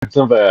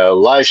another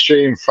live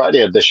stream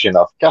Friday edition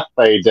of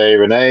Cafe de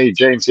Rene.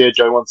 James here,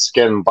 joined once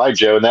again by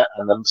Jonah,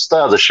 and the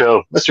star of the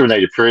show, Mr. Rene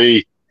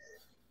Dupree.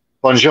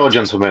 Bonjour,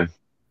 gentlemen.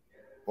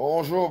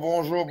 Bonjour,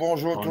 bonjour,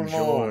 bonjour, tout le monde.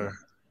 Bonjour.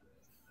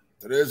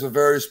 Today is a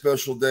very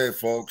special day,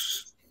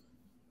 folks.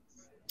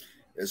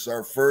 It's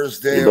our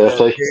first day Your of our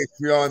birthday?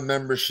 Patreon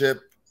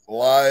membership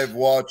live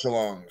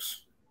watch-alongs.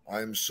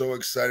 I am so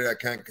excited I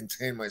can't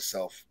contain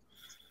myself.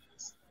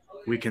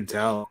 We can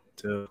tell,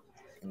 too.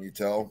 Can you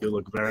tell? You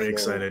look very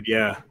excited.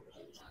 Yeah.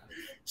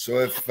 So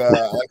if I'd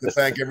like to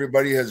thank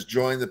everybody who has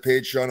joined the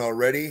Patreon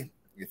already.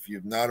 If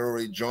you've not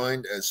already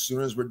joined, as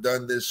soon as we're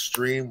done this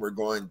stream, we're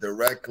going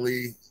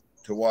directly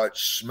to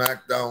watch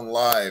SmackDown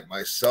Live.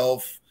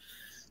 Myself,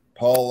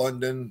 Paul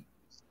London,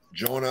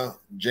 Jonah,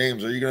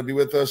 James. Are you going to be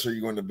with us or are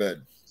you going to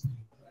bed?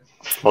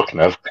 Fucking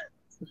hell.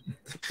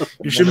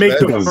 You should make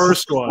Bed? the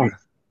first one.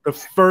 The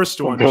first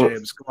one,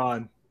 James. Come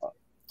on.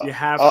 You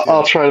have to.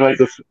 I'll try to make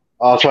the.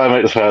 I'll try and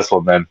make the first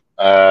one then.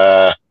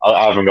 I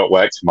haven't got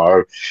work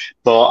tomorrow,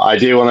 but I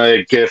do want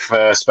to give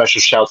a special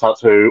shout out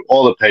to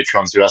all the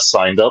patrons who have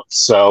signed up.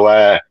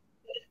 So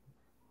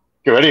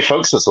get ready,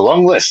 folks. It's a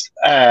long list.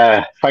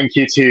 Thank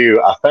you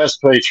to our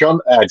first patron,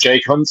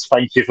 Jake Hunt.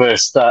 Thank you for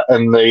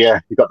starting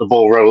the. You got the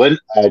ball rolling.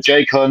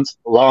 Jake Hunt,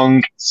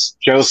 Long,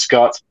 Joe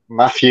Scott,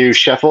 Matthew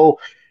Sheffel,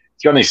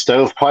 Johnny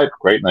Stovepipe,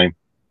 great name.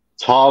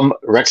 Tom,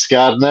 Rex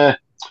Gardner,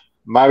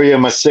 Mario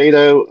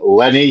Macedo,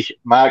 Lenny,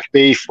 Mark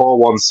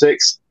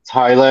B416,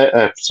 Taylor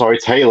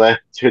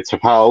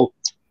Tapal,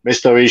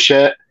 Mr.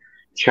 Isha,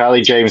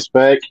 Charlie James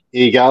Burke,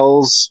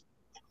 Eagles,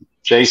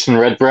 Jason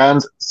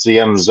Redbrand,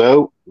 CM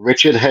Zoe,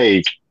 Richard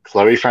Haig,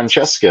 Chloe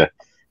Francesca,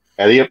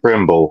 Elliot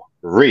Brimble,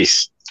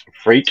 Reese,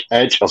 Freak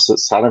Edge of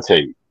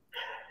Sanity,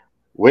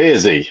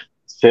 Weersy,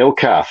 Phil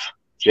Caff,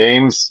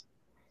 James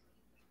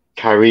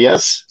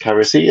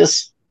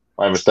Caricias.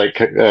 My mistake,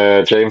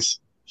 James.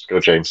 Let's go,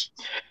 James.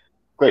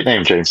 Great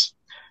name, James.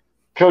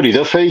 Cody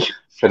Duffy,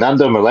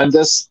 Fernando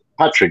Melendez,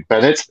 Patrick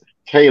Bennett,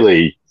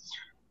 Kaylee,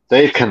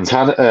 Dave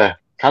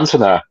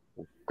Cantona,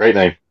 great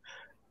name.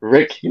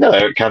 Rick, you know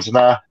Eric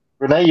Cantona.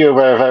 Rene, you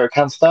aware of Eric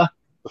Cantona,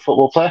 the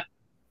football player?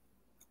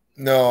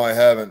 No, I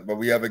haven't, but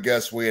we have a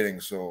guest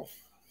waiting, so.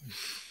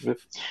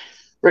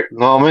 Rick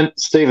Norman,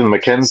 Stephen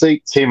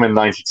McKenzie, Teaman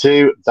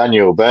 92,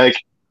 Daniel Berg,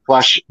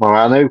 Flash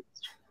Morano,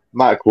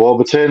 Mark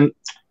Warburton,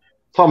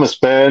 Thomas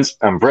Burns,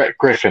 and Brett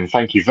Griffin.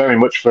 Thank you very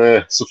much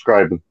for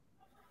subscribing.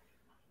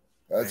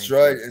 That's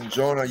right. And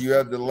Jonah, you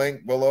have the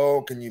link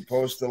below. Can you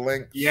post the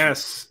link?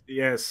 Yes.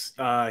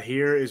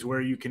 Here is where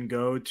you can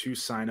go to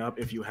sign up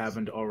if you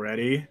haven't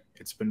already.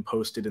 It's been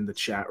posted in the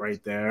chat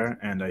right there.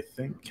 And I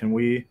think,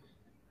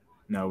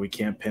 no, we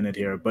can't pin it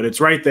here, but it's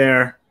right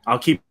there. I'll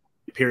keep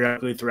it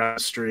periodically throughout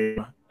the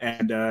stream.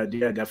 And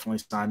yeah, definitely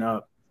sign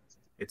up.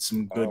 It's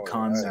some good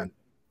content. Right.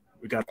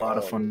 We got a lot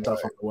of fun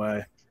stuff on the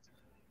way.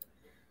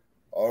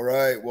 All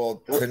right.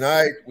 Well,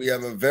 tonight we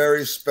have a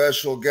very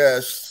special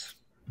guest.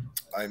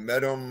 I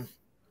met him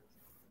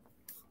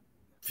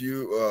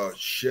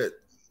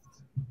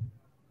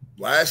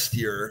last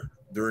year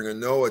during a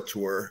Noah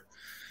tour.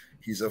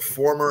 He's a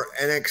former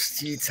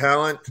NXT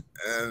talent,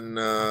 and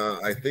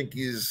I think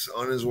he's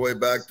on his way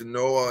back to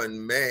Noah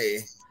in May.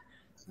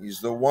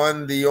 He's the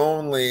one, the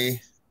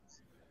only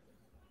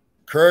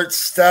Curt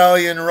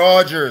Stallion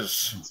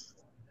Rogers.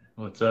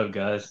 What's up,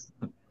 guys?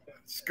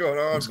 What's going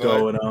on, What's bud?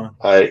 going on?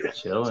 Hi.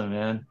 Chilling,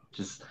 man.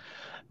 Just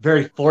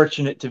very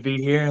fortunate to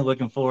be here.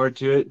 Looking forward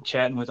to it.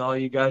 Chatting with all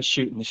you guys,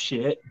 shooting the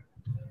shit.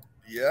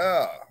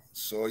 Yeah.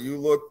 So you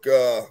look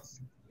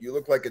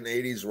like an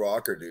 '80s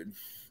rocker, dude.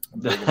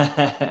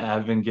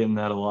 I've been getting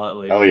that a lot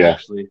lately. Oh yeah.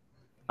 Actually,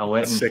 I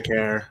went and sick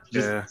hair.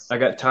 Yeah. I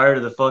got tired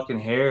of the fucking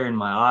hair in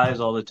my eyes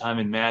all the time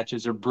in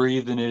matches, or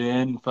breathing it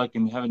in,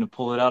 fucking having to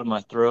pull it out of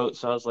my throat.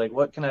 So I was like,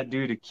 what can I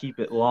do to keep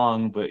it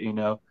long? But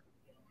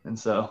and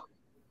so.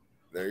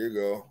 There you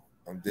go.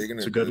 I'm digging it.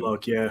 It's a good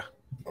look, yeah.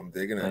 I'm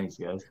digging it. Thanks,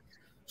 guys.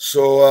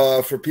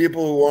 So for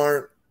people who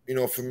aren't,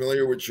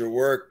 familiar with your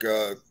work,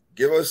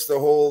 give us the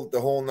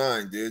whole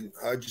nine, dude.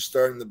 How'd you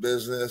start in the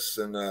business,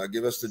 and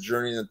give us the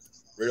journey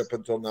right up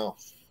until now.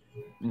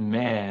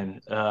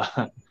 Man,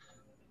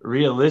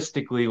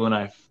 realistically, when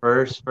I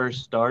first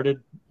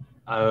started,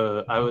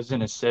 I was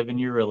in a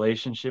 7-year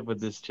relationship with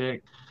this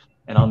chick.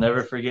 And I'll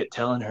never forget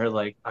telling her,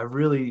 like,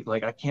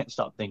 I can't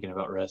stop thinking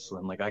about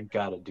wrestling. Like, I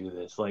got to do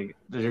this. Like,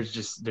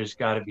 there's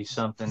got to be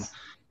something.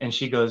 And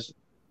she goes,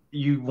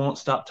 you won't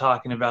stop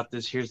talking about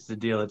this. Here's the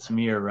deal. It's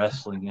me or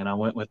wrestling. And I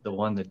went with the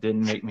one that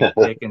didn't make me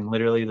pick. And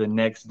literally the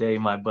next day,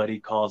 my buddy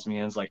calls me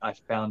and is like, I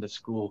found a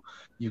school.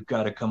 You've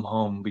got to come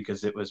home,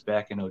 because it was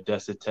back in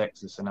Odessa,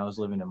 Texas. And I was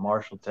living in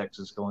Marshall,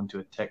 Texas, going to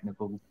a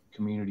technical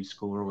community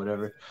school or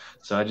whatever.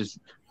 So I just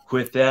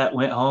quit that,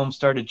 went home,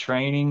 started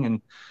training,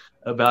 and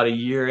about a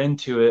year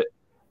into it,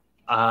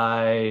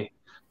 I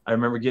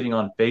remember getting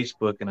on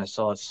Facebook and I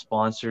saw a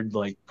sponsored,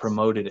 like,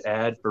 promoted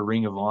ad for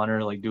Ring of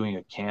Honor, like doing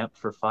a camp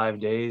for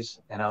 5 days.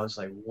 And I was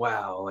like,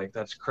 wow, like,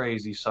 that's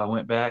crazy. So I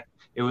went back.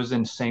 It was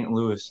in St.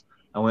 Louis.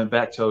 I went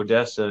back to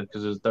Odessa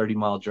because it was a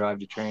 30-mile drive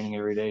to training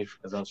every day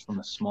because I was from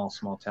a small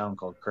town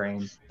called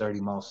Crane,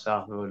 30 miles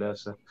south of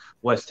Odessa.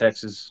 West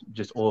Texas,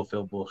 just oil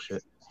field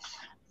bullshit.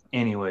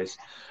 Anyways,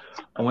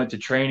 I went to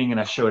training and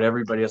I showed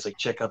everybody. I was like,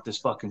 check out this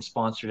fucking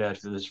sponsored ad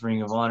for this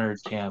Ring of Honor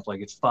camp.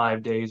 Like, it's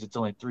 5 days. It's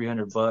only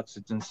 $300.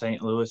 It's in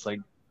St. Louis. Like,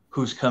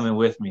 who's coming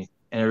with me?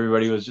 And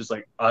everybody was just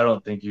like, I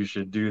don't think you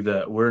should do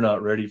that. We're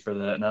not ready for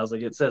that. And I was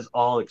like, it says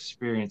all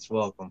experience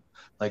welcome.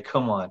 Like,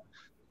 come on.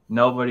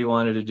 Nobody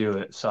wanted to do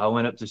it. So I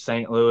went up to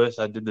St. Louis.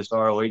 I did this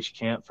ROH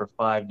camp for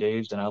 5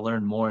 days, and I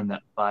learned more in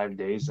that 5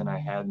 days than I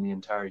had in the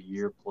entire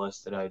year plus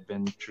that I'd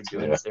been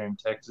doing it there in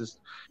Texas.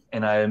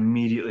 And I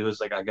immediately was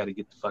like, I got to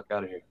get the fuck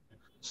out of here.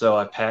 So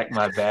I packed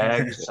my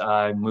bags.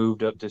 I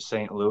moved up to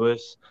St.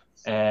 Louis,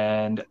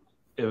 and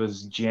it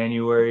was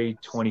January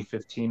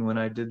 2015 when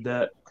I did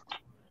that.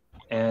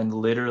 And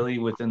literally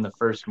within the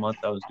first month,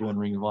 I was doing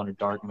Ring of Honor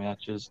dark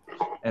matches.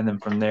 And then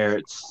from there,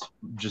 it's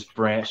just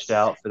branched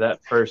out. For that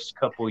first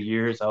couple of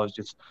years, I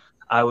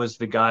was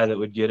the guy that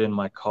would get in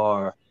my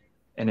car,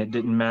 and it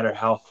didn't matter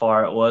how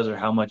far it was or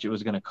how much it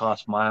was going to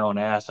cost my own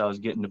ass. I was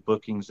getting the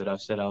bookings that I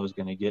said I was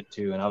going to get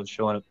to, and I was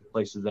showing up to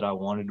places that I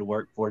wanted to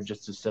work for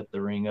just to set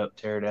the ring up,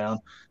 tear down,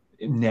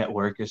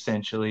 network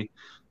essentially.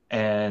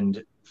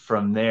 And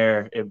from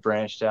there, it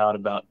branched out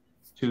about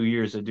 2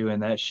 years of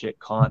doing that shit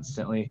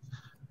constantly.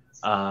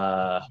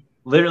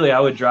 Literally I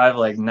would drive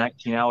like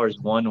 19 hours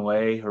one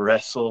way,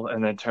 wrestle,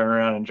 and then turn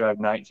around and drive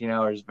 19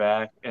 hours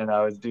back. And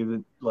I would do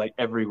the like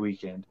every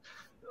weekend.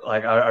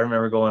 Like I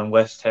remember going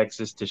West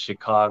Texas to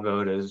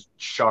Chicago to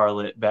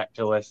Charlotte, back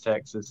to West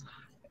Texas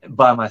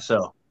by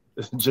myself,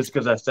 just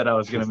because I said I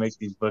was going to make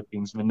these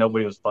bookings. I mean,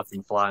 nobody was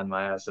fucking flying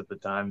my ass at the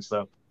time.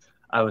 So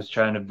I was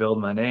trying to build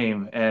my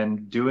name,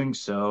 and doing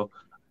so,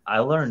 I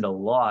learned a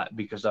lot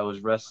because I was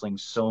wrestling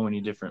so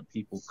many different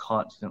people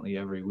constantly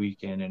every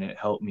weekend, and it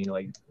helped me.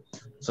 Like,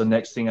 so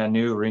next thing I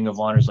knew, Ring of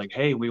Honor's like,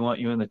 hey, we want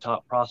you in the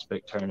top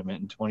prospect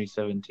tournament in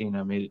 2017.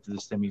 I made it to the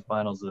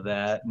semifinals of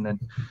that. And then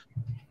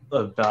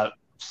about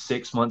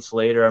 6 months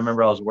later, I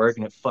remember I was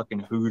working at fucking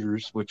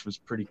Hooters, which was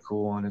pretty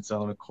cool on its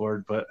own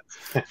accord. But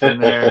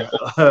from there,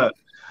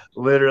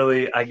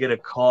 literally I get a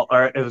call,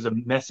 or it was a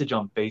message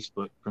on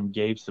Facebook from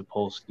Gabe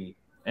Sapolsky.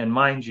 And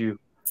mind you,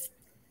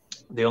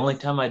 the only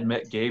time I'd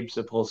met Gabe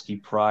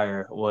Sapolsky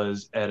prior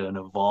was at an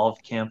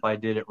Evolve camp I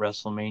did at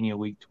WrestleMania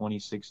week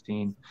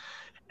 2016.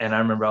 And I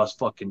remember I was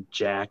fucking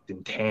jacked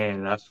and tan,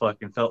 and I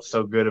fucking felt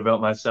so good about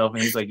myself.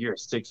 And he's like, you're a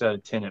 6 out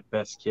of 10 at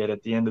best, kid,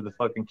 at the end of the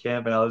fucking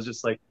camp. And I was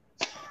just like,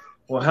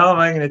 well, how am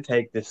I going to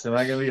take this? Am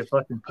I going to be a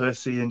fucking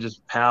pussy and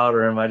just pout,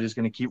 or am I just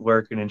going to keep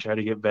working and try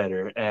to get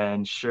better?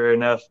 And sure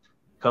enough,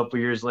 a couple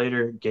years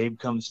later, Gabe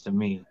comes to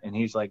me, and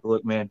he's like,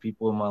 look, man,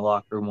 people in my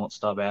locker room won't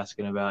stop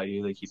asking about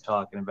you. They keep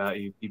talking about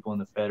you. People in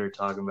the Fed are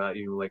talking about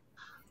you. Like,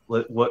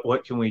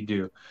 what can we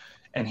do?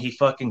 And he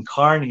fucking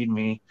carnied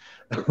me.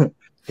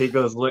 He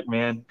goes, look,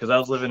 man, because I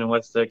was living in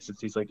West Texas.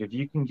 He's like, if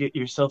you can get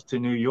yourself to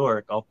New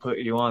York, I'll put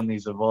you on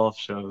these Evolve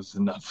shows.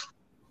 And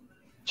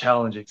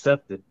challenge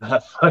accepted. I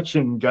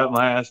fucking got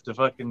my ass to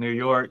fucking New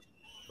York,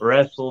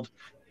 wrestled.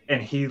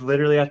 And he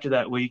literally, after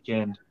that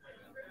weekend,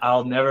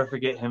 I'll never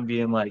forget him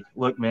being like,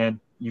 look, man,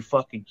 you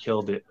fucking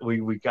killed it. We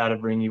got to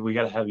bring you. We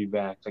got to have you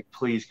back. Like,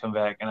 please come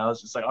back. And I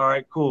was just like, all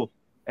right, cool.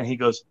 And he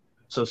goes,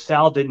 so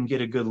Sal didn't get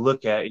a good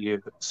look at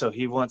you, so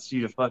he wants you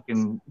to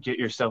fucking get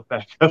yourself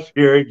back up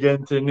here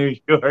again to New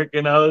York.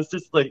 And I was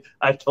just like,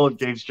 I told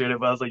Gabe straight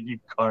up, I was like, you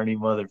carny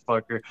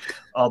motherfucker,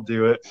 I'll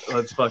do it.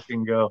 Let's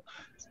fucking go.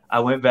 I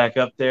went back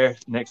up there.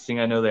 Next thing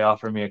I know, they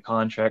offered me a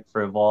contract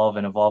for Evolve,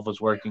 and Evolve was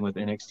working with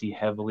NXT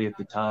heavily at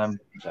the time,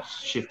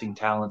 just shifting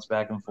talents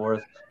back and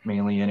forth,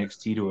 mainly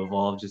NXT to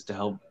Evolve, just to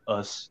help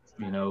us,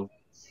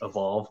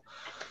 evolve.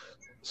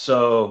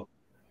 So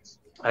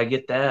I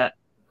get that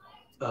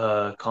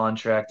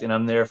contract, and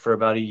I'm there for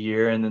about a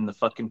year, and then the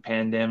fucking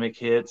pandemic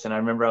hits. And I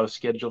remember I was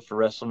scheduled for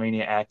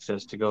WrestleMania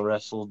Access to go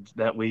wrestle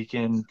that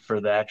weekend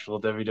for the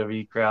actual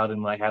WWE crowd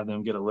and like have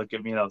them get a look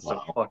at me, and I was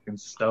so fucking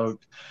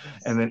stoked.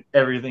 And then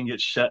everything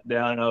gets shut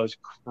down, and I was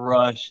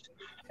crushed.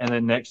 And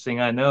then next thing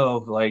I know,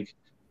 like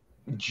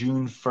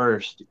June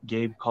 1st,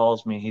 Gabe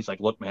calls me. He's like,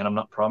 look, man, I'm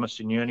not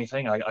promising you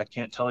anything. I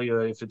can't tell you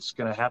if it's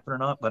gonna happen or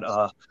not, but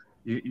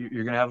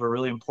you're going to have a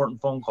really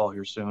important phone call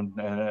here soon.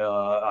 And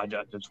I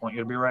just want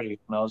you to be ready.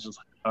 And I was just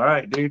like, all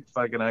right, dude,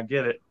 fucking, I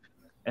get it.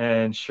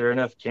 And sure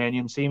enough,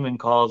 Canyon Seaman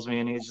calls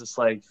me, and he's just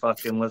like,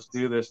 fucking, let's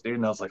do this, dude.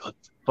 And I was like,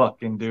 let's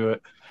fucking do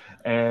it.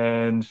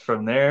 And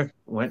from there,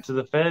 went to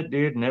the Fed,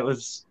 dude. And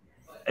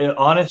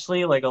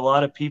honestly, like a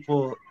lot of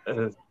people,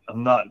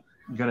 I'm not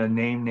going to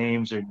name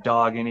names or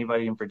dog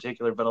anybody in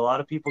particular, but a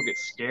lot of people get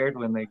scared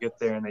when they get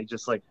there, and they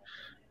just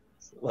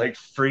like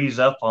freeze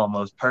up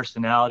almost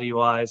personality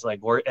wise, like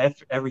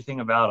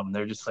everything about them.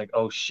 They're just like,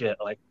 oh shit.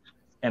 Like,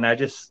 and I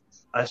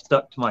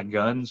stuck to my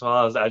guns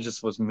while I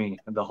just was me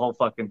the whole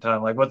fucking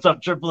time. Like, what's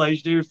up, Triple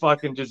H, dude?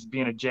 Fucking just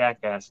being a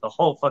jackass the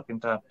whole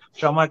fucking time.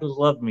 Shawn Michaels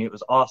loved me. It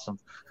was awesome.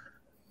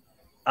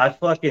 I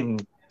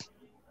fucking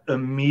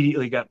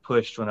immediately got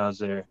pushed when I was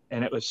there,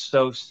 and it was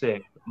so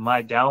sick.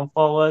 my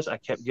downfall was I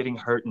kept getting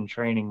hurt in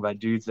training by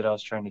dudes that I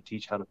was trying to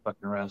teach how to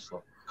fucking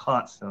wrestle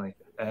constantly.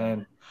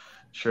 And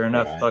sure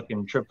enough,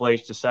 fucking Triple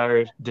H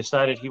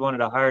decided he wanted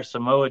to hire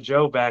Samoa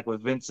Joe back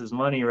with Vince's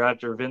money right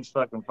after Vince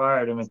fucking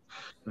fired him. And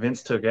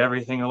Vince took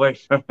everything away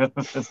from him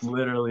and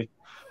literally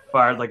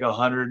fired like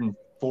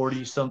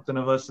 140 something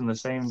of us in the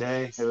same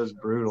day. It was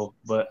brutal.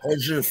 But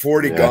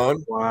 140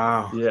 gone?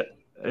 Wow. Yeah.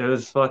 It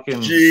was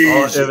fucking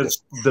Jesus it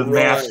was the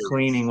mass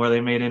cleaning where they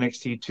made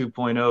NXT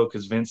 2.0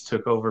 because Vince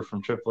took over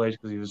from Triple H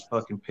because he was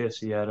fucking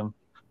pissy at him.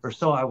 Or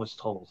so I was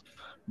told.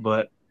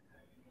 But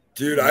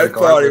dude, I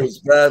thought it was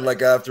bad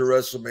like after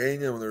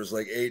WrestleMania when there was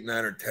like 8,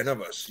 9, or 10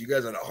 of us. You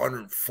guys had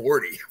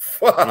 140.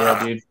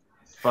 Yeah, dude.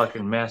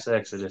 Fucking mass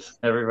exodus.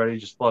 Everybody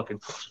just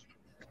fucking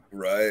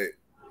right.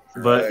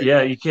 But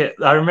yeah, you can't.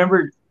 I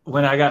remember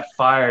when I got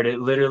fired, it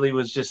literally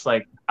was just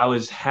like I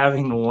was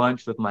having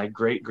lunch with my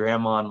great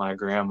grandma and my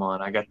grandma,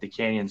 and I got the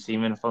Canyon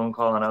Seaman phone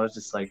call, and I was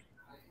just like,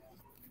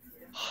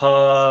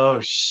 oh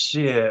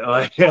shit.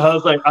 Like, I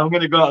was like, I'm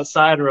gonna go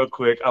outside real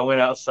quick. I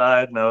went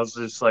outside and I was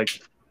just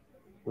like,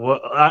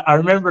 what? I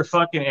remember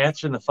fucking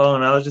answering the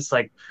phone. I was just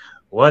like,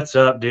 what's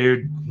up,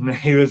 dude? And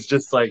he was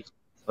just like,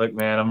 look,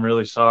 man, I'm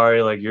really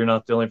sorry. Like, you're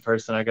not the only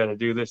person I got to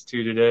do this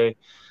to today.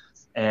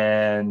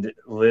 And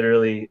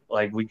literally,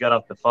 like, we got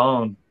off the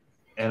phone,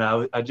 and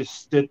I just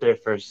stood there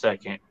for a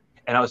second.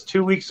 And I was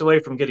 2 weeks away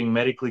from getting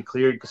medically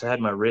cleared because I had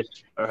my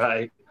wrist,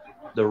 the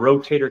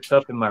rotator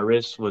cuff in my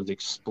wrist was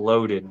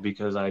exploded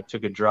because I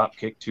took a drop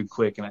kick too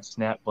quick, and I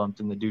snap bumped,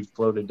 and the dude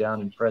floated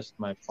down and pressed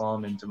my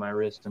palm into my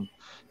wrist and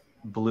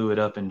blew it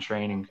up in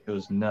training. It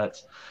was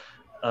nuts.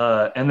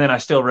 And then I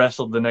still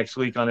wrestled the next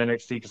week on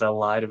NXT because I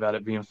lied about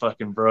it being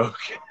fucking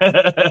broke,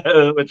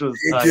 which was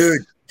hey,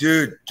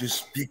 dude,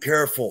 just be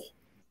careful.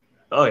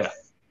 Oh yeah.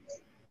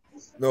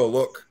 No,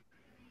 look.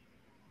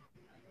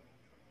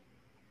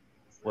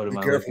 What am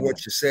I? Be careful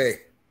what you say.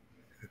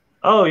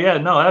 Oh yeah,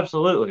 no,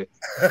 absolutely.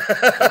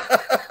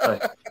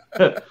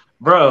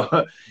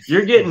 Bro,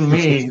 you're getting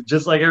me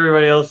just like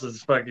everybody else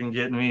is fucking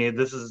getting me.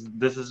 This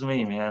is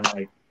me, man.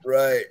 Like,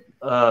 right.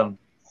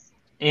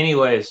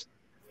 Anyways,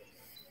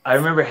 I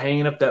remember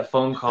hanging up that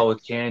phone call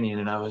with Canyon,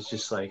 and I was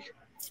just like,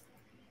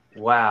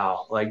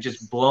 wow, like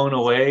just blown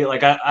away.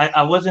 Like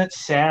I wasn't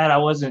sad, I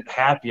wasn't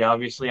happy,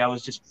 obviously. I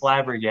was just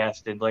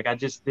flabbergasted. Like I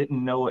just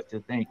didn't know what to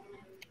think.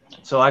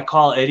 So I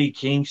call Eddie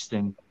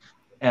Kingston,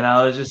 and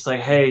I was just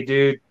like, hey,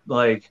 dude,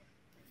 like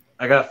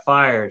I got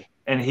fired.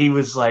 And he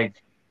was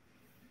like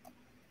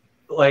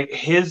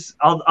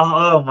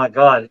oh my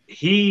God,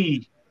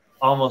 he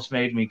almost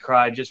made me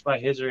cry just by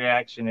his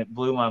reaction. It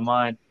blew my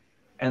mind.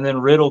 And then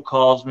Riddle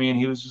calls me, and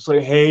he was just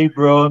like, hey,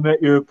 bro, I'm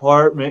at your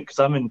apartment because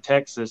I'm in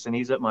Texas, and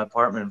he's at my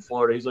apartment in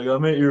Florida. He's like,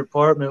 I'm at your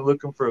apartment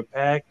looking for a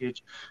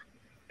package.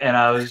 And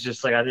I was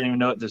just like, I didn't even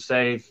know what to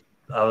say.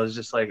 I was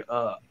just like,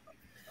 I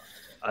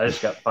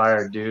just got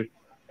fired, dude.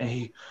 And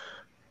he,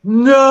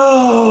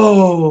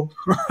 no.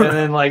 And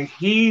then, like,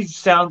 he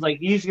sounds like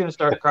he's going to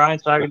start crying,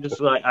 so I can just,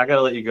 like, I got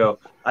to let you go.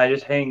 I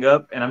just hang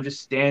up, and I'm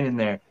just standing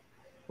there,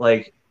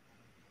 like,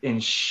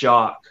 in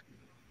shock.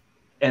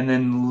 And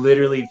then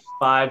literally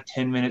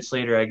 5-10 minutes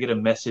later, I get a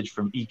message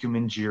from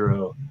Ikemen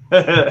Jiro.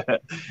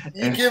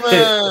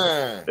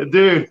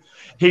 Dude,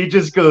 he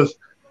just goes,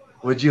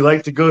 would you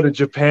like to go to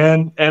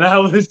Japan? And I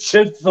was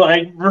just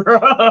like,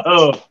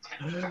 bro,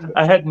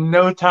 I had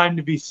no time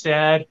to be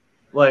sad.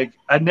 Like,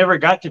 I never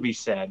got to be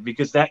sad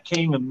because that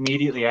came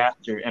immediately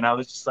after. And I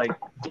was just like,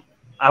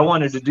 I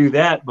wanted to do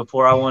that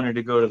before I wanted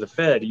to go to the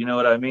Fed. You know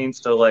what I mean?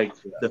 So, like,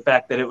 the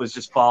fact that it was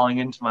just falling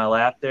into my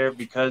lap there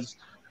because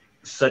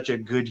such a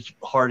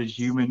good-hearted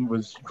human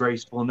was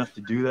graceful enough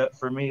to do that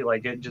for me,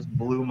 like, it just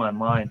blew my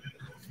mind.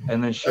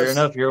 And then sure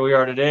enough, here we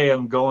are today.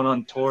 I'm going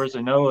on tours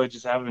in Noah,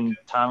 just having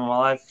time of my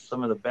life,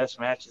 some of the best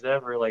matches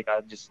ever. Like,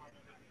 I just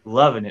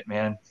loving it,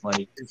 man.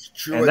 Like, it's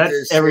true, and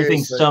that's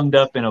everything summed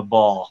up in a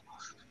ball.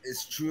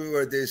 It's true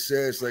what they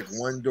say. It's like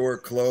one door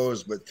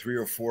closed, but 3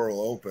 or 4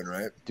 will open,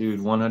 right? Dude,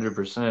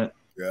 100%.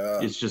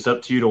 Yeah. It's just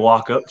up to you to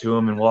walk up to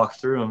them and walk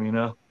through them, you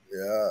know?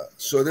 Yeah.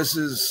 So this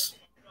is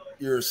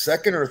your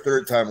second or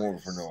third time over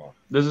for Noah?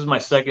 This is my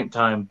second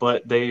time,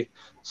 but they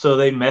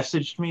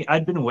messaged me.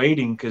 I'd been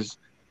waiting because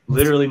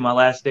literally my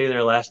last day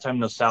there, last time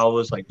Nosawa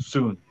was like,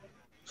 soon.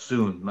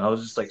 And I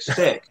was just like,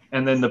 sick.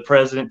 And then the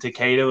president,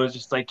 Takeda, was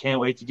just like, can't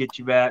wait to get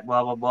you back,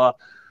 blah, blah, blah.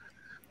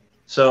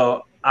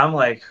 So I'm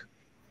like,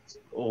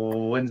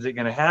 when's it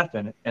going to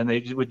happen? And they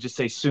would just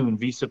say soon.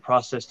 Visa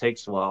process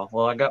takes a while.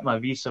 Well, I got my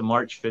visa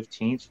March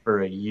 15th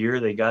for a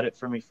year. They got it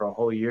for me for a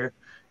whole year.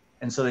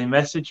 And so they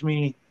messaged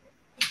me,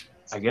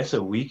 I guess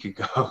a week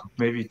ago,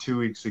 maybe 2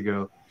 weeks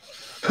ago.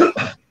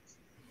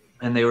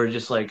 And they were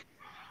just like,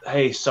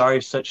 hey,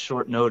 sorry, such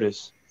short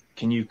notice.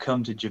 Can you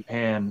come to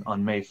Japan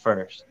on May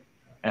 1st?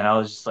 And I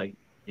was just like,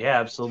 yeah,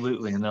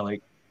 absolutely. And they're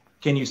like,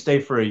 can you stay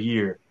for a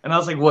year? And I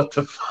was like, what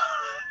the fuck?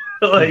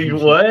 Like,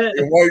 what?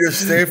 You want to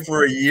stay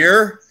for a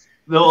year?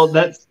 No,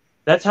 that's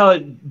how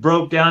it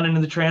broke down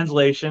into the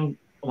translation.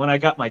 When I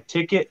got my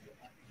ticket,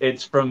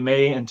 it's from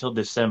May until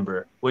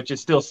December, which is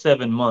still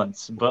 7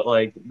 months. But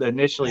like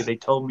initially they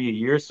told me a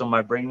year, so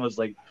my brain was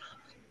like,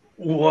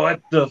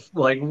 what the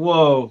like,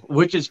 whoa,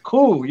 which is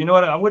cool. You know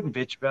what? I wouldn't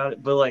bitch about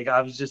it, but like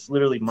I was just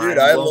literally Dude, mind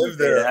I blown lived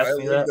that they'd there. ask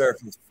me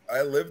that.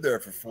 I lived there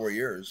for 4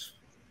 years.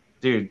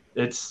 Dude,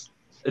 it's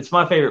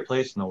my favorite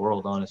place in the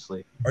world,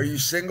 honestly. Are you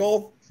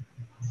single?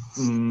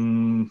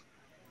 No.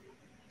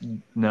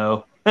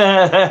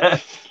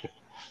 Well,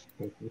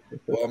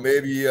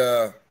 maybe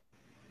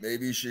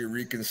you should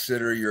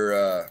reconsider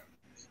your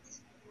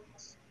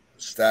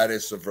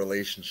status of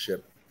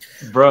relationship.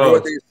 Bro. You know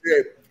what they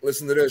say?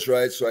 Listen to this,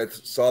 right? So I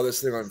saw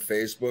this thing on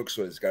Facebook,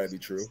 so it's got to be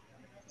true.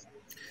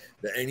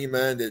 That any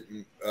man that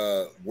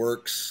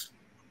works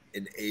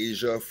in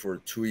Asia for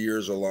 2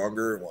 years or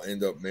longer will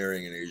end up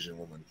marrying an Asian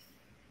woman.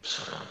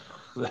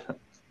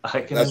 I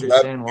can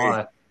understand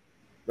why.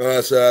 No,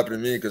 that's what happened to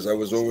me because I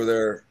was over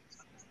there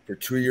for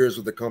 2 years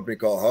with a company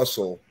called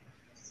Hustle.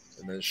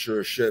 And then sure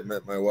as shit,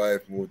 met my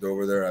wife, moved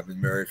over there. I've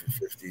been married for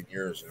 15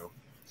 years,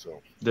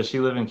 So does she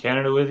live in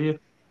Canada with you?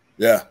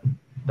 Yeah.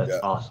 That's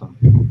awesome.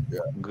 Yeah.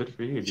 Good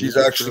for you, dude. She's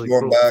That's actually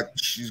really going back.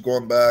 She's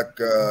going back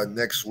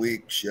next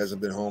week. She hasn't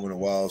been home in a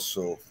while.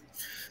 So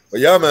but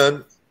yeah,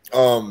 man.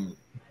 Well,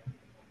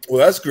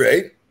 that's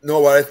great.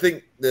 No, but I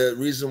think the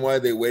reason why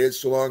they waited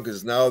so long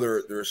because now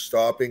they're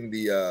stopping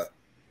the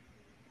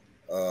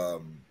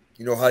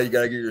you know how you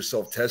gotta get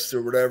yourself tested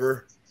or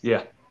whatever.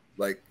 Yeah.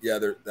 Like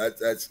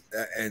that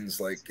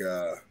ends like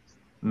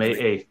May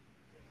 8th.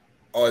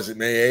 Oh, is it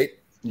May 8th?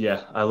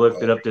 Yeah, I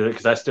looked it up to it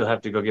because I still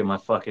have to go get my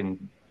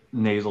fucking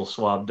nasal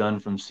swab done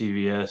from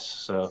CVS.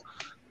 So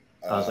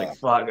I was like,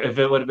 fuck, if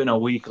it would have been a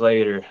week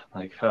later,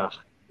 like, right.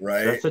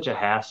 That's such a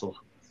hassle.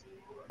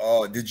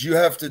 Oh, did you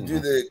have to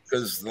do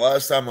because the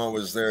last time I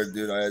was there,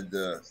 dude, I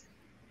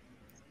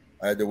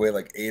had to wait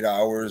like 8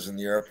 hours in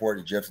the airport.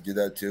 Did you have to do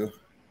that too?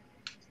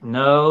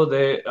 No,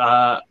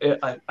 I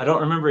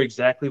don't remember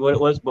exactly what it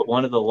was, but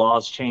one of the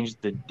laws changed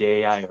the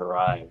day I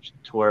arrived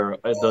to where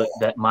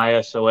that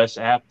My SOS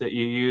app that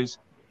you use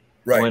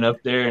went up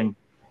there, and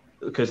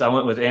because I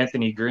went with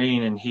Anthony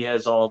Green and he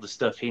has all the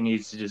stuff he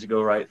needs to just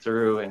go right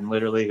through, and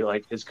literally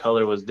like his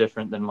color was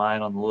different than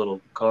mine on the little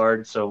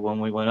card. So when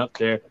we went up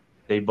there,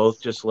 they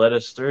both just let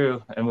us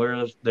through, and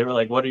they were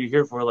like, "What are you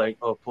here for?" Like,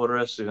 "Oh, Puerto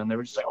Rico," and they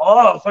were just like,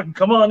 "Oh, fucking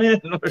come on in."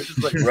 And we're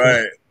just like,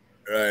 right.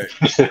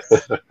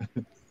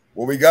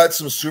 Well, we got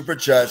some super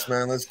chats,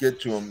 man. Let's get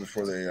to them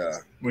before they.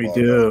 We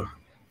do.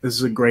 This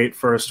is a great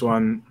first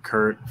one,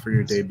 Curt, for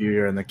your debut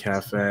here in the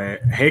cafe.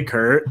 Hey,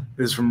 Curt.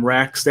 This is from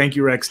Rex. Thank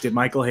you, Rex. Did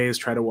Michael Hayes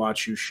try to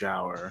watch you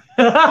shower?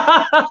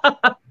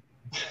 I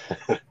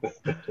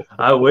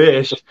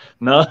wish.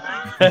 No.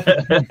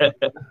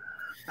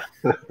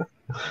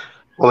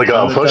 Well, they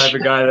got I'm the type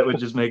of guy that would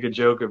just make a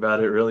joke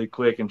about it really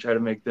quick and try to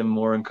make them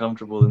more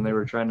uncomfortable than they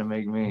were trying to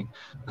make me.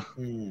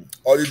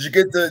 Oh, did you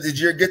get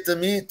to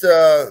meet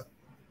their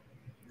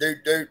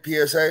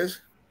PSAs?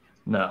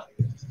 No,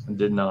 I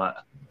did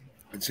not.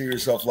 Consider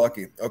yourself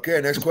lucky. Okay,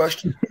 next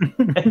question.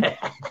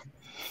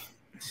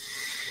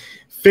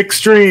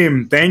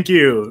 Fixstream, thank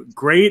you.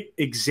 Great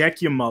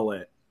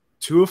execumullet.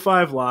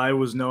 205 Live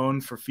was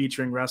known for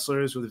featuring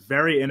wrestlers with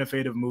very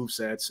innovative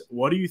movesets.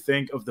 What do you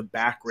think of the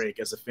back rake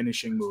as a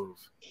finishing move?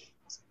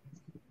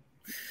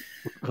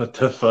 What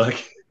the fuck?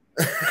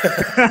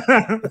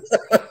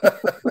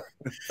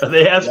 Are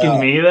they asking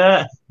me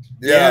that?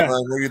 Yeah, man.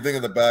 What do you think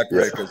of the back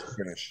rake as a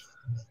finish?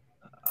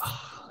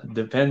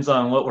 Depends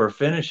on what we're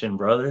finishing,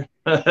 brother.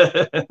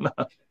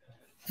 That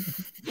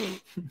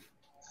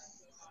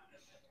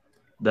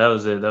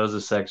was it. That was a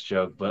sex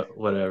joke, but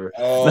whatever.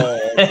 Oh,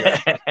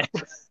 okay.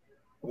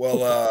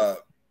 Well,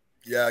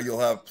 yeah, you'll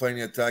have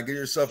plenty of time. Get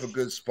yourself a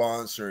good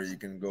sponsor. You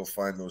can go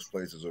find those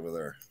places over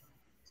there.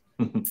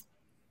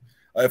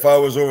 If I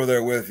was over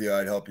there with you,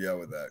 I'd help you out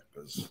with that,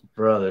 because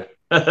brother,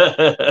 I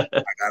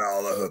got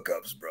all the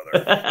hookups,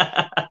 brother.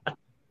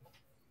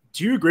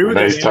 Do you agree with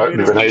Rene's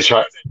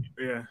that?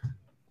 Yeah.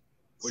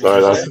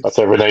 Sorry, that's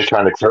Rene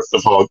trying to corrupt the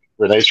Paul.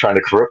 Rene's trying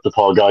to corrupt the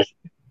Paul guy.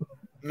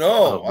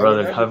 No,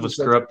 brother, I was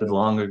corrupted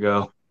long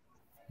ago.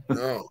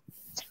 No.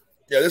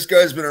 Yeah, this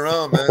guy's been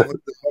around, man. Look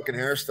at the fucking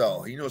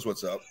hairstyle. He knows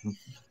what's up.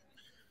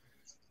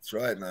 That's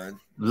right, man.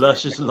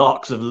 Luscious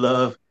locks of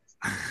love.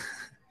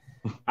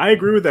 I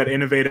agree with that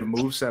innovative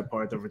moveset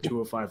part though for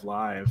 205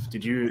 Live.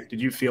 Did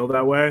you feel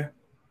that way?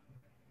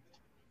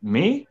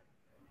 Me?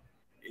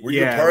 Were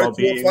you part of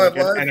 205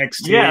 Live?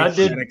 NXT, yeah, I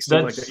did.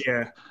 NXT like that,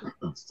 yeah.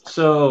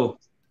 So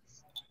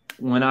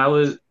when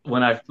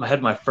I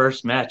had my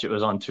first match, it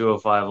was on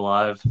 205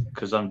 Live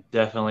because I'm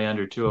definitely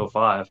under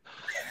 205,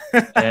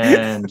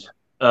 and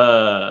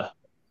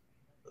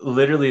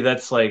literally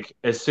that's like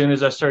as soon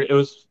as I started, it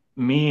was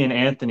me and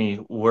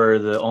Anthony were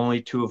the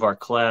only two of our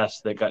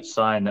class that got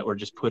signed that were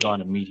just put on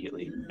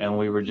immediately, and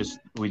we just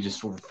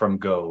were from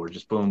go. We're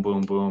just boom, boom,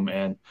 boom,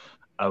 and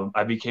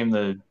I became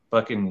the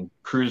fucking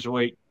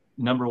cruiserweight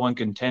 #1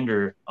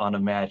 contender on a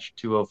match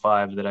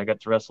 205 that I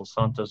got to wrestle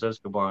Santos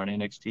Escobar on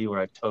NXT,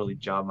 where I totally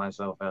jobbed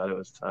myself out. It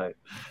was tight.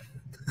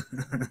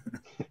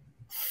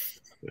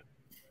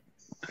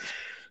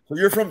 So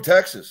you're from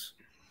Texas?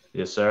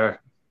 Yes, sir.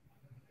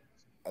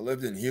 I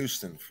lived in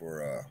Houston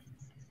for a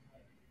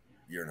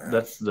year and a half.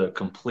 That's the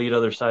complete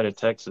other side of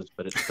Texas,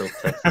 but it's still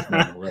Texas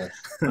nonetheless.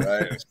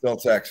 Right, it's still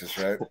Texas,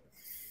 right?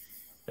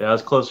 Yeah, I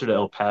was closer to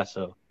El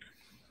Paso.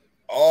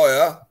 Oh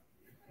yeah.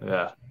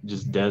 Yeah,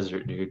 just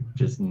desert, dude.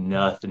 Just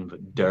nothing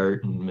but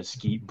dirt and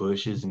mesquite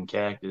bushes and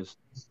cactus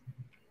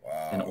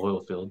and Wow.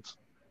 oil fields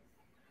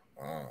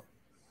Wow.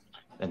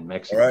 and All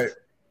Mexico. right.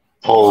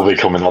 Paul will be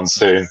coming on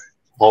soon.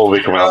 Paul will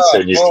be coming on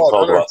soon. You can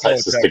talk about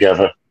Texas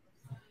together.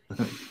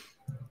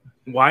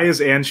 Why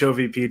is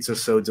anchovy pizza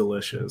so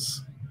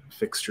delicious?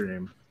 Fixed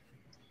dream.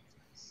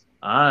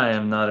 I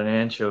am not an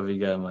anchovy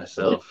guy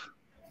myself.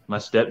 My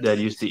stepdad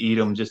used to eat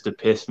them just to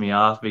piss me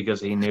off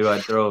because he knew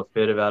I'd throw a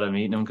fit about him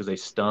eating them because they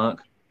stunk.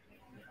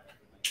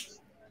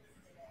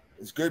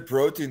 It's good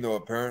protein though,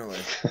 apparently.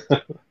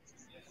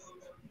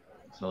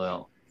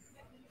 Well,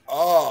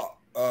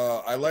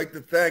 I'd like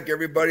to thank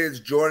everybody that's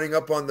joining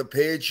up on the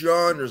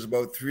Patreon. There's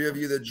about 3 of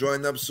you that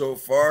joined up so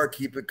far.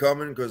 Keep it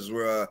coming because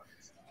we're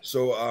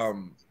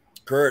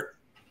Curt,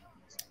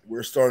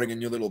 we're starting a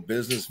new little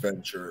business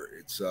venture.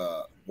 It's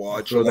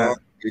watch along,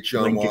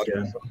 Patreon watch.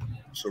 Again.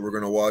 So we're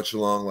gonna watch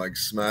along like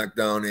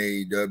SmackDown,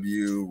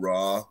 AEW,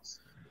 Raw.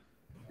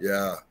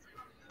 Yeah,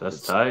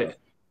 that's tight.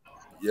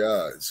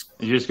 Yeah,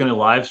 You're just gonna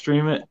live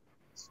stream it?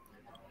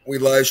 We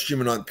live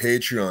stream it on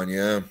Patreon.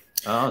 Yeah.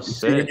 Oh,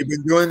 sick. When you've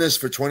been doing this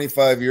for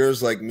 25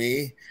 years, like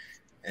me,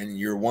 and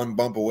you're one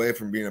bump away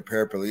from being a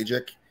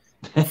paraplegic,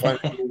 you find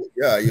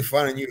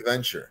a new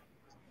venture.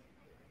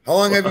 How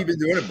long have you been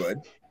doing it,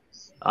 bud?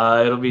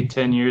 It'll be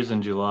 10 years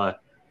in July.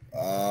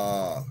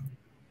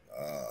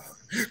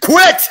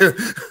 Quit!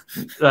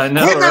 I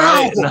know, quit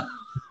right? No,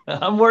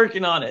 I'm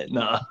working on it.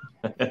 No.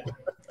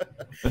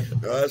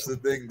 No, that's the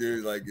thing,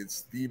 dude. Like,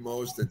 it's the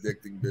most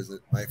addicting business.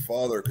 My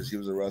father, because he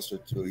was a wrestler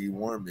too, he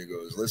warned me. He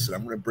goes, "Listen,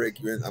 I'm going to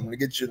break you in. I'm going to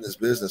get you in this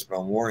business, but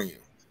I'm warning you,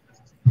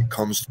 it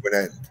comes to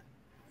an end."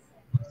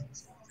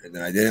 And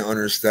then I didn't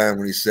understand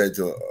what he said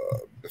till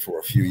before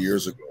a few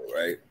years ago,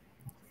 right?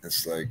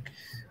 It's like,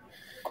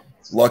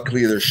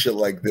 luckily there's shit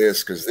like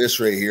this, because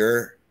this right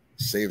here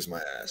saves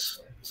my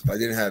ass. So if I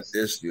didn't have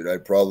this, dude,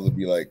 I'd probably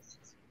be like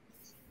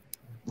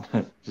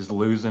just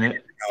losing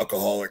it.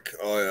 Alcoholic.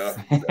 Oh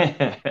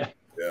yeah.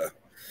 Yeah.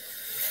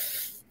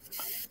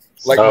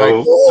 Like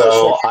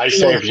so I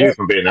saved you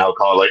from being an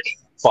alcoholic,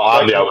 but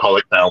I'm the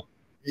alcoholic now.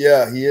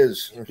 Yeah, he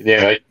is.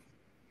 Yeah.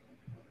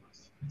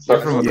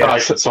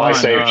 So I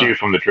saved you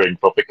from the drink,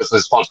 but because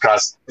this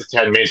podcast is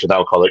 10 minutes an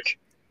alcoholic.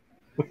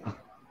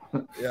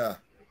 Yeah.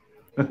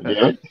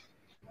 Yeah.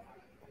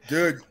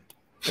 Dude,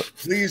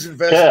 please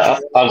invest. Yeah,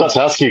 I've got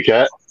to ask you,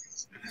 Kurt.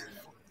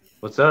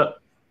 What's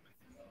up?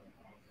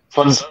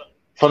 Fun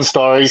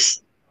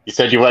stories. You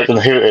said you worked in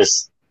the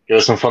Hooters. Give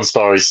us some fun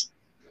stories.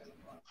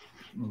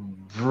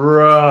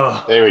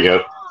 Bro. There we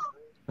go.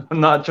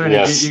 I'm not trying to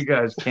get you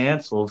guys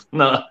canceled.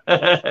 No.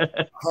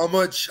 How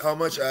much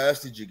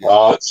ass did you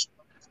get?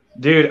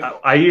 Dude,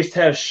 I used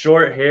to have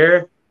short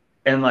hair,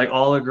 and like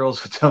all the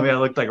girls would tell me I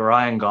looked like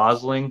Ryan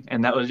Gosling,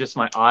 and that was just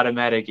my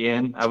automatic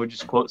in. I would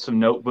just quote some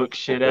notebook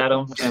shit at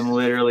them, and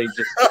literally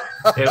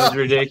just, it was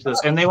ridiculous.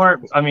 And they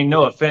weren't, I mean,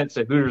 no offense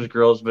to Hooters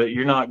girls, but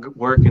you're not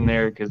working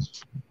there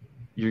because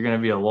you're going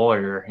to be a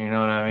lawyer. You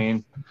know what I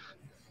mean?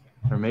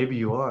 Or maybe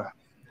you are.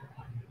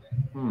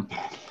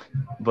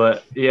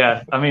 But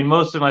yeah, I mean,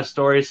 most of my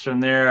stories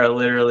from there are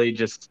literally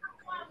just,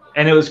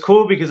 and it was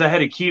cool because I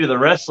had a key to the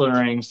wrestling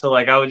ring. So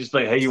like, I would just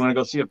like, hey, you want to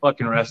go see a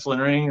fucking wrestling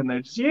ring? And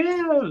they're just,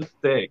 yeah, it was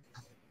sick.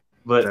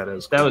 But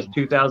that was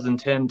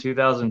 2010,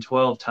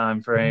 2012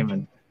 time frame.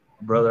 And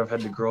brother, I've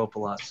had to grow up a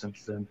lot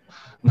since then.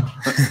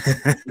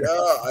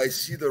 Yeah, I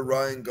see the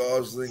Ryan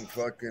Gosling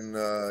fucking,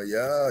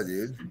 yeah,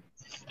 dude.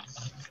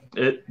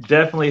 It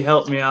definitely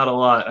helped me out a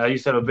lot. I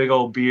used to have a big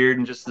old beard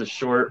and just the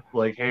short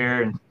like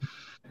hair,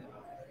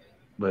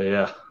 but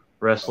yeah,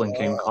 wrestling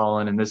came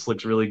calling, and this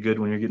looks really good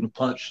when you're getting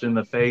punched in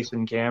the face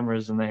and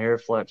cameras and the hair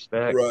flaps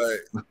back. Right.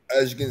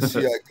 As you can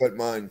see, I cut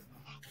mine.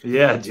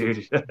 Yeah,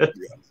 dude. Yeah.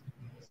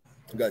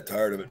 I got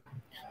tired of it.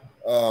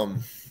 I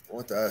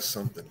want to ask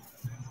something.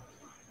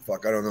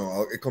 Fuck, I don't know.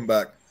 I'll come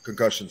back.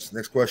 Concussions.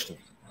 Next question.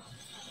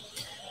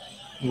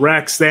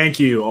 Rex, thank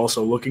you.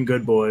 Also, looking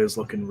good, boys.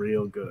 Looking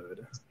real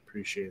good.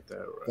 Appreciate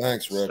that, Rex.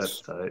 Thanks, Rex.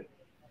 That's tight.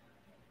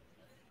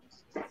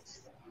 Let's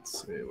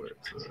see where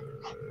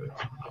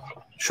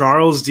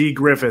Charles D.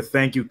 Griffith,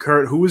 thank you.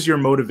 Curt, who was your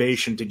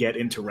motivation to get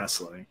into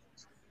wrestling?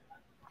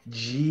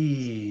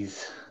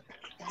 Jeez.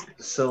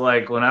 So,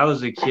 like, when I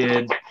was a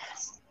kid,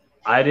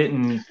 I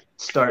didn't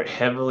start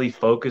heavily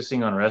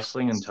focusing on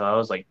wrestling until I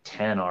was like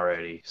 10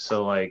 already.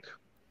 So, like,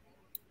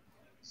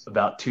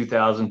 about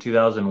 2000,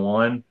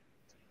 2001.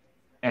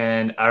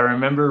 And I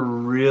remember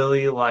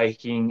really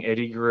liking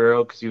Eddie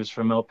Guerrero because he was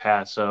from El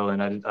Paso,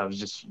 and I was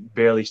just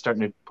barely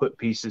starting to put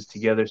pieces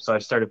together. So I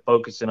started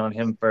focusing on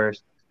him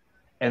first.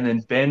 And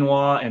then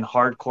Benoit and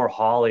Hardcore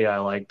Holly I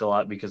liked a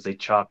lot because they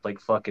chopped like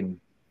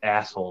fucking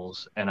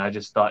assholes. And I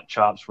just thought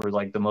chops were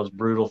like the most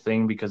brutal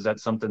thing because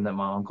that's something that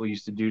my uncle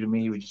used to do to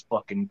me. He would just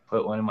fucking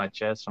put one in my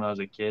chest when I was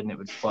a kid, and it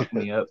would fuck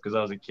me up because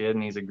I was a kid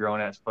and he's a grown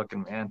ass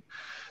fucking man.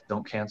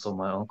 Don't cancel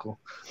my uncle.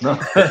 No,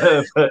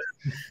 but,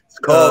 It's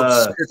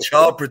called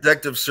Child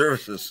Protective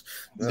Services.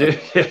 Dude,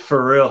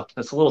 for real.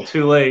 It's a little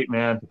too late,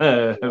 man.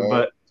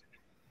 But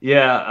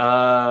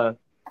yeah,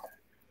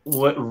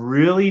 what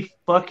really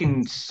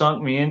fucking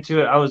sunk me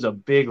into it, I was a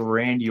big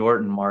Randy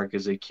Orton mark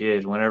as a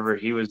kid. Whenever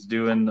he was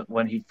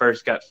when he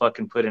first got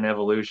fucking put in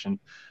Evolution,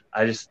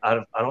 I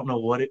don't know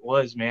what it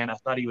was, man. I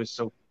thought he was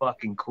so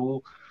fucking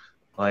cool.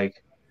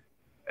 Like,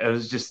 it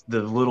was just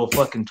the little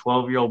fucking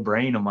 12-year-old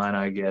brain of mine,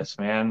 I guess,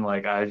 man.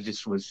 Like, I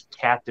just was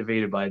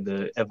captivated by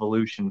the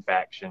Evolution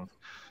faction,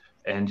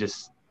 and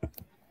just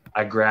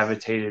I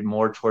gravitated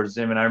more towards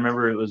them. And I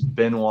remember it was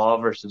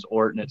Benoit versus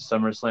Orton at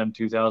SummerSlam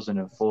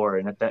 2004.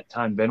 And at that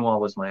time, Benoit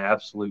was my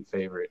absolute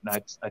favorite.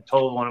 And I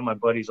told one of my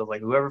buddies, I was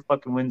like, whoever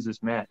fucking wins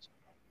this match,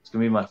 it's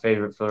going to be my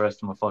favorite for the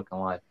rest of my fucking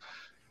life.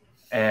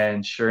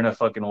 And sure enough,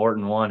 fucking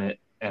Orton won it.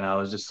 And I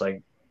was just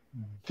like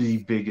the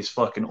biggest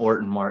fucking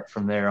Orton mark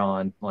from there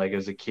on. Like,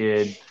 as a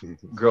kid,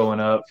 growing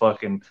up,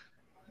 fucking.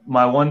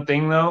 My one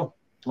thing, though,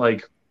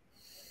 like,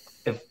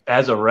 if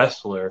as a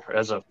wrestler,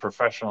 as a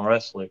professional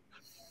wrestler,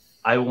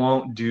 I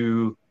won't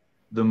do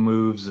the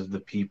moves of the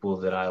people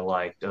that I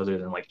liked other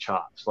than like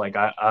chops. Like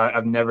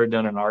I've never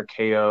done an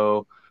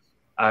RKO.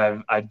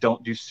 I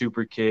don't do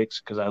super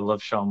kicks because I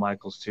love Shawn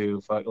Michaels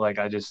too. Like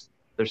there's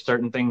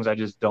certain things I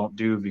just don't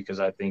do because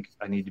I think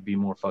I need to be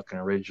more fucking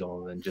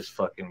original than just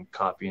fucking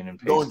copying and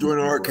pasting. Don't do an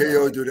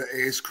RKO, do the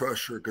Ace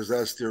Crusher because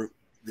that's the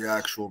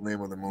actual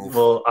name of the move.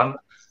 Well, I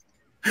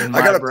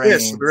got a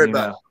piss. I'll be right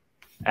back.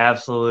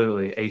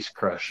 Absolutely, Ace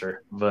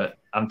Crusher. But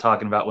I'm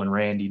talking about when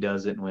Randy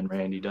does it, and when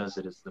Randy does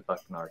it, it's the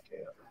fucking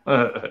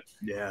RKO.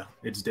 Yeah,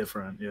 it's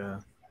different.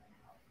 Yeah.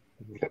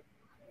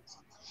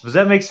 Does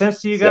that make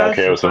sense to you guys?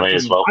 Yeah, RKO to me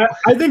as well.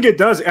 I think it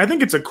does. I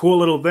think it's a cool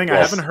little thing. Yes. I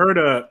haven't heard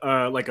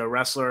a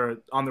wrestler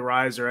on the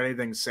rise or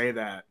anything say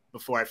that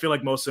before. I feel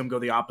like most of them go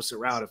the opposite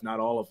route, if not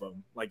all of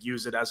them. Like,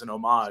 use it as an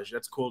homage.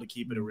 That's cool to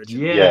keep it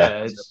original.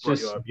 Yeah, it's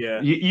just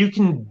you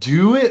can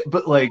do it,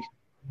 but like,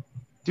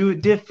 do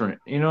it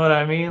different. You know what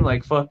I mean?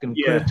 Like, fucking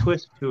put a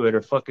twist to it,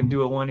 or fucking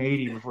do a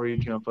 180 before you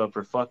jump up,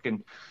 or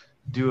fucking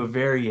do a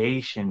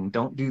variation.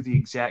 Don't do the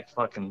exact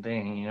fucking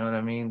thing. You know what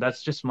I mean?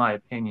 That's just my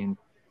opinion.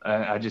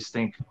 I just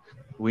think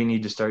we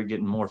need to start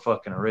getting more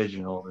fucking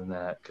original than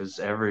that, because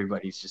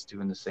everybody's just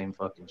doing the same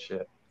fucking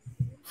shit.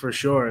 For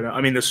sure. I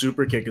mean, the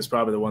super kick is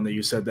probably the one that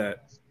you said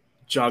that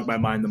jogged my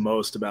mind the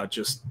most about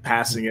just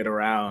passing it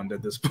around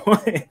at this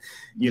point.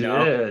 You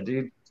know? Yeah,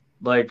 dude.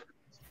 Like,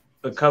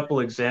 a couple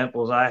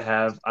examples I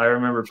have. I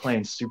remember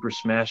playing Super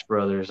Smash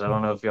Brothers. I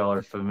don't know if y'all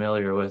are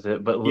familiar with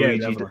it, but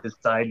Luigi did the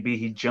side B.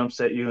 He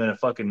jumps at you in a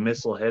fucking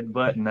missile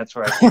headbutt, and that's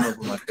where I came up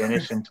with my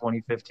finish in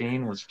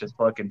 2015. Was just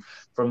fucking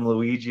from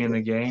Luigi in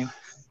the game,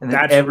 and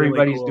then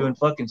everybody's really cool. Doing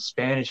fucking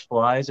Spanish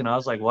flies, and I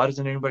was like, why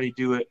doesn't anybody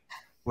do it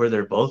where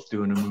they're both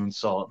doing a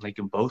moonsault and they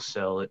can both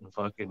sell it and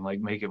fucking like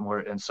make it more?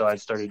 And so I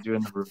started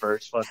doing the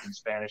reverse fucking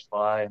Spanish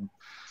fly, and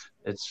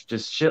it's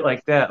just shit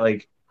like that.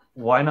 Like,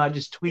 why not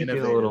just tweak it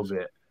a little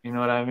bit? You know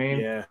what I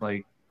mean? Yeah.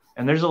 Like,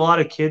 and there's a lot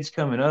of kids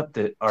coming up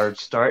that are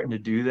starting to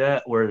do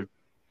that, where,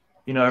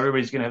 you know,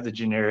 everybody's gonna have the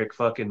generic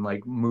fucking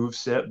like move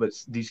set, but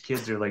these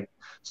kids are like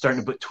starting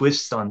to put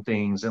twists on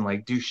things and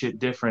like do shit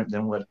different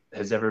than what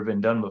has ever been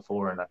done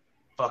before, and I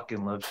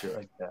fucking love shit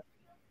like that.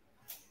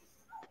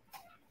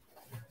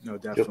 No,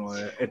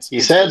 definitely. You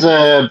said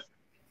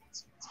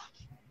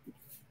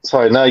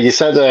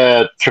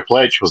Triple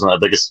H wasn't the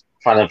biggest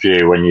fan of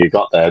you when you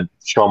got there.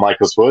 Shawn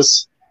Michaels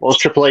was. What was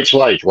Triple H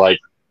like? Like,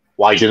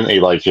 why didn't he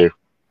like you?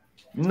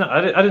 No,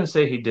 I didn't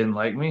say he didn't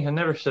like me. I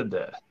never said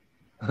that.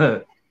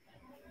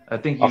 I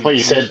think I thought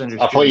you said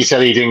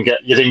you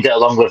didn't get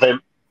along with him.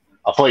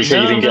 I thought you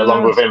said you didn't get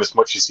along with him as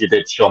much as you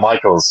did Shawn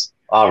Michaels.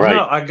 All right.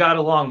 No, I got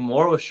along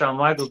more with Shawn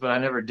Michaels, but I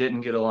never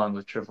didn't get along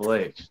with Triple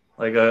H.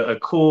 Like a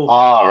cool.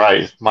 All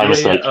right, my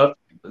mistake.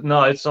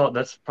 No,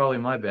 that's probably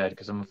my bad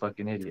because I'm a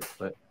fucking idiot.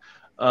 But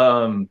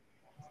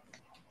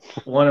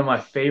one of my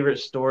favorite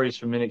stories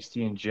from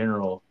NXT in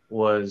general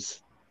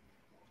was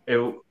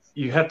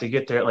you have to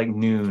get there at like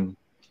noon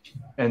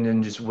and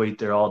then just wait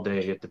there all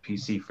day at the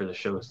PC for the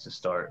shows to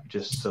start,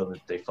 just so that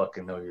they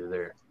fucking know you're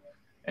there.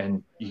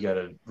 And you got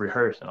to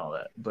rehearse and all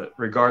that. But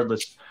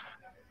regardless,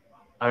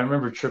 I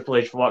remember Triple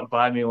H walked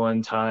by me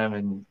one time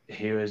and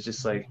he was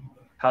just like,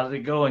 "How's it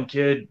going,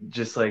 kid?"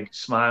 Just like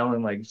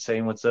smiling, like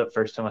saying what's up.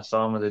 First time I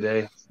saw him of the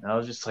day. And I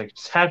was just like,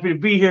 just happy to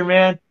be here,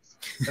 man.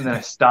 And then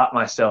I stopped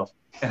myself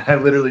and I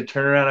literally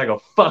turned around. And I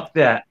go, "Fuck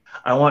that.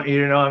 I want you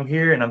to know I'm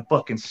here and I'm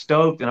fucking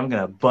stoked and I'm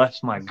going to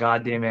bust my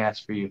goddamn ass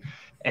for you."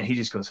 And he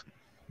just goes,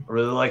 "I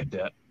really like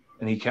that."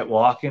 And he kept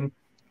walking.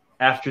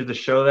 After the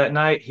show that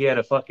night, he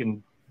had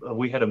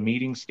we had a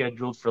meeting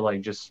scheduled for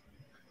like just,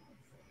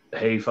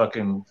 "Hey,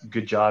 fucking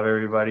good job,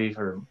 everybody,"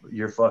 or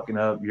 "You're fucking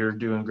up. You're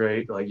doing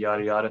great," like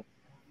yada, yada.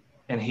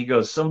 And he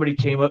goes, somebody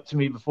came up to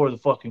me before the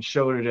fucking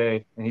show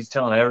today, and he's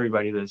telling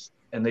everybody this,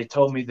 and they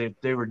told me that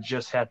they were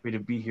just happy to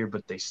be here,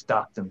 but they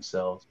stopped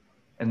themselves.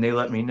 And they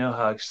let me know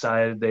how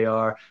excited they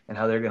are and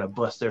how they're going to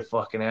bust their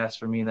fucking ass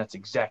for me, and that's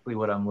exactly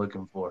what I'm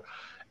looking for.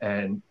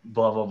 And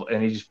blah, blah, blah.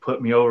 And he just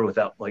put me over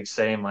without, like,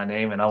 saying my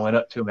name, and I went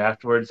up to him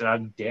afterwards, and I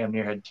damn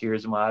near had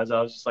tears in my eyes.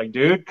 I was just like,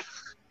 dude,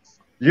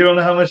 you don't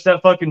know how much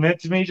that fucking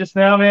meant to me just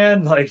now,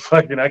 man. Like,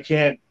 fucking, I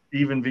can't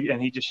even be.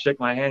 And he just shook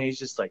my hand. He's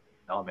just like,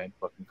 oh man,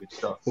 fucking good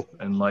stuff.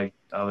 And like,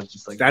 I was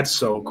just like, that's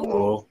so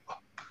cool.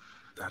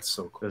 That's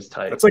so cool. That's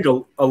tight. That's like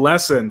a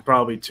lesson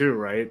probably too,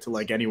 right? To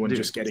like anyone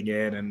just getting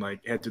in and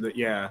like head to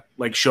the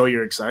like show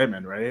your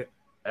excitement, right?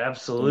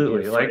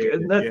 Absolutely. Like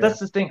that's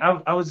the thing.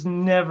 I was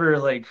never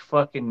like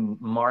fucking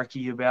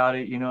marky about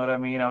it. You know what I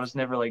mean? I was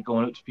never like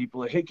going up to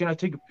people like, hey, can I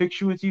take a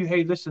picture with you?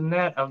 Hey, this and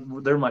that.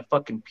 They're my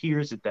fucking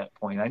peers at that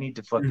point. I need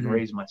to fucking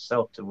raise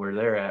myself to where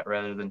they're at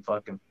rather than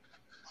fucking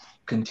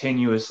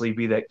continuously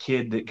be that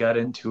kid that got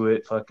into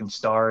it fucking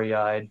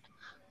starry-eyed.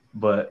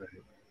 But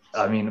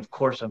I mean, of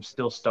course I'm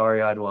still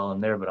starry-eyed while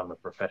I'm there, but I'm a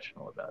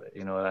professional about it,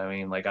 you know what I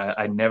mean? Like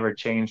I never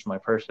changed my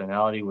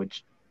personality,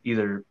 which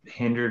either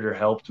hindered or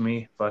helped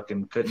me,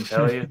 fucking couldn't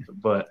tell you.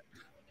 But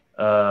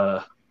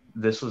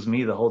this was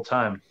me the whole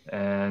time,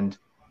 and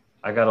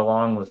I got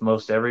along with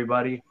most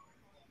everybody.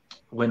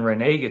 When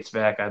Rene gets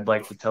back, I'd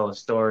like to tell a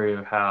story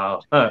of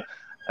how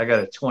I got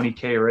a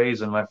 20K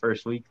raise in my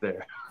first week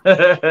there.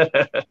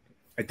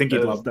 I think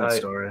you'd love that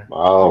story.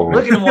 Wow.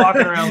 Look at him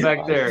walking around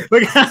back there.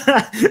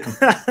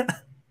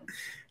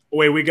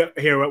 Wait, we got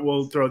here.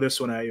 We'll throw this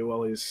one at you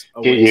while he's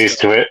get used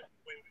to it.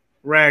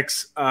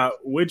 Rex,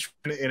 which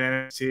in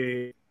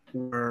NXT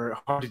were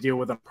hard to deal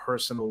with on a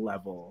personal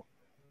level,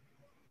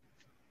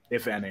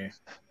 if any?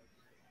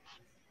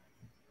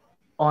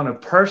 On a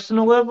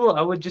personal level,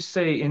 I would just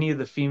say any of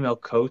the female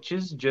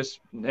coaches,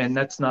 and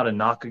that's not a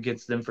knock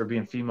against them for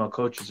being female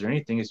coaches or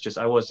anything. It's just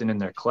I wasn't in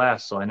their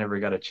class, so I never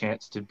got a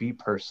chance to be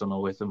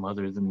personal with them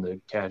other than the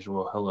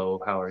casual,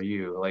 hello, how are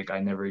you? Like, I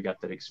never got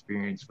that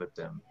experience with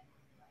them,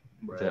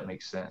 if that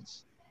makes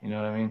sense. You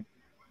know what I mean?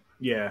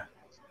 Yeah.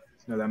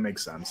 No, that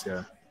makes sense,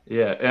 yeah.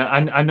 Yeah,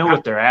 and I know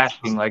what they're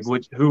asking, like,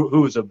 who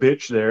was a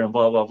bitch there and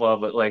blah, blah, blah,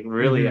 but, like,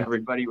 really,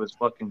 everybody was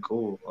fucking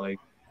cool. Like,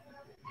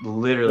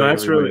 literally,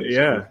 that's really,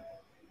 cool.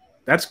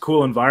 That's a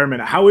cool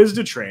environment. How is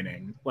the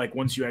training? Like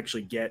once you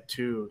actually get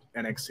to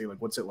NXT,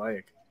 like what's it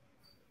like?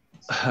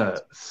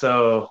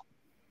 So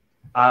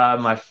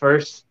my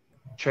first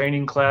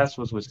training class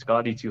was with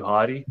Scotty Too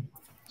Hottie.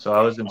 So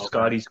I was in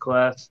Scotty's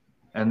class,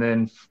 and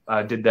then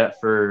I did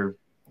that for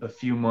a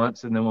few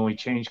months. And then when we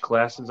changed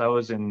classes, I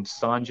was in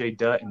Sanjay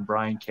Dutt and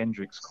Brian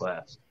Kendrick's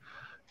class,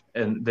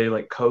 and they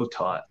like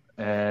co-taught.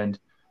 And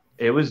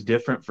it was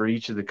different for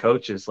each of the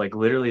coaches. Like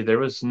literally there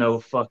was no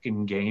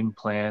fucking game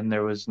plan.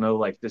 There was no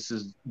like, this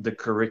is the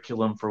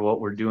curriculum for what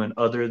we're doing,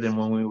 other than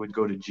when we would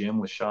go to gym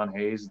with Sean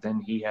Hayes.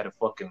 Then he had a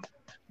fucking,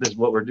 this is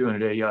what we're doing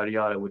today, yada,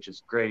 yada, which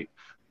is great.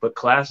 But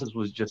classes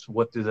was just,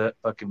 what do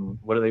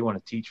they want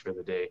to teach for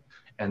the day?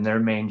 And their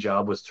main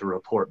job was to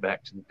report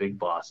back to the big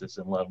bosses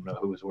and let them know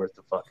who was worth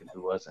the fucking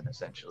who wasn't,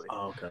 essentially.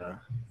 Okay.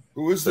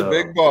 Who was the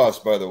big boss,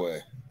 by the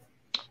way?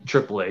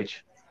 Triple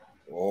H.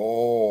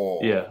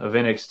 Oh. Yeah, of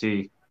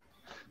NXT.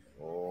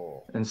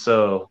 Oh. And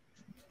so,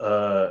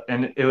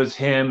 and it was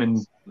him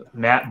and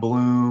Matt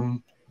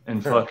Bloom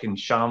and fucking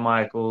Shawn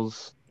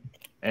Michaels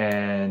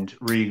and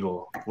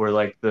Regal were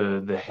like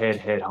the head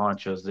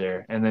honchos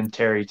there. And then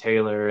Terry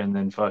Taylor and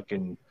then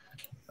fucking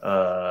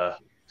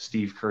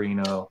Steve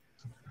Corino.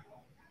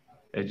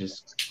 It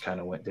just kind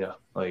of went down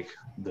like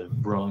the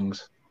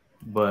rungs.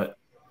 But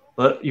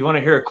you want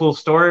to hear a cool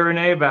story,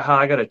 Rene, about how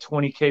I got a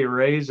 20K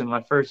raise in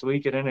my first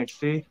week at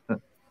NXT?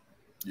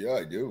 Yeah,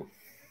 I do.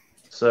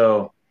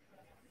 So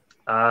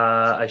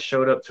I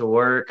showed up to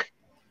work.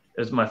 It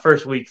was my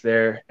first week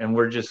there, and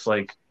we're just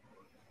like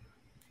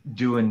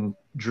doing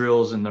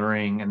drills in the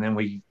ring, and then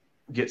we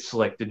get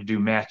selected to do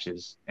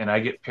matches. And I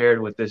get paired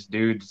with this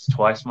dude that's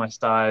twice my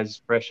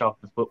size, fresh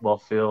off the football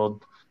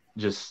field.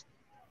 Just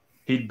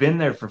he'd been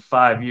there for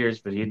 5 years,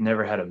 but he'd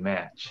never had a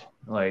match.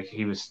 Like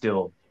he was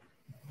still.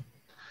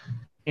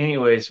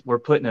 Anyways, we're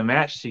putting a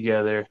match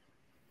together,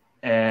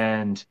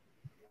 and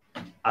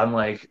I'm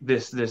like,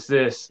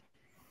 this.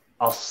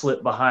 I'll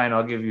slip behind.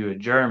 I'll give you a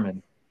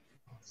German.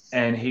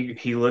 And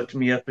he looked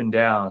me up and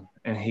down,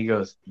 and he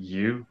goes,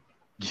 "You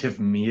give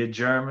me a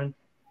German?"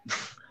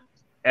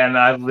 And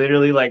I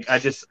literally, like, I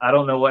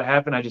don't know what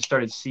happened. I just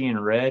started seeing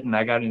red, and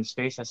I got in his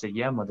face. I said,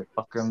 "Yeah,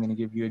 motherfucker, I'm going to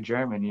give you a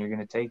German, and you're going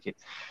to take it."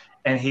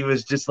 And he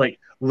was just like,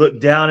 looked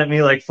down at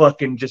me like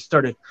fucking just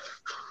started.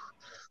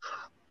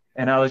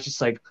 And I was just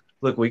like,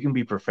 look, we can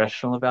be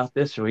professional about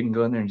this, or we can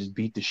go in there and just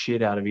beat the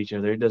shit out of each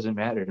other. It doesn't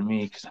matter to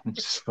me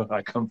because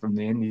I come from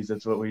the Indies.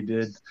 That's what we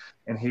did.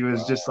 And he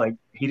was just like,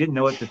 he didn't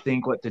know what to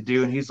think, what to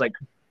do. And he's like,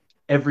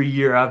 every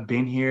year I've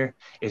been here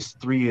is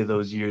 3 of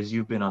those years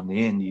you've been on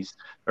the Indies,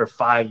 or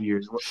 5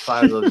 years,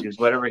 5 of those years,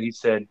 whatever he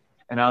said.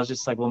 And I was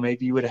just like, well,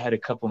 maybe you would have had a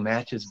couple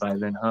matches by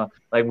then, huh?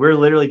 Like, we're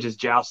literally just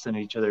jousting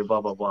each other,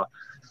 blah, blah, blah.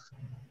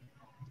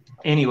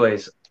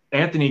 Anyways,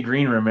 Anthony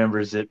Green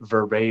remembers it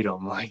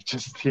verbatim, like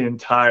just the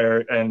entire,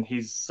 and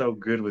he's so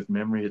good with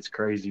memory, it's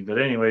crazy.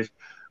 But anyways,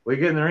 we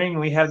get in the ring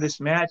and we have this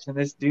match, and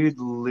this dude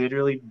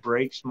literally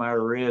breaks my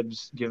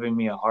ribs, giving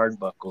me a hard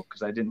buckle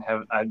because I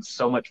had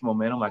so much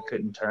momentum I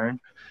couldn't turn.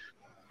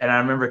 And I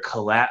remember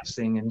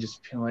collapsing and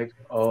just being like,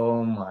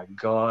 oh my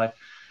God.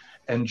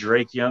 And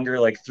Drake Younger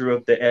like threw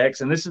up the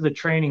X. And this is a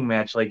training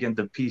match, like in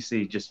the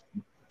PC,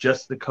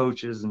 just the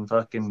coaches and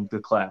fucking the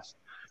class.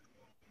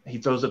 He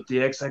throws up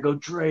the X. I go,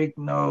 Drake,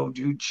 no,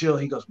 dude, chill.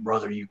 He goes,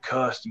 brother, you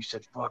cussed. You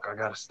said, fuck, I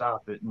gotta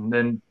stop it. And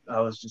then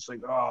I was just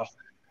like, oh.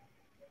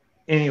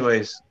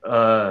 Anyways,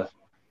 I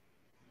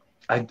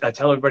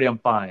tell everybody I'm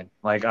fine.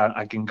 Like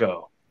I can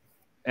go.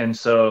 And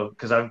so,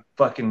 because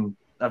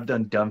I've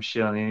done dumb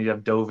shit on the end.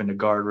 I've dove into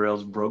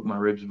guardrails, broke my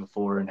ribs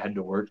before, and had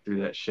to work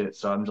through that shit.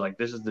 So I'm like,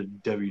 this is the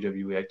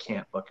WWE. I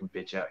can't fucking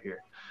bitch out here.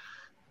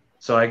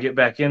 So I get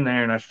back in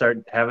there and I start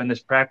having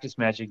this practice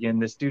match again.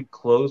 This dude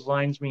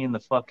clotheslines me in the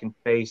fucking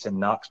face and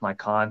knocks my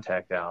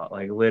contact out,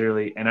 like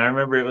literally. And I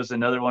remember it was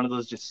another one of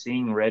those just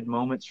seeing red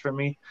moments for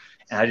me.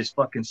 And I just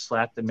fucking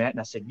slapped the mat and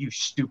I said, you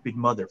stupid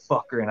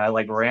motherfucker. And I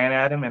like ran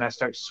at him and I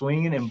start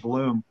swinging, and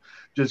Bloom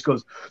just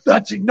goes,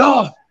 that's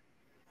enough.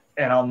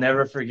 And I'll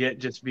never forget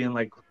just being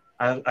like,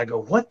 I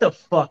go, what the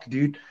fuck,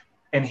 dude?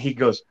 And he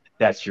goes,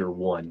 that's your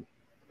one.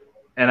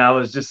 And I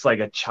was just like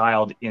a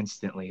child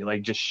instantly,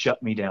 like just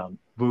shut me down.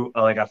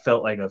 Like I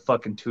felt like a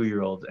fucking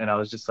 2-year-old. And I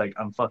was just like,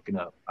 I'm fucking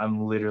up. I'm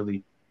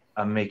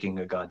making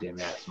a goddamn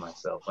ass of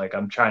myself. Like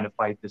I'm trying to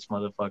fight this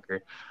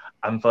motherfucker.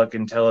 I'm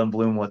fucking telling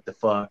Bloom what the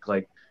fuck.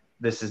 Like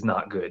this is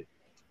not good.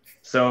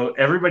 So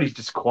everybody's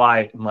just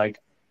quiet and like,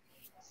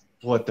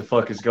 what the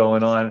fuck is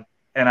going on?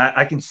 And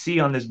I can see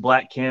on this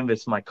black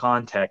canvas my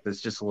contact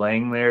that's just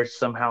laying there.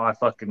 Somehow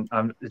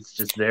it's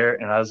just there.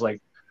 And I was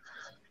like,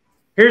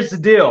 here's the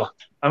deal.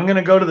 I'm going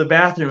to go to the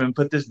bathroom and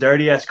put this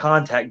dirty ass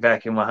contact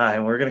back in my eye.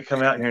 And we're going to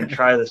come out here and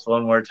try this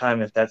one more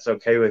time if that's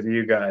okay with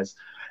you guys.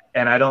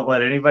 And I don't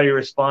let anybody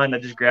respond. I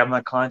just grab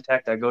my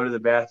contact. I go to the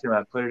bathroom.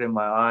 I put it in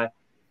my eye.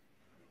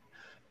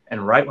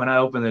 And right when I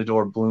open the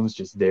door, Bloom's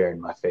just there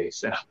in my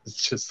face. And I was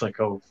just like,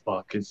 oh,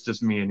 fuck. It's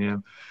just me and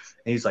him.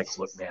 And he's like,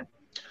 look, man.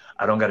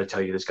 I don't got to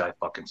tell you this guy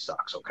fucking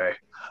sucks, okay?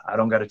 I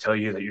don't got to tell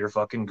you that you're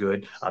fucking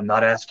good. I'm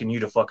not asking you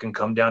to fucking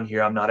come down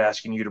here. I'm not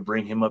asking you to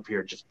bring him up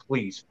here. Just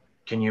please,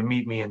 can you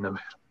meet me in the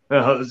middle? And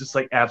I was just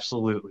like,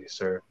 absolutely,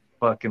 sir.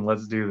 Fucking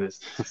let's do this.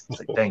 It's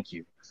like, thank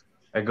you.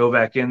 I go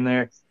back in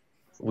there.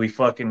 We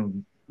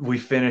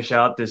finish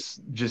out this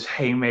just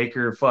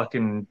haymaker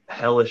fucking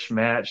hellish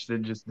match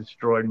that just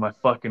destroyed my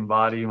fucking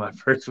body my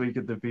first week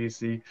at the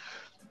PC.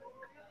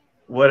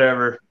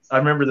 Whatever. I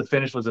remember the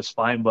finish was a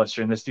spine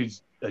buster, and this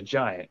dude's a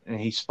giant, and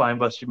he spine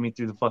busted me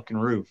through the fucking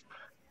roof.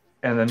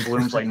 And then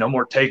Bloom's like, no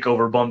more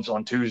takeover bumps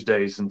on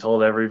Tuesdays, and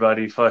told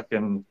everybody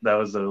fucking, that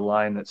was the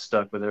line that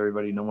stuck with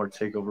everybody, no more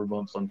takeover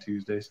bumps on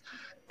Tuesdays.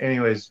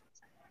 Anyways,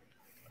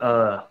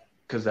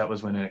 because that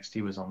was when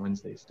NXT was on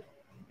Wednesdays.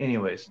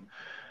 Anyways,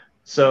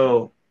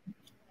 so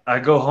I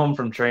go home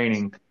from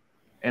training,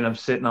 and I'm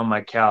sitting on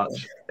my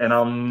couch, and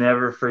I'll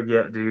never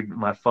forget, dude,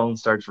 my phone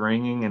starts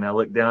ringing, and I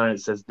look down, and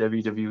it says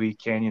WWE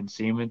Canyon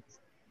Seaman.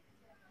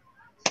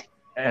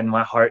 And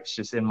my heart's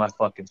just in my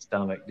fucking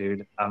stomach,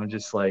 dude. I'm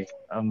just like,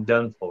 I'm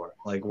done for.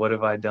 Like, what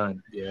have I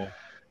done? Yeah.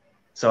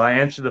 So I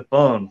answer the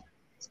phone,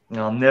 and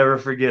I'll never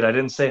forget. I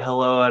didn't say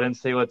hello. I didn't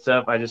say what's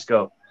up. I just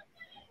go,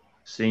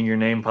 seeing your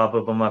name pop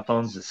up on my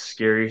phone is the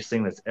scariest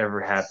thing that's ever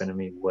happened to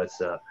me.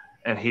 What's up?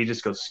 And he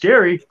just goes,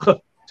 scary?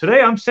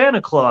 Today I'm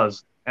Santa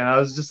Claus. And I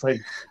was just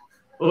like,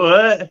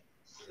 what?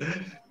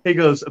 He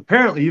goes,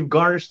 apparently you've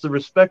garnished the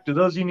respect of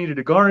those you needed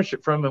to garnish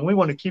it from, and we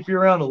want to keep you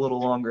around a little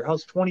longer.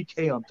 How's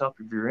 $20K on top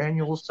of your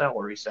annual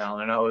salary, Sal?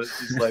 And I was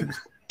just like,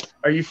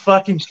 are you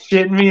fucking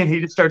shitting me? And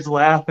he just starts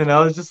laughing. I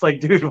was just like,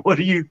 dude, what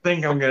do you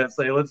think I'm going to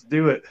say? Let's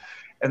do it.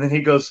 And then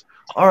he goes,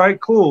 all right,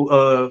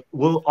 cool.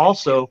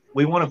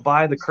 We want to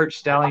buy the Curt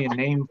Stallion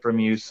name from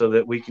you so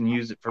that we can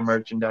use it for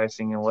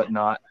merchandising and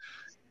whatnot.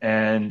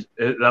 And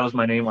that was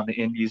my name on the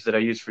indies that I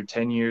used for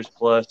 10 years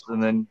plus.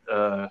 And then,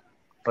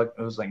 it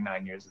was like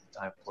 9 years at the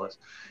time plus.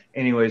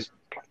 Anyways,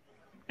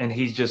 and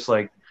he's just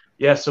like,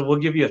 yeah, so we'll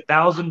give you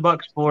 $1,000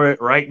 for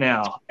it right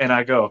now. And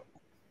I go,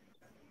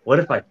 what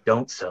if I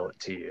don't sell it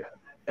to you?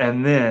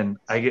 And then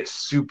I get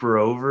super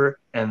over,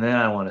 and then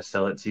I want to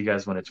sell it to you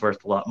guys when it's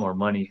worth a lot more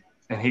money.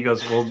 And he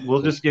goes, well,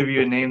 we'll just give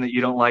you a name that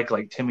you don't like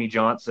Timmy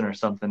Johnson or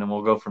something, and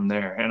we'll go from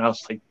there. And I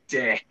was like,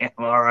 damn,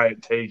 all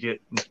right, take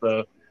it. And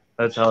so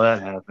that's how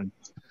that happened.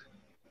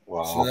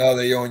 Wow. So now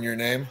they own your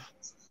name?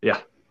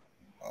 Yeah.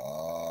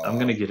 I'm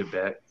going to get it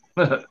back.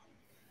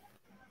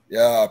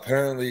 Yeah,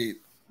 apparently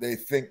they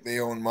think they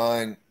own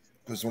mine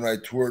because when I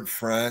toured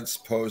France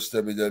post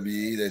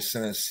WWE, they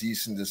sent a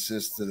cease and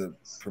desist to the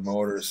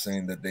promoters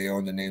saying that they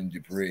own the name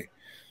Dupree.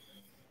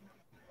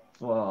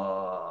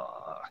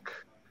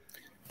 Fuck.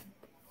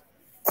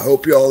 I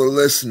hope y'all are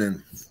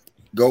listening.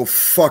 Go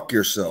fuck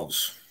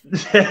yourselves.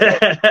 We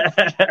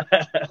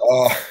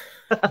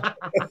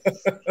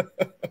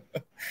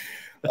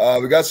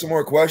got some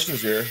more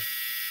questions here.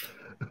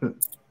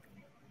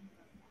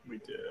 We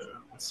do.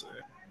 Let's see.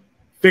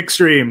 Big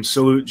stream.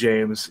 Salute,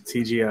 James.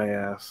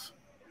 TGIF.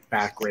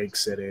 Back Rake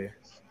City.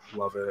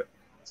 Love it.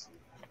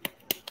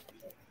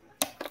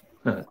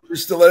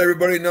 Just to let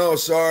everybody know,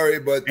 sorry,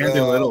 but Andy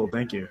Little,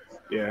 thank you.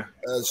 Yeah.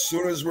 As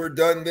soon as we're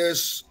done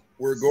this,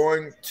 we're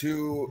going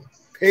to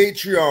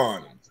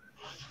Patreon.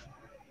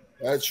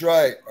 That's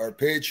right, our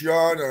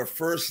Patreon, our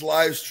first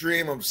live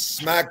stream of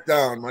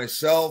SmackDown.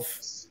 Myself,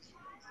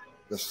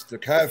 the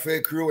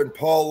Cafe Crew, and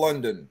Paul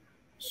London.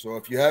 So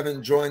if you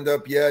haven't joined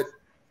up yet,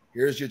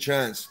 here's your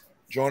chance.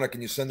 Jonah,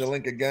 can you send the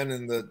link again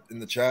in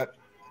the chat?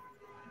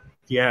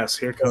 Yes,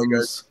 here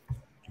comes.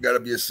 You got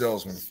to be a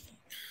salesman.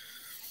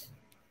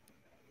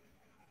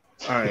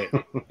 All right,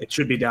 it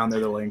should be down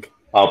there. The link.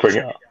 I'll bring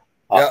it up.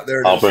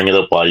 I'll bring it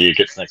up while you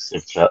get the next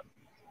super chat.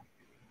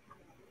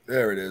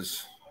 There it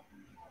is.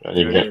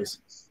 You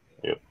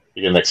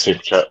get next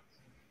super chat.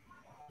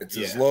 It's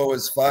as low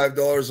as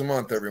 $5 a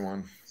month,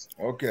 everyone.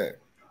 Okay.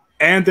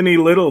 Anthony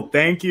Little,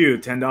 thank you.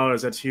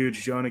 $10. That's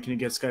huge. Jonah, can you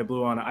get Sky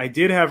Blue on? I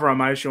did have her on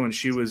my show, and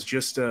she was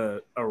just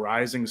a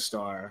rising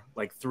star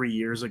like 3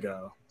 years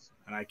ago.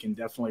 And I can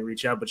definitely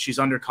reach out, but she's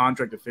under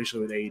contract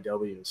officially with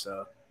AEW,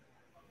 so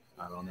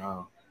I don't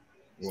know.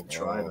 We'll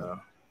try, though.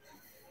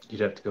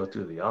 You'd have to go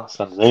through the office.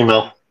 Send an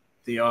email.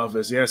 The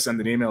office, yeah,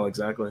 send an email,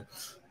 exactly.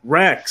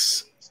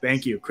 Rex,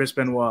 thank you. Chris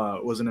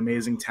Benoit was an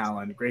amazing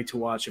talent. Great to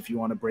watch if you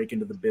want to break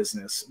into the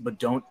business, but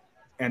don't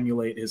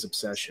emulate his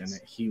obsession.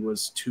 He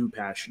was too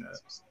passionate.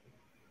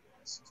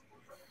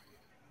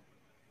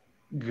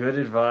 Good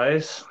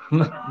advice.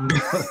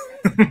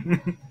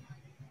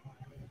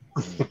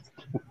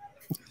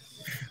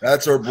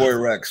 That's our boy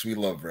Rex. We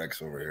love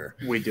Rex over here.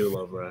 We do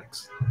love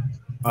Rex.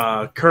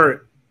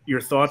 Curt, your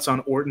thoughts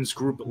on Orton's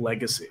group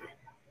legacy?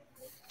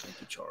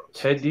 Thank you, Charles.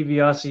 Ted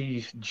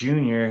DiBiase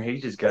Jr., he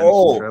just got in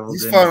some trouble.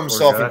 He's found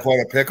himself in quite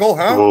a pickle,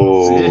 huh?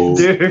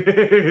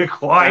 Dude,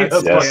 quite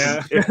a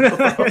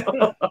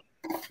pickle.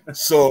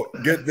 So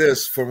get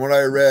this, from what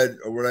I read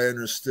or what I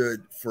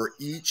understood, for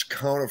each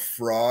count of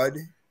fraud,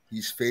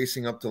 he's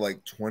facing up to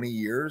like 20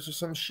 years or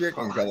some shit.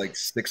 And he's got like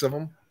 6 of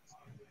them.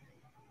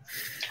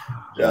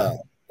 Yeah.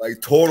 Like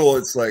total,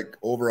 it's like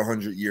over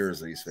 100 years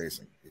that he's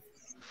facing.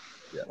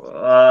 Yeah.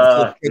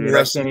 Dude,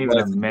 I can't even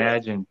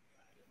imagine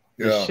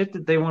the shit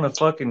that they want to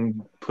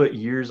fucking put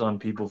years on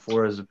people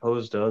for, as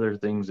opposed to other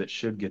things that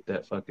should get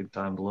that fucking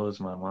time, blows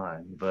my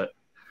mind. But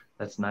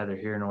that's neither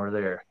here nor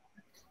there.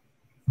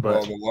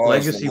 But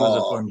legacy was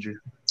a fun juice.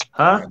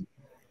 Huh?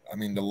 I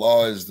mean, the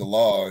law is the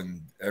law,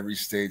 and every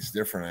state's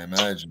different, I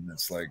imagine.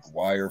 It's like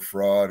wire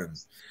fraud and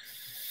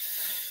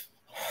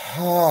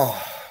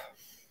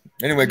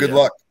anyway, good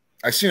luck.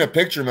 I seen a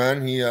picture,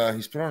 man.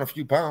 He's put on a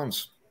few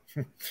pounds.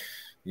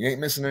 He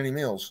ain't missing any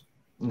meals.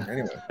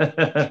 Anyway.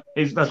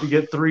 He's about to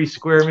get 3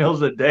 square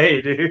meals a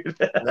day, dude.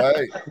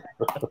 Right.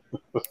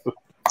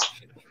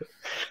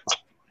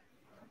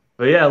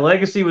 But yeah,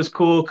 legacy was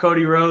cool.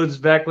 Cody Rhodes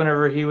back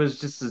whenever he was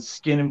just a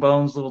skin and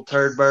bones little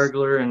turd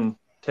burglar, and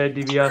Ted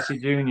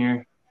DiBiase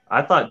Jr.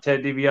 I thought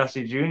Ted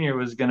DiBiase Jr.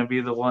 was going to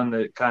be the one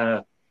that kind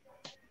of,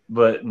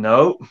 but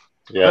nope.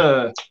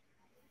 Yeah.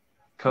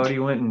 Cody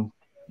went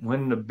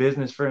into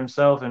business for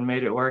himself and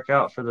made it work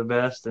out for the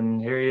best,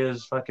 and here he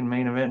is, fucking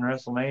main event in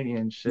WrestleMania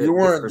and shit. You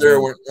weren't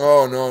there when?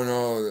 Oh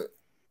no.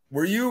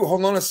 Were you?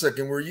 Hold on a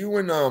second. Were you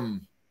in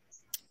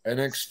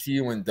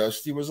NXT when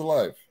Dusty was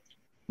alive?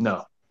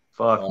 No.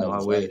 Fuck no.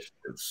 I wish.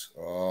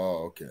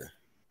 Oh, okay.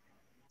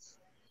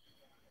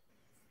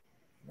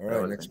 All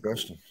right. Next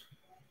question.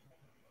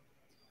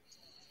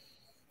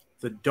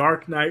 The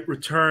Dark Knight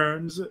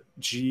returns.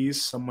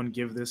 Geez, someone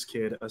give this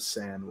kid a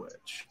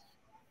sandwich.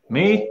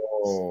 Me?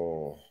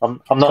 Oh.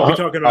 I'm not. Could be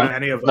talking about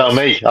any of us. No,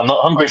 me. I'm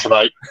not hungry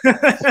tonight.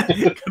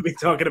 Could be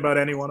talking about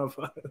any one of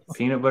us.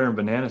 Peanut butter and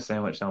banana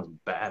sandwich sounds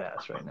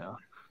badass right now.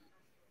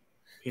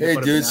 Hey,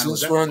 dude,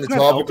 since we're on the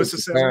topic of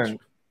Japan,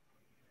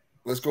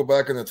 let's go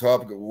back on the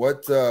topic.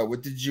 What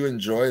did you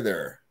enjoy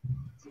there?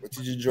 What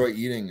did you enjoy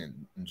eating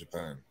in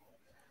Japan?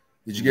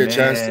 Did you get a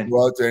chance to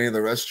go out to any of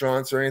the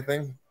restaurants or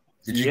anything?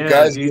 Did you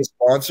guys get a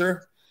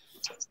sponsor?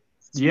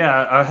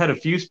 Yeah, I had a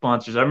few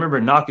sponsors. I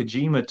remember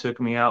Nakajima took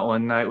me out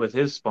one night with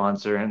his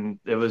sponsor, and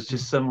it was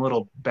just some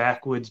little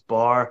backwoods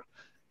bar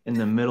in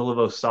the middle of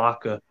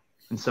Osaka,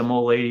 and some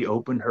old lady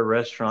opened her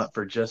restaurant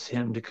for just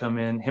him to come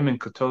in, him and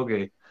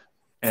Kotoge,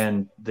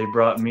 and they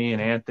brought me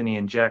and Anthony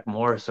and Jack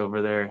Morris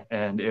over there,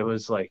 and it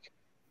was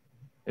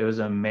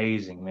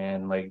amazing,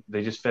 man. Like,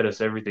 they just fed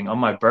us everything. On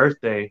my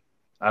birthday,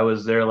 I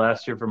was there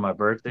last year for my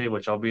birthday,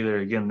 which I'll be there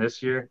again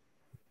this year,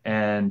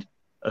 and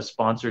a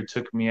sponsor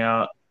took me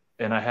out,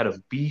 and I had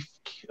a beef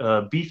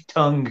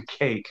tongue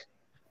cake.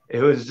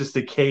 It was just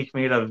a cake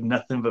made out of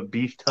nothing but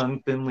beef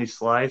tongue, thinly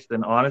sliced.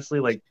 And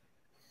honestly, like,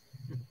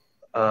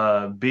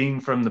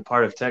 being from the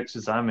part of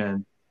Texas I'm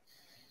in,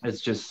 it's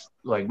just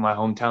like my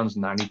hometown's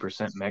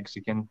 90%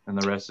 Mexican, and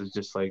the rest is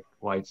just like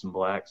whites and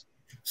blacks.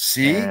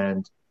 See?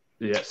 And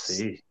yeah,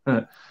 see.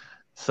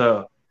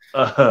 So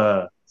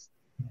I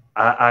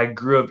I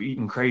grew up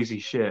eating crazy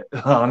shit,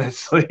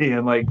 honestly,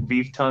 and like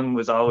beef tongue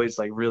was always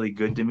like really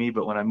good to me.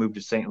 But when I moved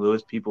to St.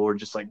 Louis, people were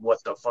just like,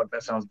 "What the fuck?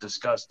 That sounds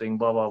disgusting."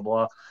 Blah blah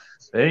blah.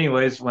 But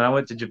anyways, when I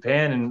went to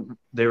Japan and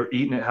they were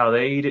eating it how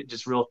they eat it,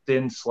 just real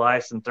thin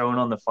slice and throwing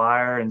on the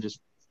fire, and just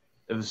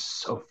it was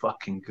so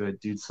fucking good,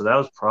 dude. So that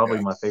was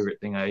probably my favorite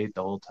thing I ate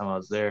the whole time I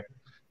was there.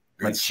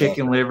 Like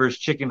chicken livers,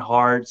 chicken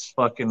hearts,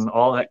 fucking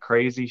all that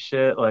crazy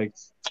shit, like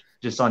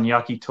just on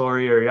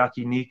yakitori or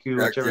yakiniku,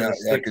 whichever the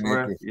sticks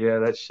were. Yeah,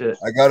 that shit.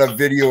 I got a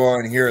video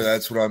on here.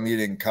 That's what I'm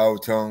eating. Cow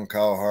tongue,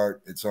 cow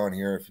heart. It's on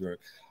here. If you're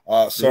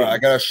sorry, I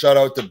got to shout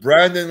out to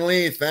Brandon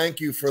Lee. Thank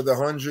you for the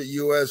 $100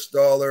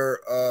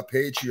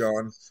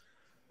 Patreon.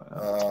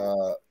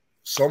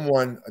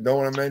 Someone, I don't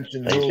want to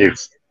mention who,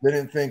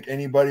 didn't think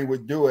anybody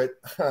would do it.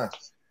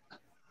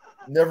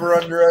 Never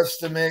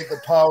underestimate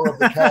the power of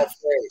the cafe.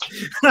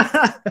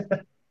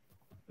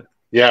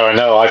 Yeah, I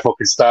know. I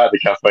fucking started the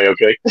cafe,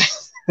 okay?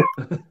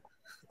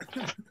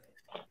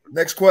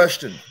 Next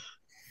question.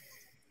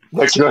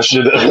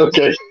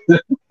 Okay.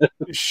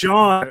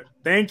 Sean,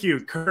 thank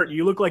you. Curt,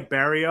 you look like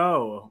Barry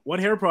O. What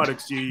hair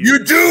products do you use?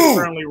 You do! You're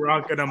currently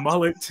rocking a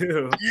mullet,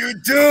 too. You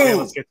do! Okay,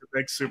 let's get the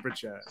big super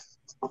chat.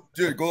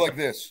 Dude, go like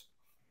this.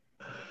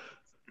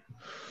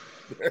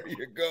 There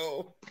you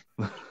go.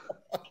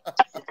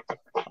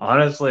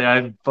 Honestly,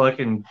 I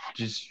fucking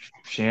just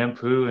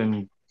shampoo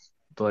and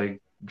like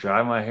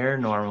dry my hair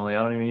normally.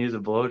 I don't even use a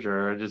blow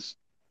dryer. I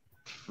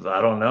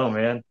don't know,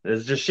 man.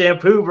 It's just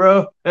shampoo,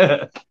 bro.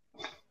 It's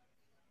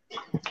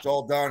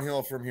all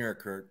downhill from here,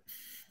 Curt.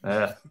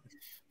 Yeah.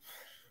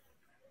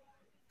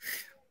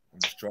 I'm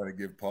just trying to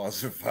give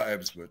positive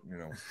vibes, but you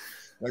know.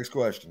 Next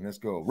question. Let's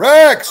go.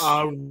 Rex!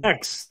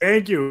 Rex,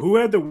 thank you. Who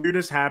had the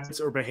weirdest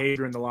habits or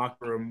behavior in the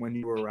locker room when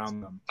you were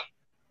around them?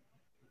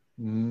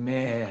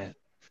 Man.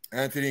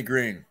 Anthony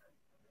Green.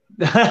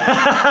 With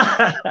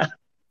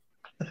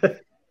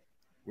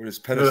his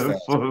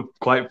pedestal.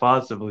 Quite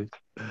possibly.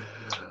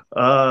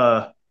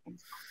 I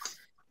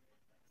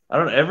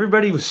don't know.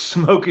 Everybody was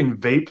smoking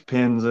vape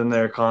pens in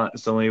there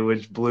constantly,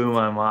 which blew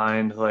my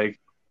mind. Like,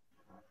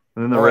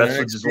 and then the rest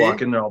would just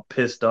walk in there all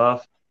pissed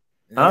off.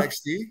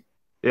 NXT?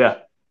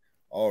 Yeah.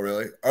 Oh,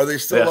 really? Are they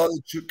still allowed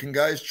to chew? Can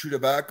guys chew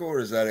tobacco, or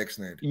is that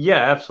ixnayed?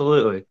 Yeah,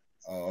 absolutely.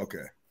 Oh,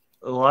 okay.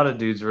 A lot of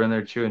dudes were in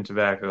there chewing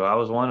tobacco. I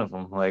was one of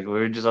them. Like, we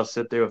would just all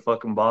sit there with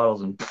fucking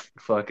bottles and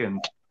fucking,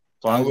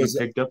 as long as you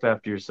picked up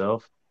after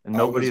yourself. And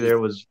nobody there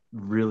was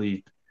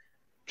really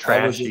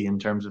trashy in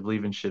terms of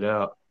leaving shit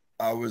out.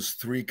 I was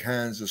 3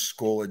 cans of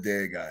Skol a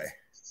day guy.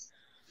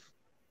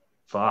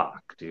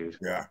 Fuck, dude.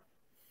 Yeah.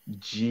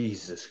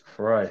 Jesus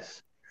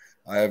Christ.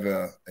 I have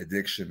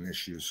addiction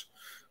issues.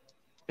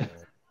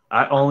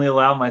 I only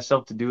allow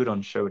myself to do it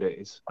on show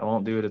days. I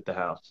won't do it at the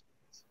house.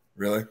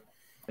 Really?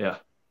 Yeah.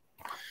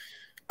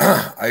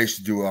 I used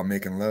to do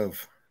making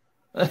love.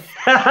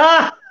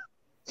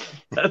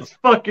 That's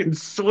fucking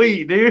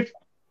sweet, dude.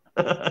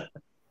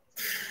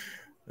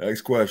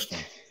 Next question.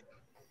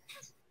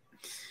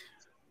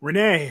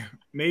 Rene,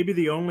 maybe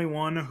the only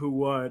one who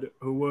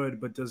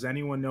would, but does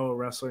anyone know a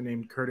wrestler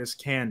named Curtis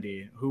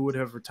Candy who would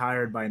have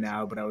retired by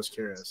now, but I was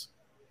curious.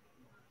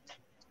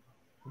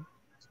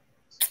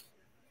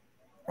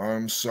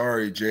 I'm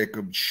sorry,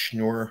 Jacob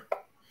Schnorr.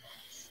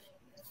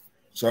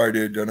 Sorry,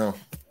 dude. Don't know.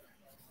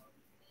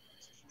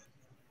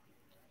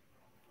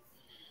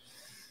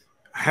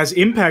 Has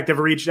Impact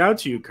ever reached out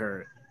to you,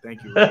 Curt?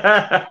 Thank you.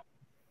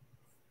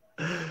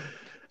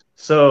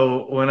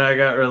 So when I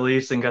got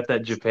released and got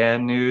that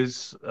Japan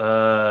news,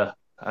 I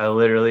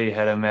literally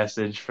had a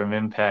message from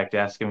Impact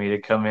asking me to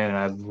come in, and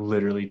I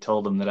literally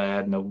told them that I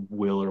had no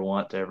will or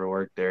want to ever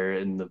work there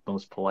in the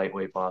most polite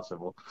way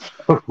possible.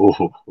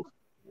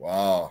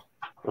 Wow.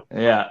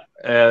 Yeah,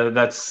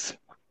 that's.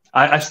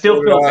 I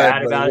still feel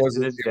bad about it to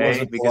this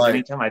day because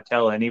anytime I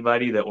tell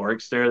anybody that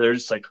works there, they're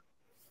just like,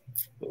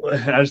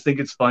 I just think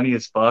it's funny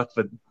as fuck,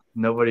 but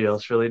nobody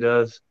else really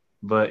does.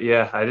 But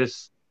yeah,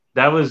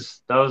 that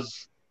was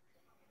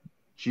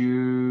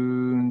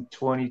June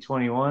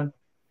 2021.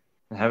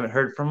 I haven't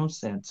heard from them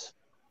since.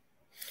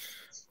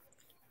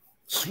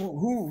 So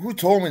who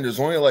told me there's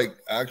only like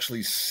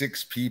actually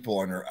 6 people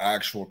under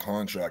actual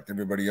contract?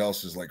 Everybody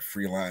else is like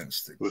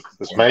freelance.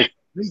 That's me.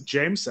 I think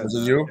James said Was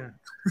it you?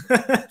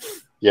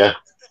 Yeah.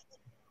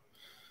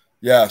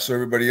 Yeah, so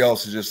everybody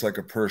else is just like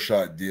a per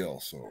shot deal.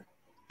 So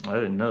I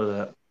didn't know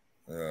that.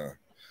 Yeah.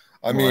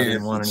 I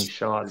didn't want any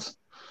shots.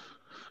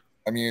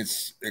 I mean,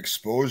 it's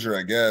exposure,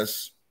 I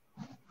guess.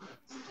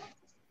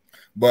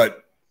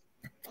 But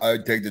I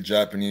would take the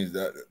Japan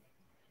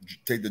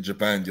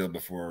deal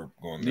before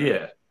going there.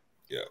 Yeah.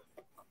 Yeah.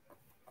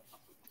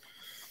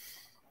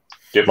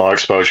 Get more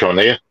exposure on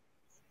there.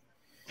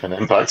 An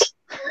Impact.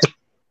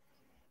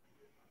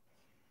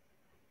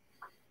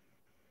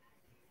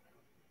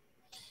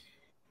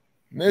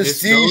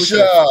 Miss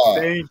Tisha.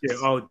 Thank you.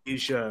 Oh,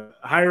 Tisha.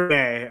 Hi,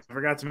 Rene. I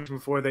forgot to mention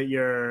before that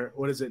your,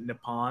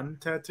 Nippon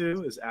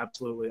tattoo is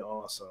absolutely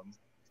awesome.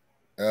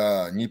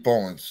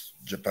 Nippon, it's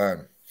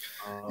Japan.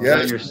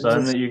 Yeah, your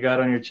son that you got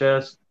on your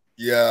chest?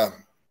 Yeah.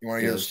 You want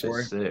to hear the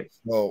story? Sick.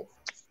 So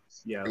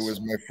Yes. It was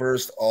my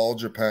first all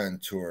Japan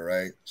tour,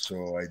 right?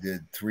 So I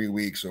did 3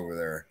 weeks over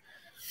there.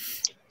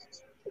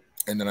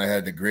 And then I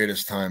had the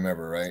greatest time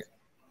ever, right?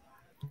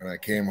 And I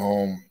came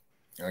home,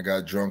 and I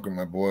got drunk with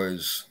my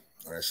boys.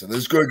 And I said,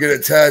 let's go get a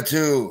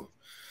tattoo.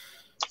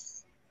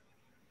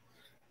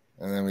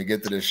 And then we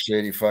get to this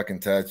shady fucking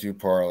tattoo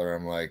parlor.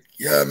 I'm like,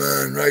 yeah,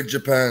 man, right,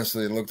 Japan. So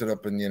they looked it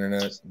up on the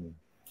internet. And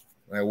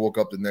I woke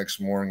up the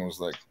next morning and was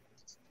like,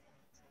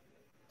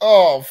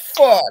 oh,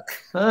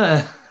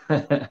 fuck.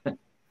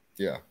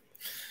 Yeah.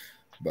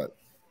 But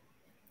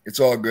it's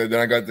all good. Then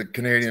I got the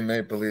Canadian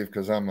Maple Leaf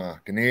because I'm a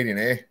Canadian,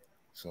 eh?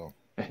 So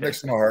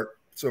next to my heart.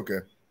 It's okay.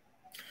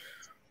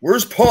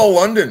 Where's Paul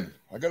London?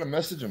 I got to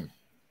message him.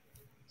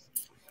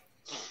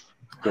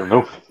 Don't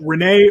know.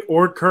 Rene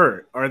or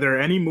Curt, are there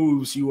any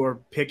moves you are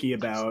picky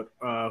about?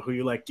 Who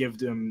you like give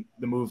them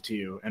the move to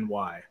you and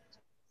why?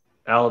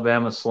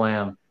 Alabama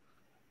Slam.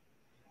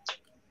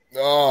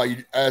 Oh,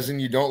 as in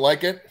you don't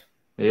like it?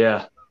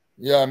 Yeah.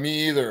 Yeah,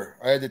 me either.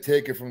 I had to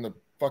take it from the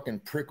fucking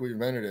prick who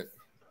invented it.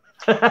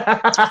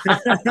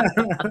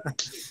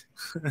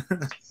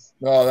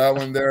 No, that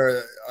one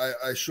there.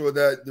 I showed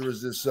that there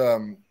was this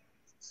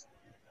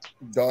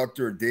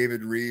Dr.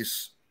 David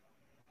Reese,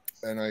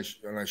 and I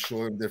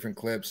showed him different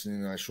clips,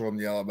 and I showed him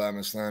the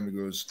Alabama Slam. He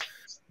goes,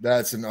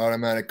 "That's an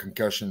automatic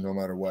concussion, no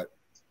matter what.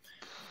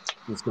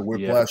 It's the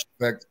whiplash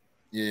effect."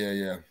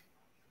 Yeah.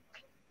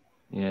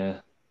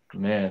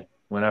 Man,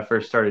 when I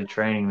first started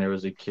training, there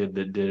was a kid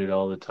that did it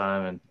all the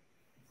time, and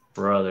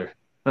brother,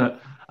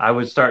 I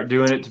would start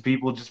doing it to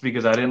people just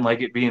because I didn't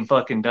like it being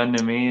fucking done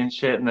to me and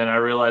shit. And then I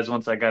realized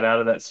once I got out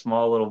of that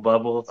small little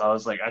bubble, I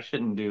was like, I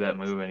shouldn't do that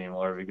move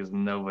anymore because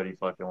nobody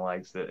fucking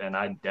likes it. And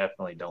I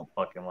definitely don't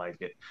fucking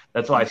like it.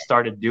 That's why I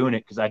started doing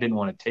it, because I didn't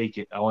want to take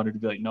it. I wanted to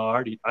be like, no,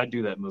 I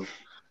do that move.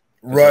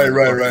 Right.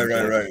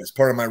 It's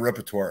part of my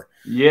repertoire.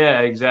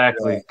 Yeah,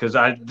 exactly. Because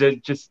I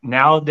did just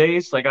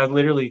nowadays, like I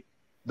literally,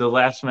 the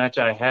last match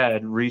I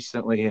had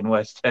recently in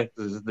West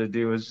Texas, the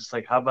dude was just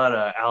like, how about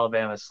a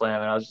Alabama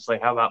Slam? And I was just like,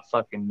 how about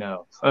fucking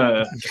no?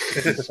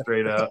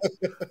 Straight up.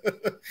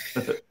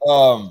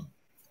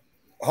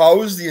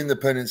 How is the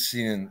independent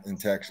scene in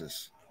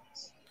Texas?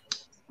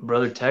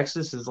 Brother,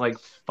 Texas is like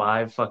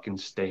 5 fucking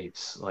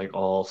states, like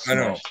all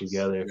smashed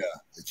together. Yeah,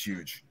 it's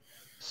huge.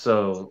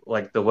 So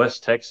like the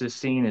West Texas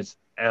scene is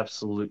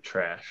absolute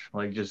trash.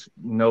 Like just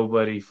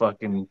nobody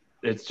fucking,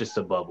 it's just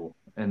a bubble.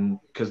 And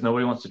because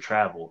nobody wants to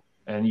travel.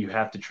 And you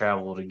have to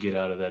travel to get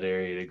out of that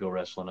area to go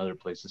wrestle in other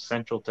places.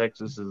 Central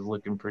Texas is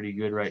looking pretty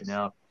good right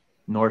now.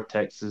 North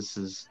Texas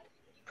is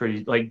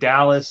pretty, like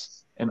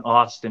Dallas and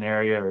Austin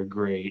area are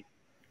great.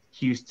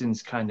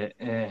 Houston's kind of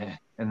eh.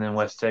 And then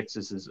West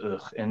Texas is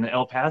ugh. And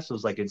El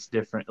Paso's like it's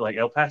different. Like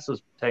El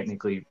Paso's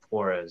technically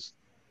Juarez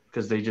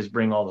because they just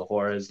bring all the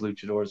Juarez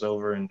luchadors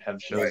over and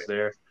have shows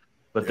there.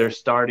 But they're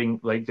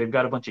starting, like they've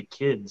got a bunch of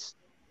kids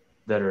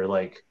that are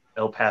like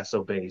El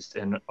Paso based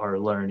and are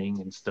learning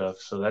and stuff.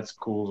 So that's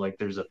cool. Like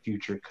there's a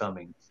future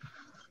coming.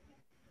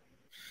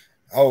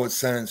 Oh, it's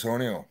San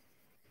Antonio.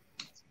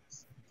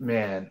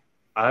 Man,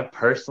 I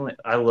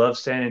love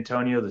San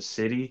Antonio, the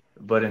city,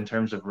 but in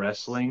terms of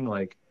wrestling,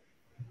 like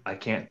I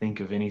can't think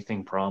of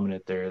anything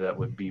prominent there that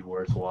would be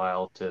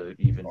worthwhile to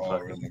even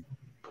fucking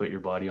put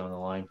your body on the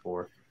line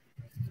for.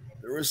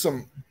 There was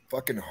some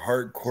fucking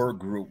hardcore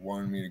group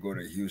wanting me to go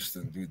to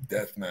Houston, do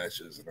death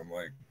matches, and I'm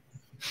like,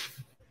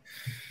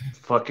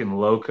 fucking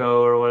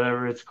Loco or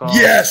whatever it's called.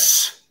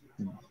 Yes.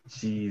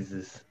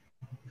 Jesus.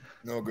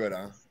 No good,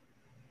 huh?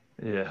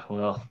 Yeah.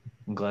 Well,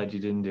 I'm glad you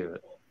didn't do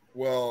it.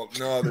 Well,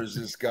 no, there's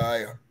this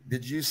guy.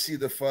 Did you see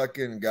the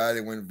fucking guy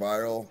that went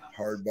viral,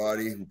 hard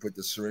body, who put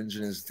the syringe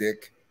in his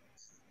dick?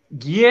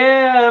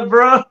 Yeah,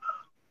 bro.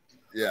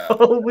 Yeah.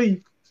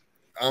 Holy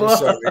I'm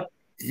sorry.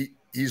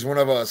 He's one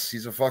of us.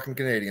 He's a fucking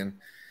Canadian.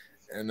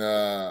 And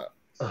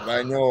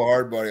I know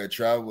hard body. I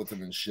travel with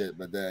him and shit.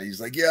 But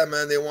he's like, yeah,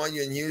 man, they want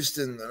you in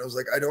Houston. And I was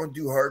like, I don't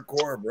do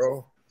hardcore,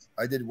 bro.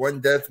 I did one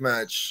death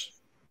match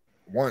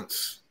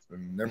once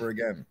and never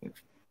again.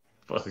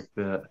 Fuck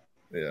that.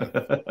 Yeah.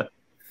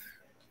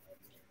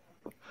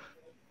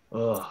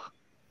 Oh.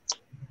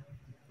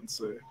 Let's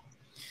see.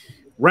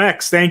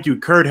 Rex, thank you.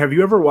 Curt, have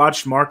you ever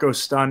watched Marco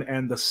Stunt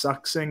and the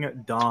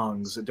Suxing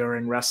Dongs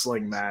during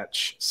wrestling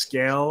match?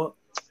 Scale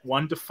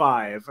 1 to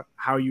 5,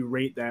 how you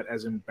rate that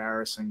as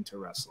embarrassing to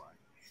wrestling?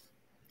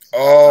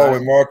 Oh,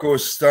 when Marco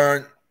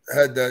Stunt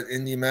had that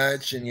indie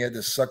match and he had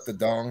to suck the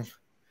dong.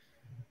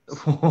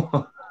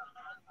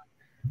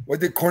 What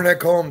did Cornette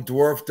call him?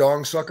 Dwarf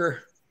dong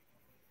sucker?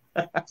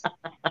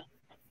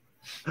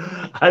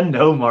 I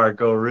know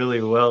Marco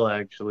really well,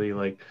 actually.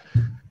 Like,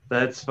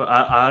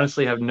 I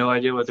honestly have no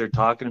idea what they're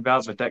talking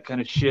about, but that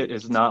kind of shit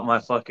is not my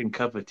fucking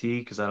cup of tea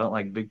because I don't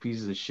like big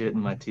pieces of shit in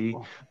my tea.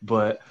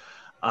 But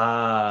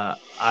I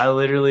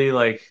literally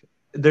like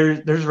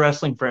there's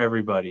wrestling for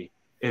everybody,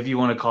 if you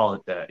want to call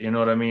it that. You know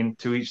what I mean?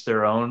 To each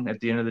their own. At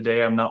the end of the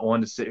day, I'm not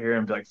one to sit here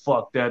and be like,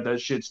 fuck that. That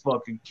shit's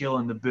fucking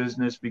killing the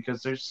business,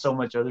 because there's so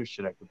much other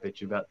shit I could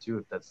bitch about too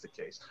if that's the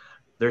case.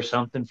 There's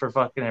something for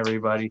fucking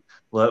everybody.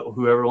 Let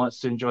whoever wants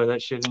to enjoy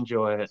that shit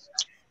enjoy it.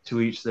 To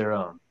each their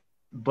own.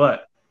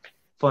 But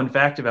fun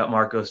fact about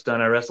Marco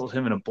Stunt, I wrestled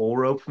him in a bull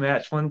rope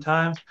match one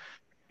time,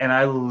 and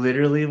I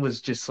literally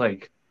was just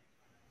like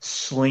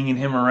slinging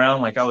him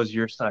around like I was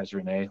your size,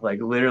 Rene.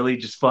 Like literally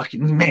just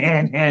fucking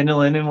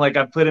manhandling him. Like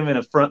I put him in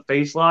a front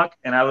face lock,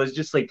 and I was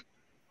just like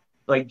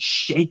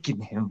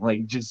shaking him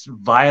like just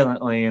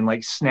violently and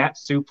like snap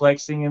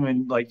suplexing him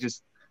and like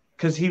just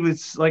because he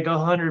was like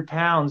 100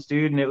 pounds,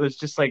 dude, and it was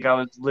just like I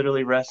was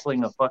literally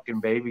wrestling a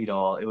fucking baby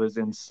doll. It was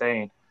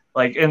insane.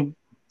 Like, and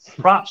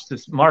props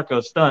to Marco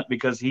Stunt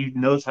because he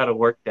knows how to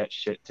work that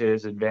shit to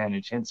his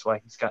advantage. Hence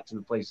why he's got to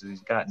the places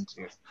he's gotten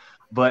to.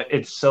 But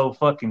it's so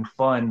fucking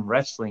fun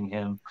wrestling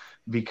him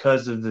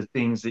because of the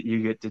things that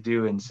you get to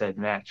do in said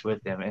match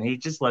with him. And he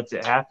just lets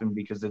it happen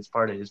because it's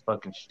part of his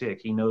fucking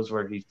shtick. He knows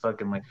where he's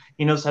fucking like,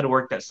 he knows how to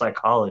work that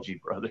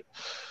psychology, brother.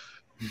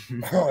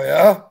 Oh,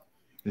 yeah?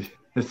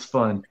 It's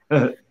fun.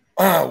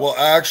 Well,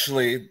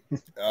 actually,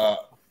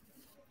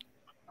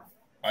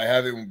 I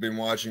haven't been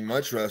watching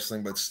much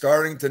wrestling, but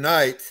starting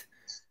tonight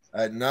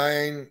at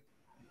 8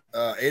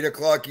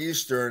 o'clock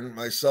Eastern,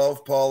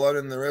 myself, Paula,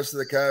 and the rest of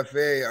the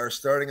cafe are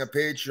starting a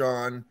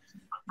Patreon,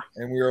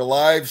 and we are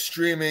live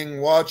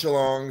streaming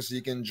watch-alongs. So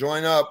you can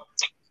join up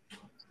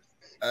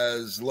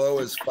as low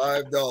as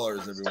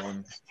 $5,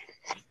 everyone.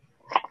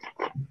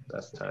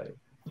 That's tight.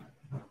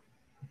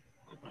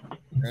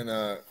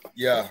 And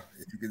yeah,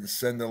 if you can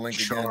send the link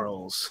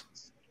Charles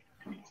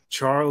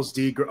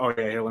D. Oh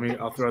yeah, here,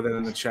 I'll throw that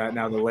in the chat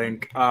now. The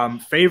link.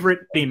 Favorite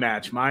Eddie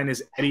match. Mine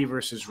is Eddie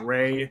versus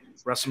Ray,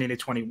 WrestleMania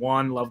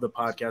 21. Love the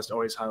podcast.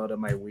 Always highlight of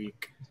my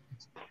week.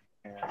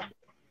 And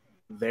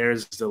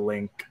there's the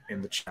link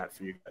in the chat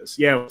for you guys.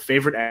 Yeah,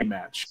 favorite Eddie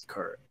match,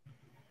 Curt.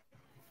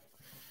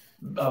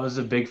 I was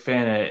a big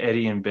fan of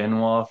Eddie and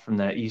Benoit from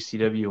that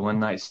ECW One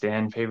Night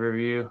Stand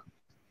pay-per-view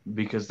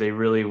because they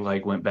really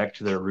like went back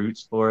to their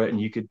roots for it,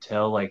 and you could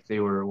tell like they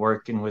were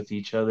working with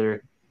each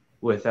other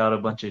without a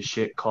bunch of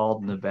shit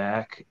called in the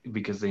back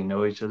because they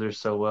know each other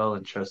so well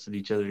and trusted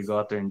each other to go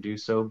out there and do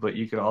so. But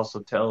you could also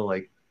tell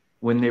like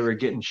when they were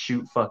getting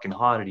shoot fucking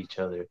hot at each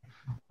other.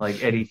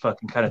 Like Eddie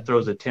fucking kind of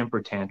throws a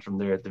temper tantrum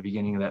there at the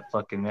beginning of that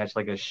fucking match,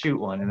 like a shoot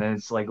one. And then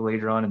it's like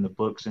later on in the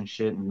books and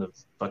shit and the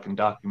fucking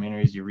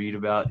documentaries you read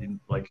about, and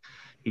like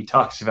he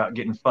talks about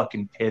getting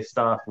fucking pissed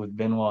off with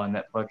Benoit in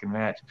that fucking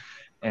match.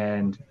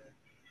 And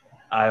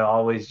I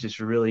always just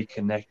really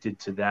connected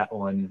to that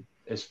one,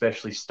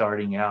 especially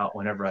starting out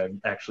whenever I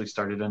actually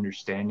started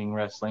understanding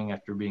wrestling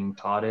after being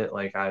taught it.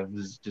 Like I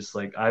was just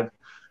like,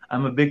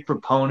 I'm a big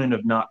proponent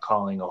of not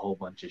calling a whole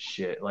bunch of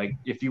shit. Like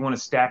if you want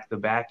to stack the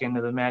back end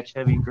of the match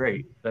heavy,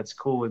 great. That's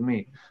cool with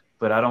me.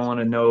 But I don't want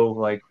to know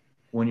like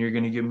when you're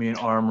going to give me an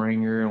arm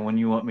wringer and when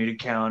you want me to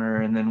counter.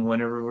 And then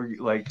whenever we're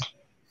like,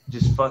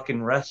 just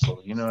fucking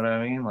wrestle. You know what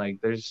I mean? Like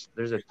there's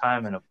a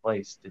time and a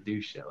place to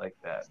do shit like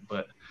that.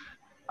 But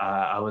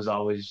I was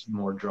always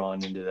more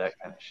drawn into that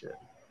kind of shit.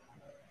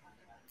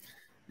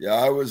 Yeah,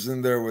 I was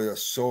in there with a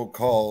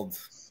so-called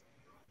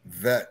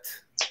vet.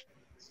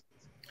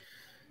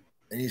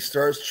 And he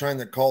starts trying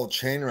to call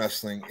chain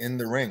wrestling in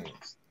the ring.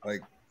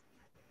 Like,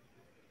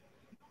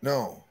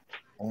 no,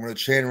 I'm going to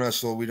chain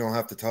wrestle. We don't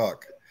have to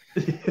talk.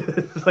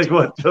 Like,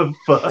 what the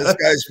fuck?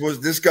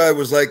 This guy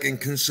was like in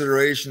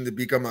consideration to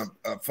become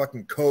a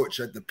fucking coach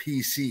at the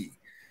PC.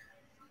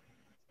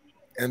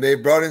 And they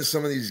brought in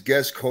some of these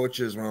guest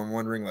coaches when I'm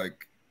wondering,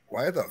 like,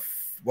 why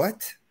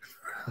what?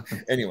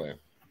 Anyway,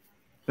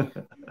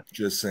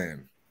 just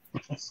saying.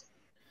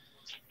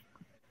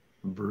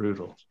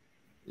 Brutal.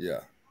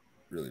 Yeah.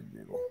 Really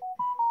brutal.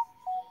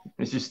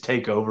 It's just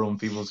take over when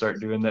people start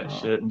doing that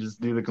shit and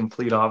just do the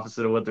complete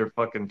opposite of what they're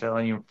fucking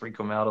telling you and freak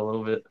them out a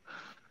little bit.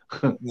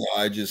 No,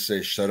 I just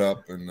say shut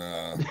up and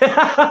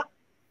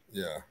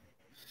yeah.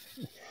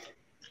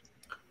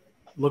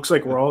 Looks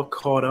like we're all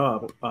caught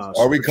up.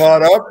 Are we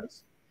caught up?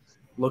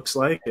 Looks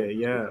like it,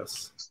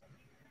 yes.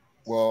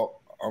 Well,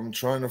 I'm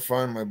trying to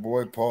find my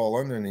boy Paul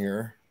London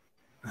here.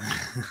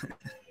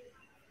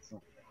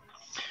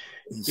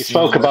 You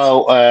spoke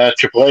about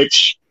Triple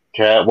H.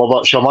 What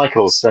about Shawn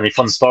Michaels? Any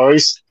fun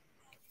stories?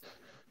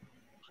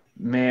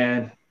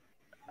 Man,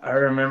 I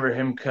remember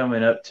him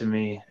coming up to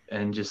me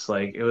and just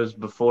like it was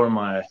before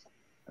my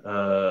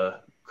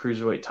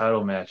cruiserweight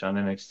title match on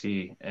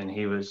NXT, and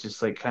he was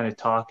just like kind of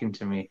talking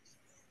to me,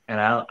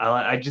 and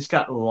I just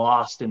got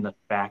lost in the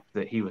fact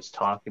that he was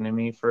talking to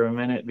me for a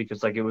minute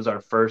because like it was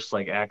our first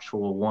like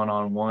actual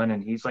one-on-one,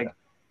 and he's like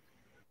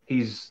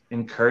he's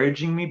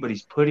encouraging me, but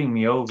he's putting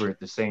me over at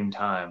the same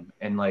time,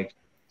 and like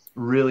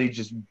really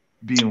just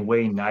being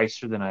way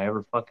nicer than I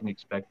ever fucking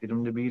expected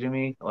him to be to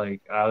me.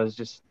 Like I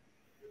just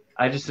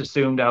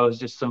assumed I was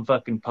just some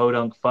fucking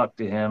podunk fuck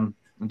to him,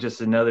 just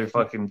another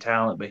fucking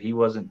talent, but he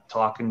wasn't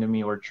talking to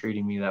me or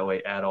treating me that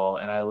way at all.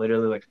 And I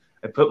literally like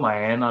I put my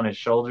hand on his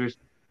shoulders.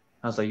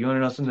 I was like, "You want to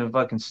know something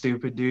fucking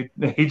stupid, dude?"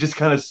 And he just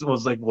kind of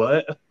was like,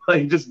 "What?"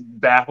 Like just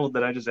baffled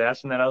that I just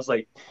asked him that. I was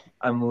like,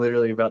 "I'm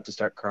literally about to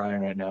start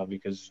crying right now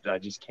because I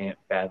just can't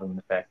fathom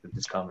the fact that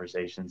this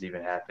conversation's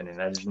even happening.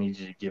 I just need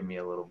you to give me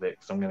a little bit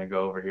because I'm gonna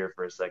go over here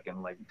for a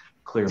second, like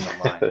clear my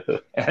mind."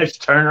 And I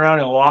just turned around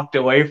and walked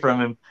away from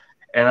him.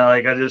 And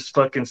I just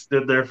fucking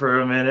stood there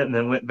for a minute and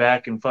then went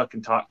back and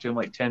fucking talked to him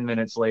like 10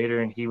 minutes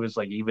later. And he was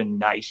like even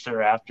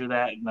nicer after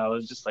that. And I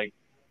was just like,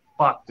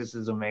 fuck, this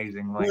is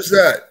amazing. Like, Who's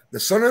that? The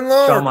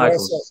son-in-law? Shawn Or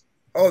Michaels.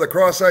 Oh, the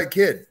cross-eyed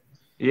kid.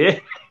 Yeah.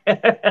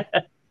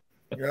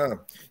 Yeah.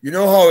 You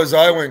know how his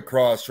eye went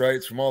cross, right?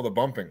 It's from all the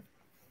bumping.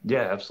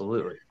 Yeah,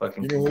 absolutely.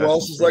 Fucking You know who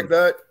else is like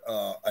that?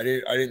 I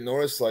didn't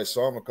notice till I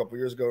saw him a couple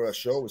years ago at a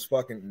show. It was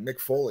fucking Mick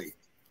Foley.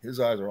 His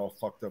eyes are all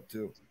fucked up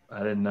too. I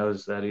didn't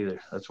notice that either.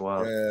 That's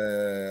wild.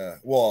 Yeah.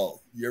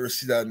 Well, you ever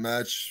see that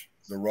match,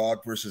 The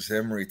Rock versus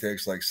him, where he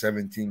takes like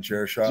 17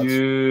 chair shots?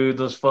 Dude,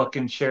 those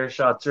fucking chair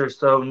shots are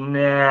so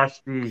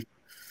nasty.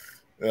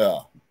 Yeah.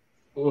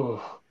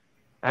 Ooh.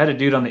 I had a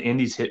dude on the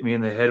Indies hit me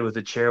in the head with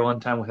a chair one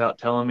time without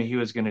telling me he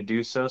was going to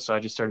do so. So I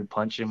just started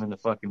punching him in the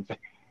fucking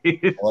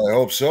face. Well, I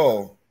hope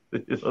so.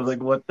 I was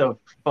like, what the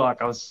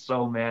fuck? I was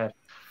so mad.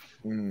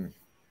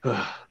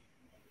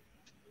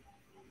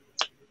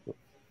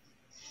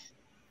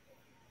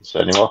 So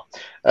anymore.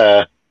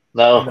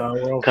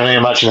 No, can I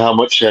imagine how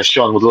much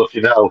Sean would love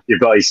you now?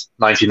 You've got his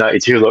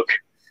 1992 look.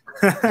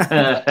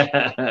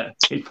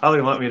 He'd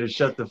probably want me to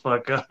shut the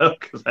fuck up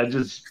because I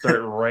just start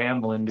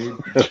rambling,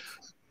 dude.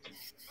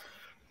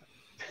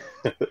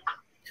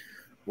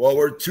 Well,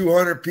 we're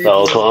 200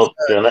 people.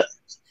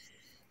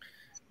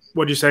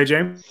 What'd you say,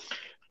 James?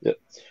 Yeah.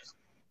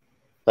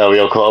 Are we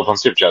all caught up on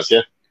Super Chats,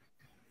 yeah?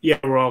 Yeah,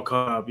 we're all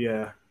caught up,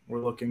 yeah.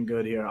 We're looking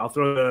good here. I'll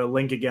throw the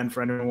link again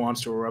for anyone who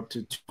wants to. We're up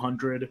to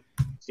 200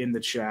 in the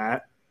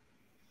chat.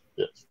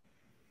 Yeah.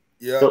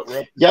 Yeah. So,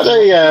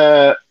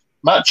 the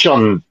match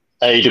on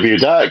AEW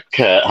Dark.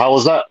 How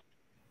was that?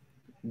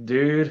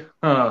 Dude,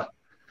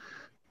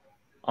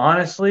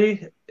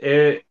 honestly,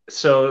 it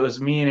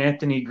was me and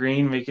Anthony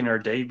Green making our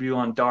debut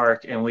on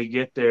Dark, and we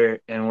get there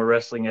and we're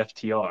wrestling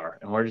FTR,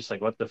 and we're just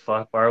like, what the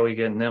fuck? Why are we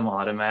getting them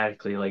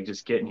automatically? Like,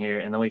 just getting here,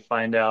 and then we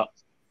find out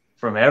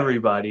from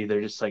everybody they're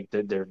just like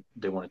they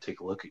want to take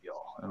a look at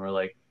y'all, and we're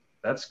like,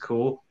 that's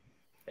cool.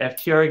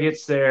 FTR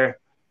gets there.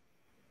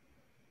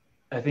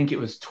 I think it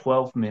was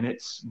 12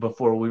 minutes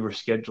before we were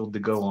scheduled to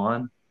go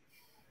on.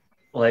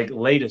 Like,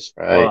 late as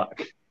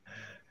fuck.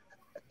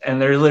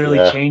 And they're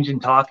literally changing,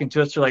 talking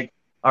to us. They're like,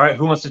 all right,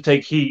 who wants to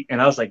take heat?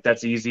 And I was like,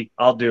 that's easy.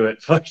 I'll do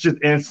it. Fuck, just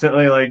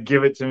instantly, like,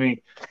 give it to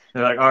me.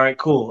 They're like, all right,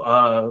 cool.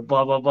 Blah,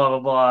 blah, blah, blah,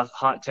 blah.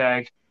 Hot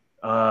tag.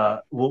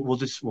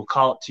 We'll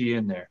call it to you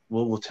in there.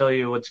 We'll tell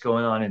you what's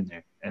going on in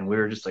there. And we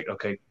were just like,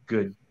 okay,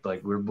 good.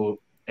 Like, we're both,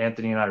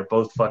 Anthony and I are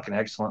both fucking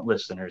excellent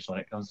listeners when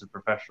it comes to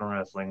professional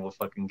wrestling. We'll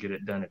fucking get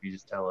it done if you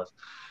just tell us.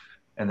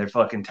 And they're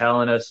fucking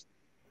telling us.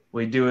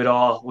 We do it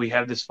all. We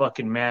have this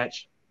fucking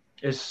match.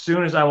 As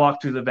soon as I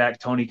walked through the back,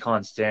 Tony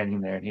Khan's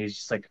standing there, and he's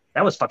just like,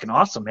 that was fucking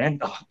awesome, man.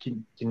 Oh,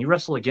 can you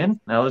wrestle again?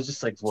 And I was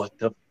just like, what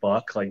the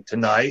fuck? Like,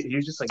 tonight? He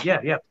was just like,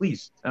 yeah,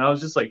 please. And I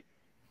was just like,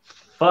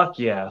 fuck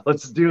yeah,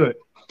 let's do it.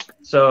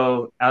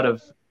 So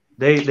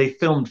they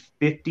filmed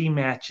 50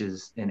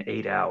 matches in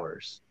 8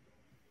 hours.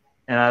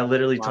 And I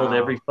literally told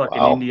every fucking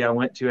indie I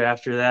went to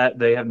after that,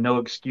 they have no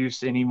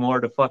excuse anymore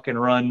to fucking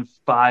run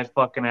 5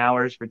 fucking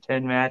hours for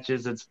 10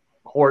 matches. It's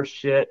horse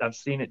shit. I've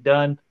seen it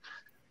done.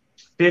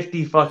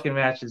 50 fucking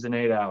matches in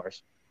 8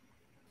 hours.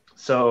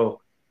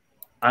 So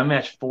I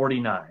matched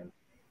 49.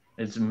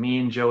 It's me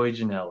and Joey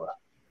Janela.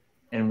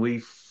 And we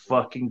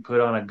fucking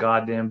put on a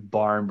goddamn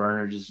barn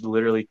burner, just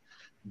literally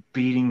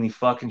beating the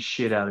fucking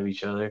shit out of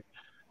each other.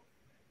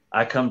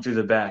 I come through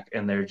the back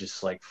and they're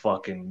just like,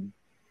 fucking,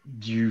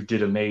 you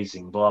did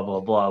amazing, blah, blah,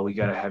 blah. We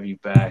got to have you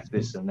back,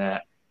 this and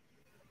that.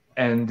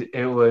 And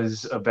it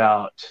was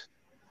about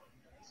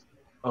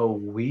a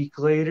week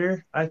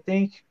later, I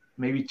think,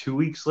 maybe 2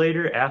 weeks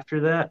later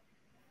after that,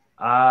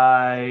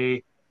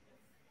 I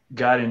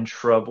got in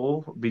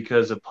trouble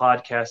because a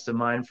podcast of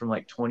mine from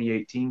like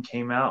 2018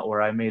 came out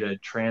where I made a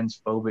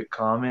transphobic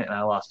comment and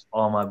I lost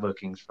all my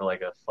bookings for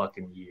like a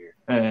fucking year.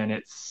 And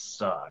it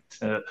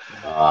sucked.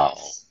 Wow.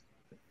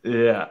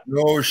 Yeah.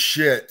 No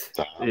shit.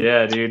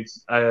 Yeah, dude.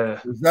 Is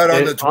that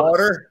on the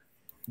Twitter?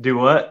 Do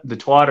what? The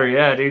Twatter,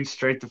 yeah, dude.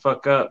 Straight the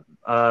fuck up.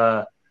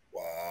 Wow.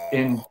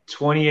 In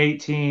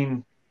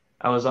 2018,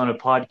 I was on a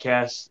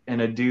podcast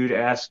and a dude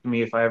asked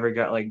me if I ever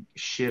got like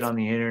shit on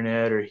the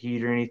internet or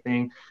heat or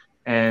anything.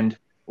 And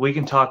we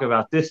can talk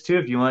about this too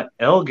if you want.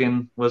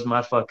 Elgin was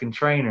my fucking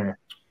trainer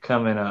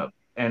coming up.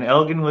 And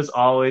Elgin was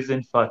always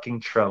in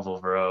fucking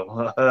trouble,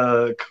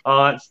 bro.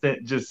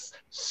 Constant just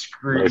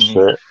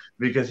scrutiny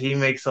because he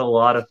makes a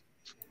lot of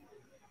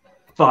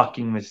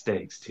fucking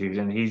mistakes, dude.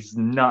 And he's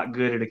not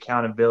good at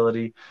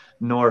accountability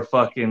nor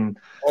fucking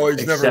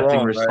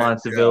accepting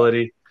responsibility.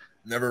 Right? Yeah.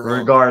 Never wrong.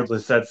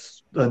 Regardless,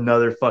 that's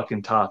another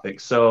fucking topic.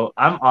 So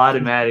I'm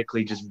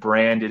automatically just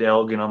branded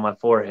Elgin on my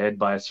forehead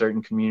by a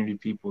certain community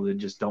of people that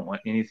just don't want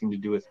anything to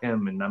do with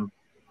him. And I'm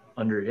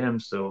under him.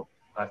 So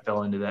I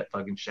fell into that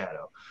fucking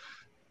shadow.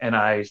 And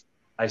I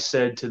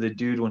said to the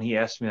dude when he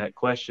asked me that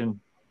question,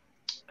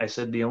 I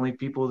said, the only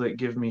people that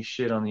give me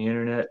shit on the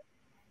internet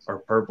are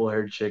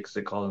purple-haired chicks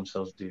that call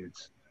themselves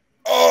dudes.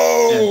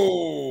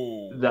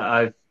 Oh!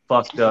 I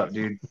fucked up,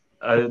 dude.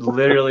 I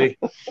literally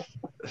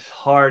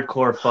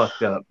hardcore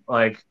fucked up.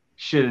 Like,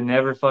 Should have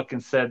never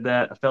fucking said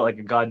that. I felt like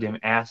a goddamn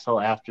asshole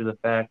after the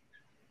fact.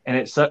 And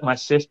it sucked. My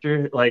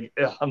sister, like,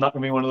 I'm not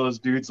gonna be one of those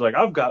dudes like,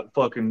 I've got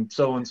fucking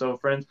so and so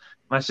friends.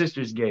 My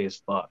sister's gay as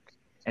fuck,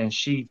 and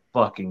she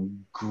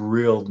fucking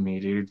grilled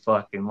me, dude.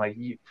 Fucking like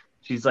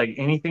she's like,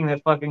 anything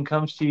that fucking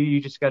comes to you, you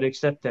just got to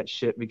accept that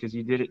shit because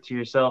you did it to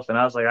yourself. And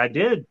I was like, I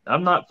did.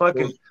 I'm not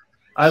fucking.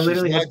 I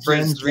literally had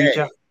friends reach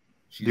out.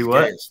 She's do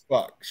what? Gay as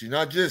fuck. She's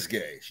not just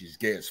gay. She's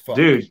gay as fuck.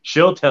 Dude,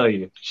 she'll tell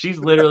you. She's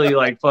literally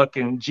like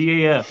fucking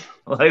GAF.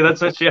 Like that's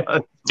what she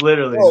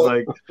literally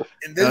like.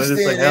 In this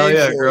day and hell age,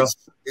 yeah, girl.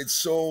 It's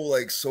so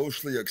like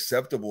socially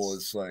acceptable.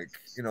 It's like,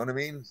 you know what I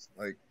mean?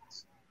 Like,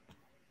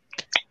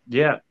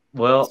 yeah.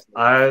 Well,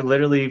 I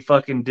literally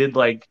fucking did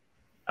like,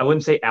 I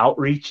wouldn't say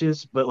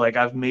outreaches, but like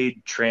I've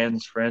made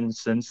trans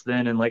friends since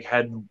then and like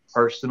had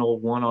personal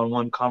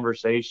one-on-one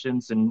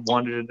conversations and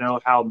wanted to know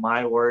how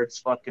my words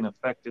fucking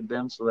affected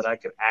them so that I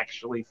could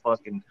actually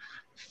fucking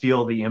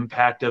feel the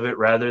impact of it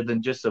rather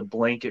than just a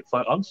blanket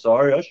I'm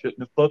sorry, I shouldn't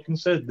have fucking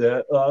said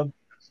that.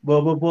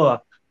 Blah, blah, blah.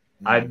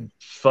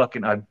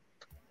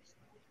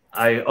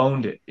 I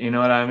owned it. You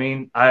know what I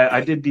mean?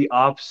 I did the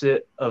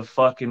opposite of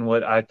fucking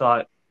what I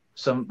thought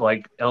some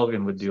like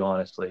Elgin would do,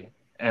 honestly.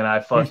 And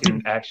I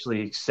fucking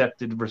actually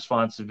accepted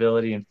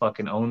responsibility and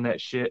fucking owned that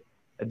shit.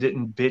 I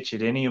didn't bitch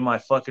at any of my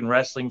fucking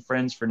wrestling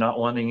friends for not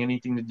wanting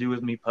anything to do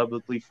with me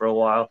publicly for a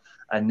while.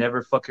 I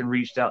never fucking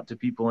reached out to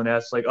people and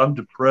asked like, I'm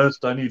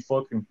depressed, I need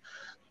fucking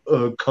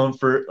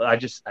comfort. I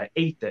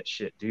ate that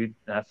shit, dude.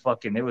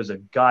 And it was a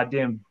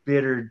goddamn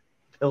bitter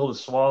pill to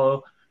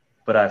swallow,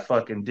 but I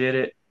fucking did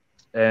it.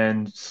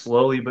 And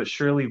slowly but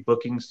surely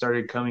bookings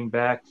started coming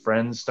back.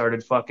 Friends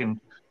started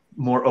fucking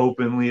more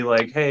openly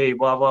like, hey,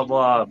 blah, blah,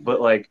 blah. But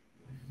like,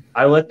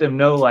 I let them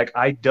know, like,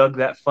 I dug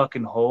that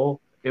fucking hole.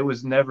 It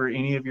was never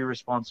any of your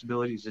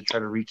responsibilities to try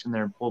to reach in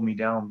there and pull me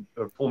down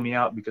or pull me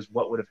out, because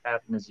what would have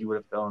happened is you would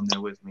have fell in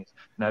there with me.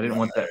 And I didn't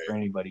want that for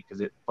anybody because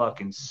it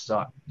fucking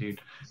sucked, dude.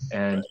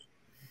 And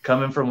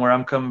coming from where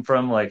I'm coming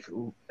from, like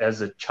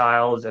as a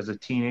child, as a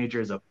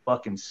teenager, as a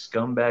fucking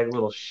scumbag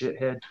little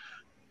shithead,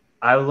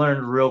 I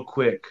learned real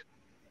quick.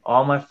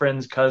 All my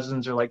friends'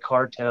 cousins are like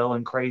cartel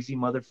and crazy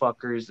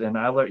motherfuckers. And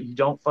I learned, you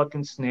don't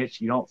fucking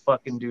snitch. You don't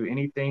fucking do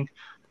anything.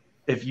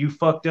 If you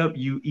fucked up,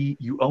 you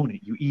own it.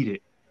 You eat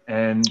it.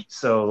 And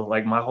so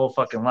like my whole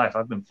fucking life,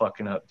 I've been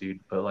fucking up, dude.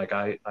 But like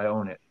I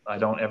own it. I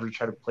don't ever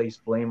try to place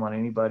blame on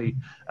anybody.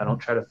 I don't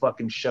try to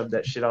fucking shove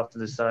that shit off to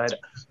the side.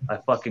 I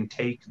fucking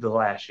take the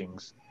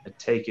lashings. I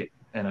take it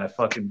and I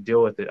fucking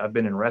deal with it. I've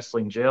been in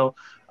wrestling jail.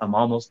 I'm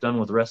almost done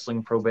with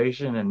wrestling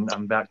probation, and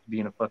I'm back to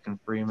being a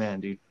fucking free man,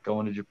 dude.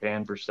 Going to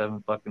Japan for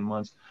 7 fucking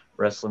months,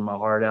 wrestling my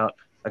heart out.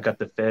 I got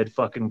the Fed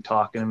fucking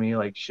talking to me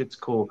like shit's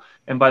cool.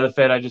 And by the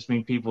Fed, I just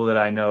mean people that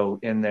I know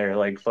in there,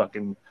 like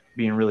fucking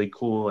being really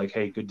cool. Like,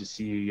 hey, good to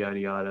see you, yada,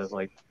 yada.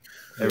 Like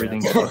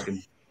everything's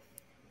fucking.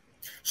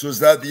 So is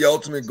that the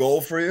ultimate goal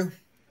for you?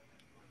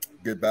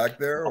 Get back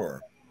there,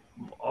 or?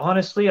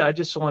 Honestly, I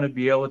just want to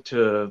be able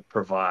to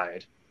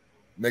provide.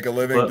 Make a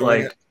living doing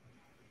like, it.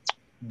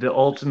 The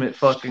ultimate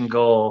fucking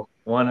goal,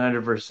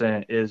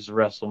 100%, is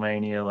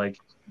WrestleMania. Like,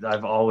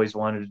 I've always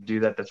wanted to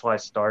do that. That's why I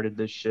started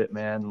this shit,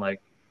 man. Like,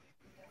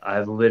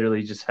 I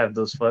literally just have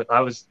those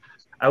I was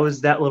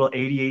that little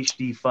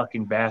ADHD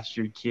fucking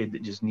bastard kid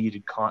that just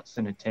needed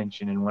constant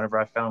attention. And whenever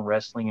I found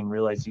wrestling and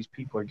realized these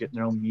people are getting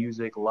their own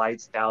music,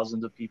 lights,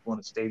 thousands of people in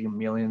a stadium,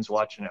 millions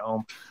watching at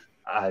home,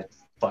 I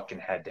fucking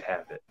had to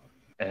have it.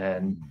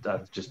 And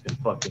I've just been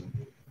fucking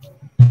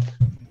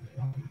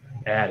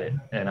at it,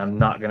 and I'm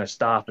not gonna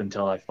stop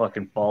until I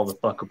fucking fall the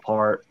fuck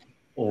apart,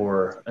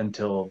 or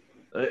until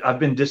I've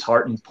been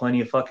disheartened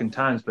plenty of fucking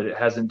times, but it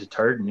hasn't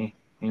deterred me.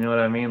 You know what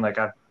I mean? Like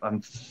I'm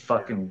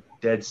fucking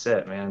dead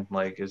set, man.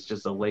 Like it's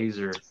just a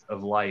laser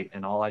of light,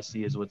 and all I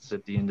see is what's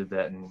at the end of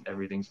that, and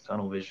everything's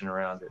tunnel vision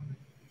around it.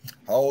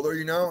 How old are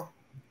you now?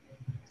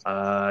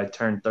 I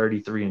turned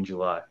 33 in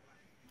July.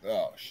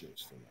 Oh shit!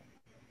 Still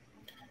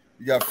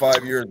you got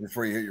 5 years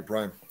before you hit your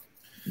prime.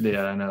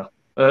 Yeah, I know.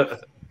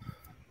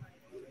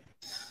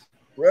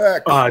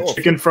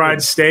 Chicken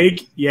fried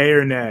steak, yay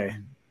or nay?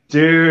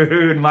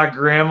 Dude, my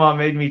grandma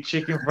made me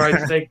chicken fried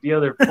steak the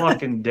other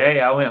fucking day.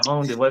 I went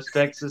home to West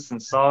Texas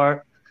and saw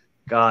her.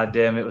 God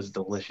damn, it was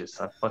delicious.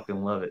 I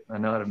fucking love it. I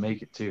know how to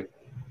make it too.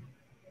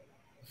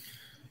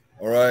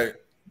 All right.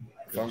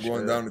 If I'm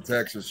going down to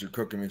Texas, you're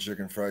cooking me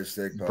chicken fried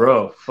steak, pal.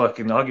 Bro,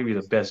 fucking, I'll give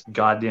you the best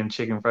goddamn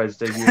chicken fried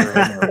steak you ever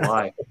had in your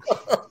life.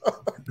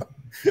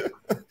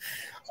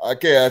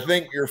 Okay, I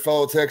think your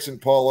fellow Texan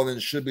Paul London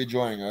should be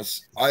joining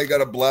us. I got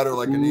a bladder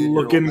like an 8-year-old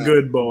looking man.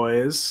 Good,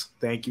 boys.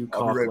 Thank you,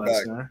 I'll be right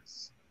back.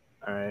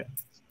 All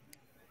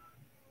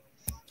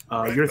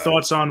right. Your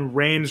thoughts on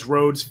Reigns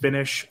Rhodes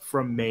finish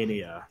from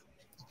Mania?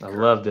 I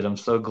loved it. I'm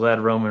so glad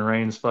Roman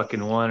Reigns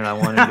fucking won, and I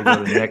want him to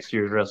go to next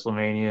year's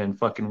WrestleMania and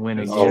fucking win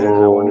again.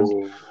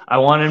 I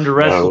want him to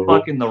wrestle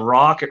fucking The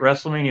Rock at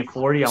WrestleMania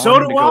 40. I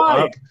want him to go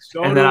up.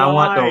 And then I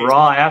want the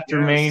Raw after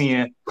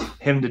Mania,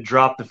 him to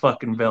drop the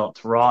fucking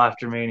belt. Raw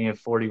after Mania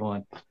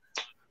 41.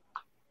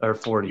 or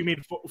 40. You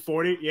mean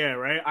 40? Yeah,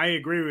 right. I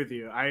agree with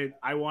you.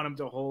 I want him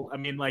to hold. I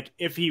mean, like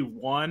if he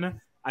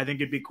won, I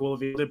think it'd be cool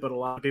if he did. But a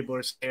lot of people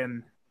are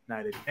saying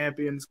Night of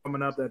Champions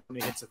coming up that when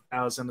he hits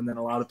 1,000, and then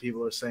a lot of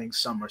people are saying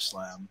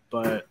SummerSlam.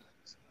 But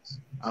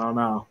I don't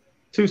know.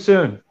 Too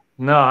soon.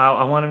 No,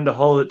 I want him to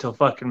hold it till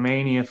fucking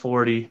Mania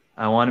 40.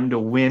 I want him to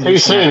win. Too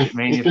soon.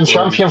 Mania He's been 40.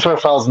 champion for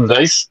 1,000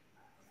 days.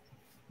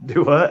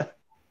 Do what?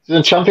 He's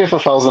been champion for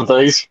 1,000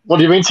 days. What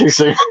do you mean too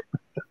soon?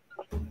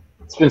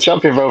 He's been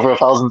champion for over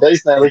 1,000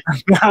 days nearly.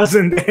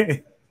 1,000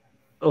 days.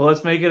 Well,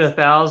 let's make it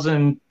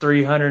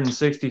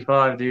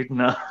 1,365, dude.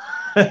 No.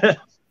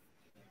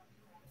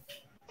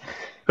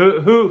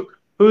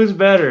 Who's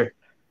better?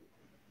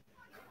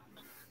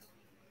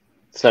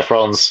 Seth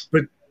Rollins.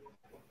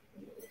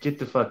 Get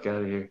the fuck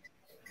out of here.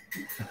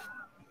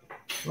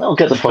 No,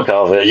 get the fuck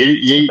out of here.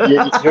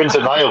 You're in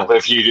denial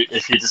if you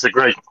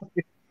disagree.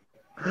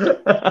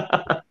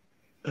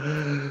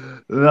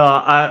 No,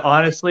 I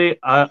honestly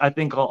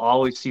think I'll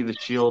always see the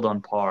Shield on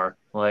par.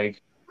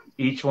 Like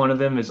each one of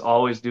them is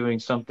always doing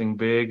something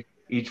big.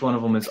 Each one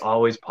of them is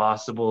always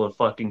possible of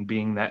fucking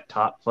being that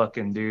top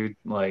fucking dude.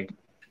 Like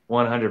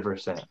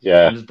 100%.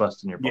 Yeah. I'm just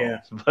busting your balls. Yeah.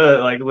 But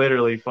like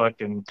literally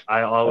fucking,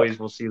 I always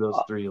will see those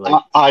three.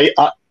 Like I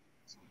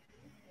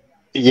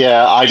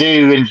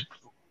do.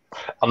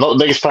 I'm not the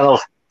biggest fan of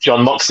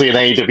John Moxley in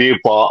AEW,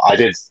 but I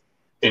did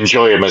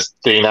enjoy him as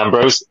Dean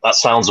Ambrose. That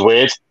sounds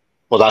weird,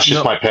 but that's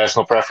just my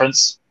personal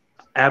preference.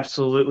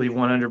 Absolutely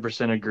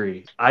 100%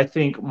 agree. I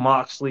think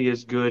Moxley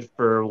is good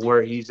for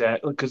where he's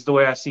at because the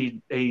way I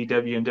see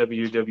AEW and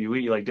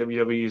WWE, like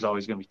WWE is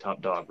always going to be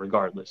top dog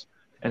regardless.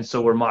 And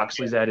so where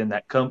Moxley's at in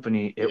that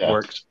company, it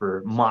works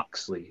for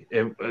Moxley.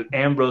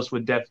 Ambrose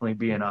would definitely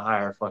be in a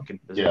higher fucking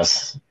position.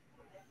 Yes.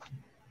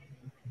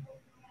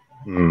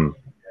 Yeah,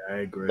 I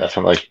agree.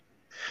 Definitely.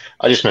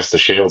 I just missed the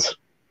Shield.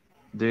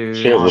 Dude,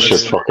 Shield was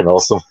just fucking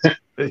awesome.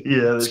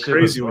 Yeah, it's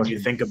crazy when you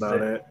think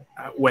about it.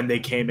 When they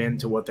came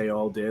into what they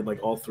all did,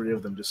 like all three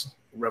of them just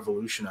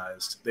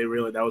revolutionized.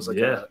 That was like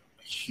a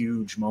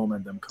huge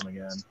moment, them coming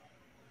in.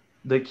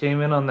 They came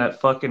in on that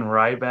fucking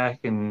Ryback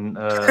and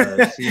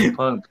CM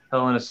Punk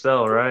Hell in a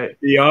Cell, right?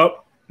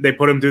 Yup. They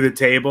put him through the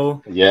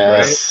table.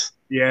 Yes.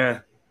 Right? Yeah.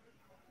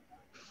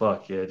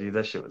 Fuck yeah, dude.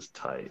 That shit was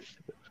tight.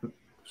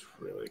 It's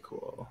really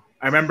cool.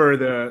 I remember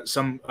I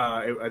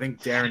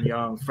think Darren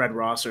Young, Fred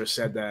Rosser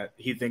said that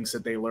he thinks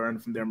that they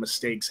learned from their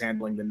mistakes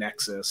handling the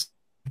Nexus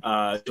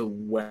to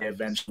when they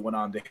eventually went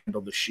on to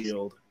handle the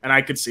Shield. And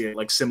I could see it,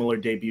 like similar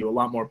debut, a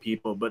lot more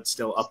people, but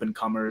still up and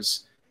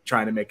comers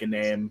trying to make a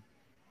name.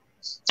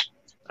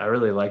 I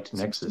really liked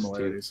Nexus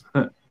too.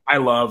 I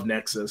love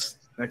Nexus.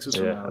 Nexus.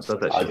 Yeah, I thought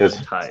that shit was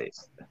tight.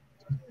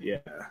 Yeah.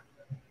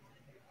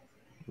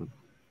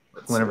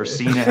 Whenever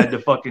Cena had to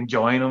fucking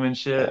join them and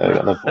shit.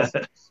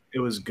 It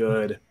was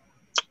good.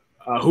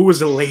 Who was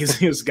the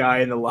laziest guy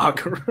in the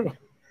locker room?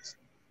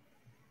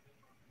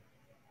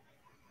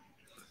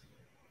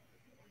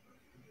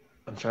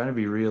 I'm trying to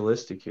be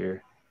realistic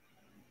here.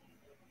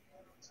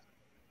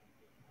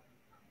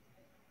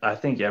 I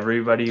think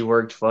everybody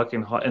worked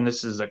fucking hard, and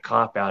this is a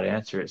cop-out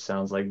answer, it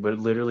sounds like, but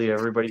literally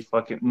everybody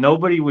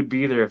nobody would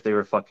be there if they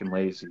were fucking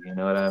lazy, you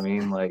know what I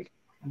mean? Like,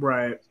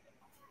 right.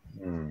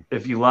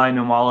 If you line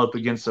them all up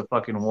against a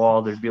fucking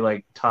wall, thered be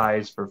like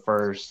ties for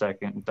first,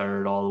 second, and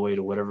third, all the way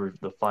to whatever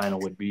the final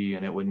would be,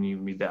 and it wouldn't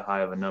even be that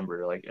high of a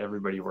number. Like,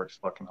 everybody works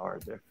fucking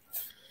hard there.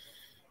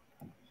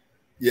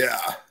 Yeah.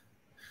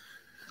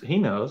 He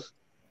knows.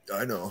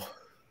 I know.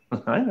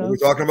 I know. What are we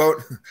talking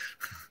about?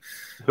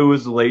 Who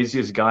was the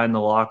laziest guy in the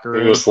locker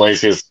room? Who was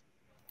laziest?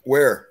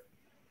 Where?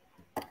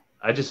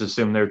 I just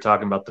assumed they were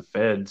talking about the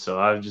Fed, so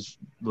I was just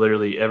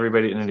literally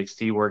everybody in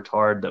NXT worked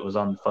hard that was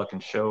on the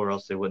fucking show, or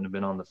else they wouldn't have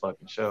been on the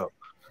fucking show.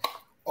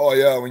 Oh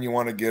yeah, when you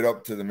want to get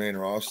up to the main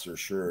roster,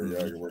 sure,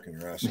 yeah, you're working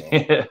your ass off.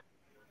 Yeah,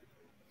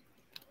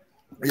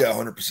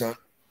 100%.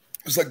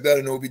 It's like that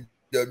in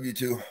OVW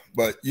too.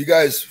 But you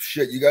guys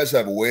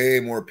have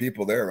way more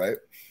people there, right?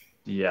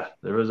 Yeah,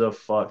 there was a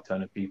fuck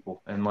ton of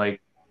people, and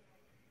like,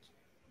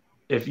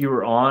 if you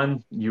were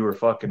on, you were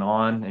fucking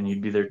on, and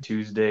you'd be there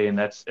Tuesday, and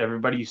that's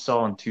everybody you saw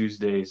on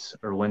Tuesdays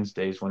or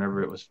Wednesdays,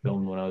 whenever it was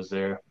filmed when I was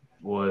there,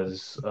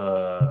 was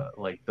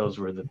like those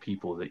were the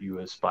people that you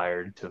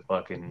aspired to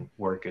fucking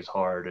work as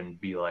hard and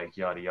be like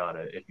yada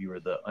yada if you were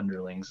the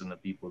underlings and the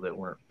people that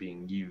weren't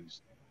being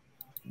used.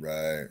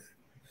 Right.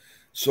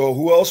 So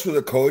who else were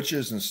the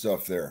coaches and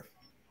stuff there?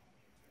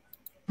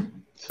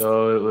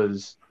 So it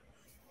was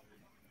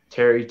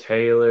Terry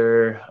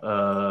Taylor,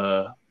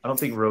 I don't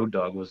think Road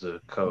Dogg was a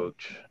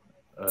coach.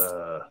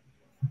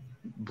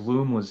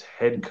 Bloom was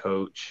head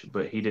coach,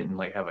 but he didn't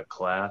like have a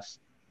class.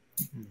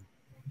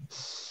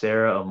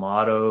 Sarah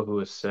Amato, who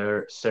was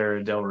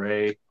Sarah Del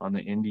Rey on the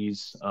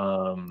Indies.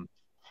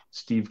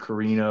 Steve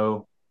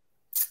Carino,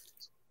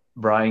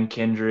 Brian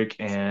Kendrick,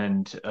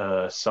 and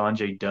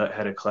Sanjay Dutt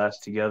had a class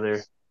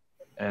together.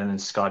 And then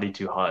Scotty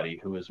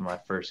Tuhati, who was my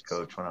first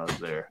coach when I was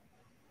there.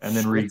 And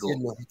then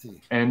Regal.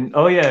 And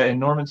and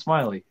Norman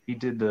Smiley. He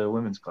did the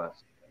women's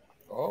class.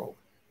 Oh,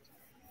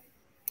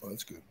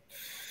 that's good.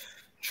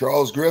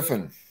 Charles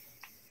Griffin.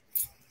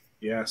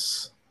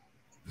 Yes.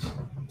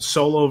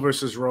 Solo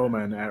versus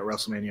Roman at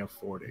WrestleMania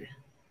 40.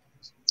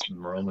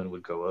 Roman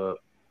would go up.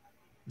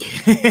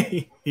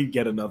 He'd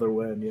get another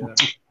win, yeah.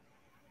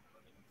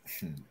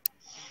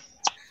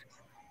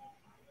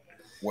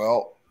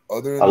 Well,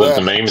 other I than love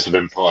that, the memes have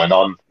been putting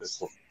on.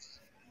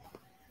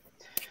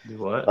 Do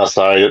what? That's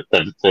sorry,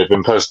 they've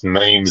been posting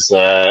memes.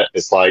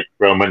 It's like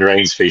Roman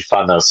Reigns v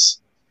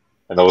Thanos,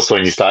 and also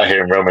when you start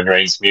hearing Roman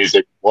Reigns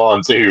music,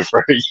 1, 2,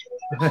 3,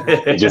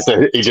 he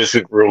just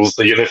rules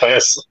the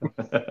universe.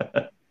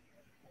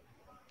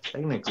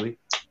 Technically.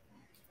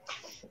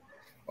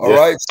 all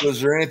right. So,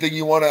 is there anything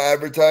you want to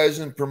advertise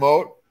and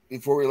promote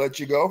before we let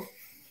you go?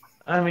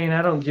 I mean,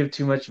 I don't give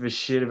too much of a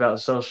shit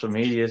about social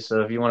media,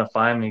 so if you want to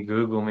find me,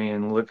 Google me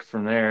and look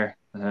from there.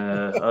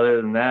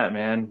 Other than that,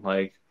 man,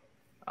 like,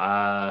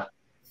 if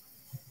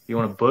you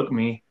want to book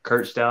me,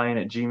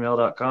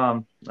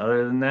 curtstallion@gmail.com.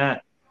 Other than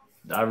that,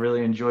 I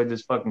really enjoyed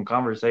this fucking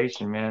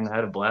conversation, man. I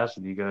had a blast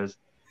with you guys.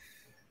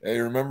 Hey,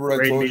 remember I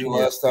Great told you meeting you.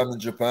 last time in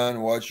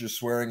Japan, watch your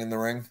swearing in the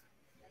ring?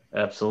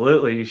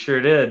 Absolutely, you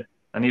sure did.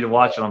 I need to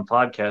watch it on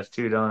podcast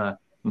too, don't I?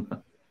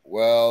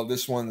 Well,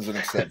 this one's an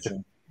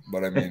exception,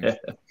 but I mean,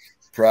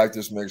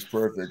 practice makes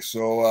perfect.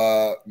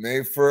 So, May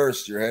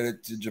 1st, you're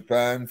headed to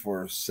Japan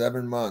for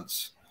 7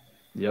 months.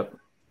 Yep.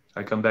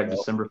 I come back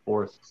December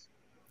 4th.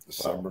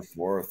 December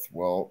 4th.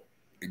 Well,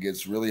 it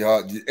gets really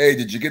hot. Hey,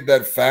 did you get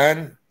that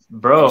fan?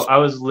 Bro, I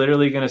was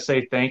literally going to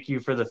say thank you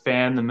for the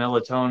fan, the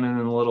melatonin, and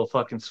the little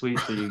fucking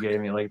sweets that you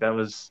gave me. Like,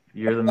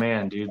 you're the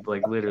man, dude.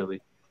 Like,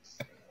 literally.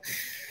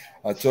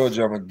 I told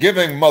you I'm a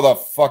giving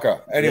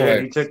motherfucker. Anyway. Yeah,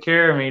 you took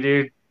care of me,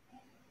 dude.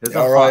 There's a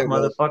All hot right,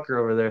 motherfucker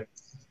over there.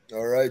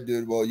 All right,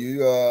 dude. Well,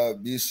 you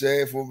be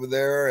safe over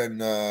there,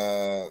 and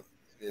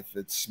if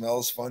it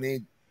smells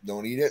funny,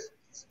 don't eat it.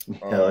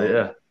 Hell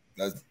yeah.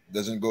 That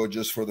doesn't go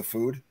just for the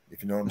food,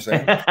 if you know what I'm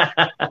saying.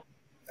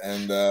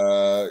 And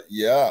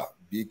yeah,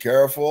 be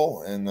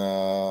careful. And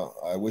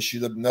I wish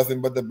you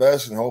nothing but the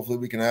best. And hopefully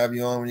we can have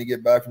you on when you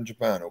get back from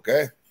Japan.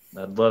 Okay.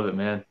 I'd love it,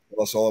 man.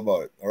 Tell us all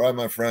about it. All right,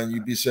 my friend.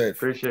 You be safe.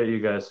 Appreciate you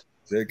guys.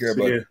 Take care, See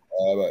buddy.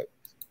 ya. Bye.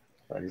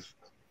 Thanks.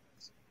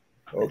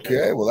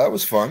 Okay. Well, that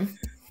was fun.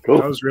 Cool.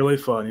 That was really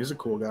fun. He's a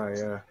cool guy,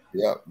 yeah.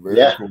 Yeah.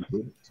 Very cool,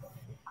 dude.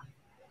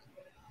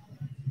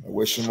 I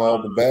wish him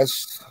all the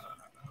best.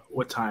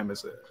 What time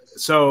is it?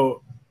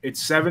 So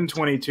it's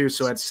 7:22.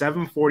 So at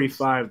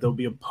 7:45, there'll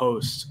be a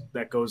post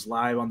that goes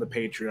live on the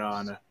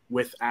Patreon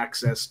with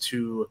access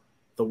to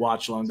the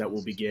watch along that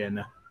will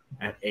begin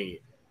at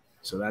 8.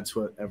 So that's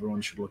what everyone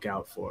should look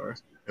out for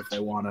if they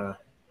want to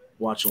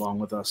watch along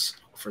with us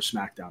for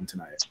SmackDown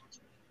tonight.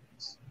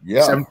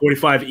 Yeah.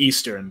 7:45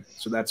 Eastern.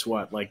 So that's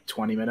what, like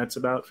 20 minutes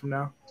about from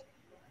now?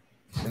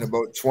 In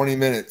about 20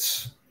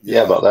 minutes.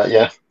 Yeah, about that,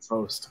 yeah.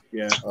 Post.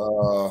 Yeah.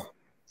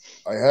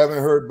 I haven't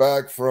heard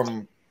back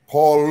from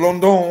Paul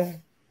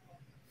London,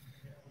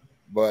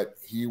 but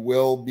he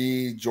will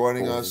be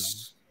joining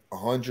us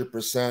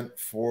 100%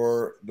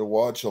 for the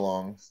watch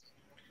along.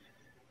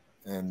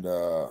 And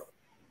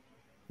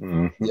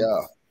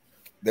yeah,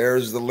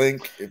 there's the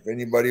link if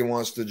anybody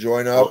wants to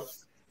join up.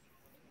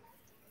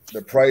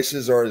 The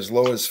prices are as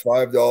low as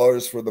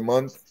 $5 for the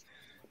month.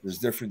 There's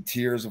different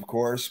tiers, of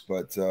course,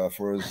 but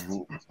for as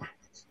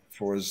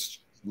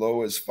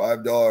low as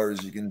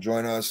 $5, you can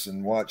join us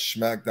and watch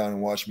SmackDown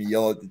and watch me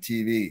yell at the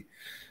TV.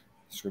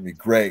 It's going to be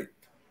great.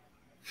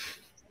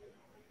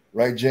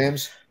 Right,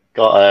 James?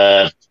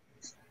 Oh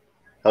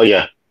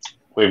yeah.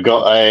 We've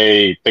got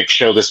a big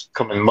show this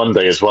coming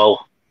Monday as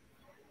well.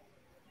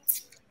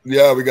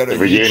 Yeah, we got a the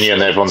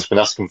reunion everyone's been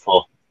asking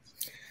for.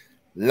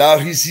 La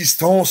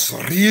Résistance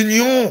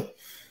Réunion.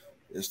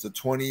 It's the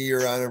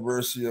 20-year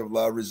anniversary of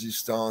La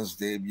Résistance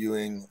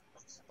debuting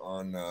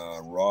on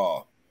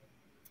Raw.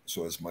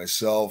 So it's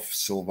myself,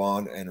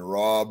 Sylvain, and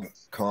Robert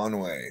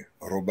Conway.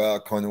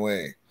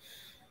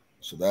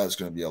 So that's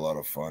going to be a lot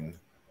of fun.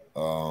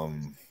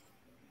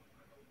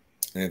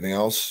 Anything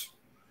else?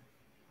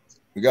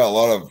 We got a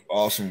lot of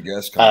awesome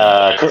guests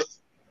coming.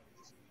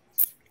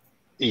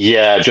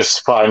 Yeah,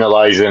 just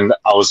finalizing.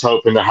 I was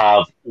hoping to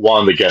have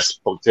one of the guests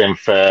booked in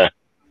for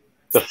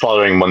the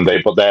following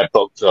Monday, but they're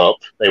booked up.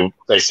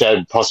 They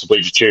said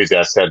possibly to Tuesday.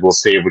 I said we'll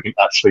see if we can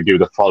actually do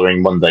the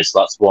following Monday. So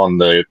that's one of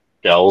the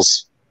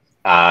girls,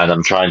 and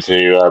I'm trying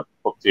to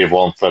book the other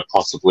one for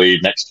possibly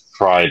next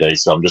Friday.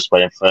 So I'm just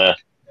waiting for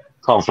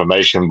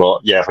confirmation.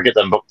 But yeah, if I get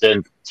them booked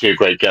in, 2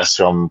 great guests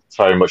who I'm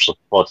very much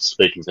looking forward to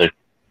speaking to.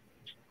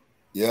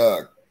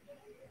 Yeah,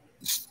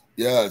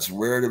 it's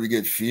rare that we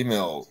get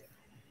female.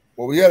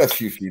 Well, we had a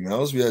few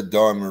females. We had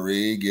Dawn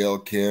Marie, Gail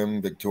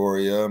Kim,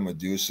 Victoria,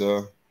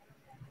 Medusa.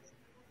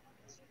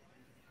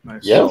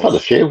 Nice. Yeah, we've had a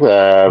few.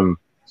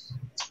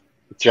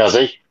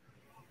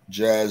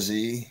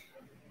 Jazzy.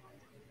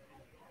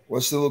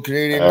 What's the little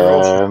Canadian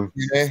girl?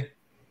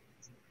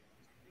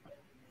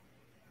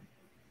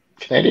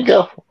 Canadian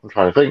girl? I'm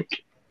trying to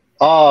think.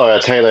 Oh,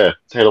 Taylor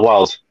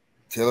Wilde.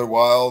 Taylor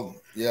Wilde.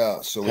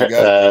 Yeah, so we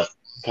got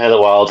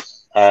Taylor Wilde.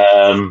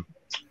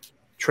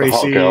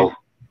 Tracy. Girl.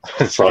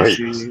 Sorry,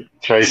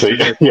 Tracy.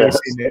 Yeah.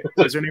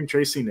 Is her name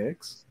Tracy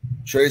Nix?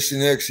 Tracy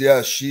Nix,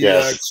 yeah, she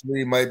Yes.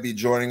 actually might be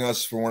joining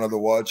us for one of the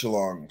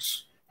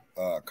watch-alongs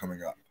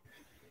coming up.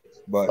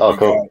 But Oh,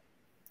 cool.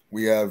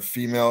 we have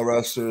female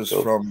wrestlers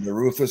Cool. from the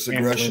Ruthless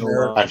Aggression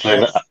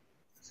era.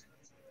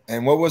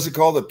 And what was it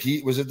called? The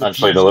Pete? Was it the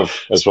Angelina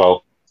Love as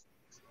well?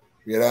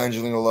 We had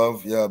Angelina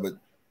Love, yeah, but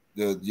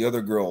the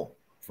other girl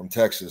from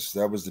Texas,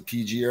 that was the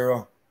PG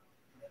era.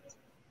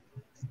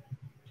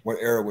 What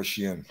era was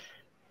she in?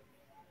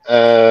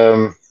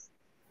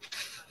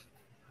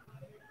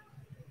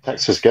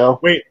 Texas girl.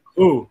 Wait,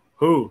 who?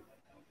 Who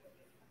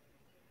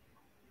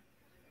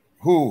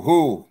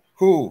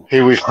Who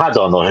we've had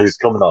on or who's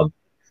coming on?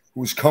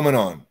 Who's coming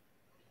on?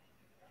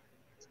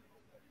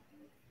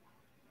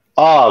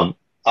 I'll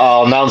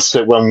announce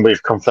it when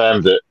we've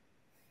confirmed it.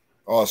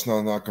 Oh, it's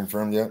not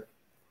confirmed yet.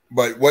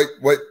 But what?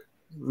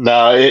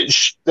 No,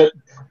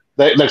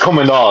 they're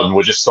coming on.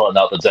 We're just sorting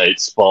out the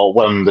dates. But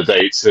when the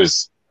dates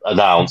is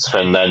announced,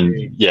 and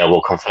then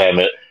we'll confirm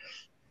it.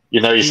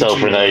 You know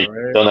yourself, Rene.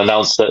 Right? Don't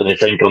announce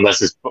anything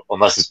unless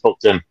it's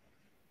booked in.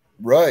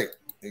 Right.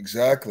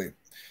 Exactly.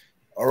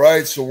 All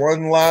right. So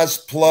one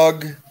last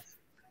plug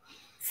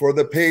for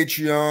the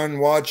Patreon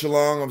watch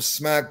along of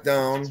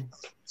SmackDown.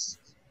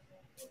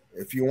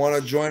 If you want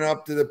to join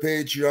up to the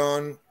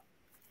Patreon,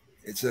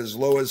 it's as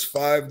low as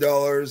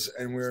 $5,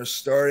 and we're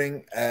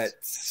starting at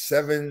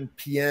 7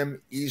 p.m.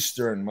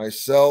 Eastern.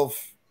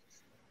 Myself,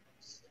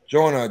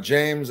 Jonah,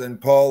 James, and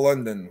Paul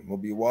London will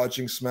be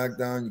watching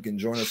SmackDown. You can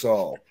join us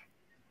all.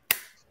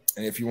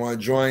 And if you want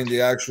to join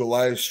the actual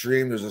live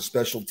stream, there's a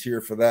special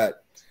tier for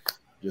that.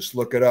 Just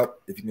look it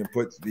up. If you can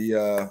put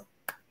the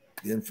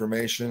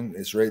information,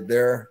 it's right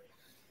there.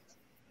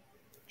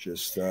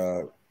 Just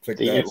click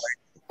that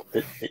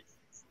link.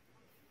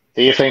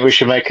 Do you think we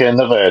should make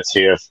another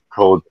tier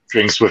called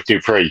Drinks with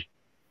Dupree?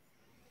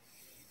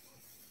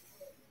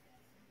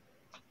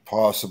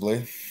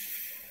 Possibly.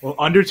 Well,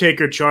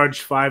 Undertaker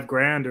charged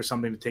 $5,000 or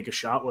something to take a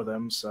shot with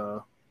him.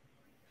 So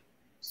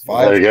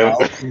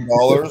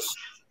 $5,000.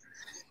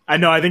 I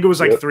know. I think it was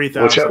like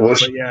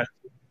 3,000. Yeah.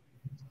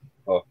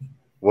 Oh,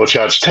 we'll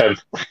charge 10.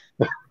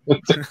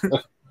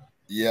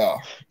 Yeah.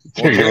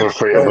 We'll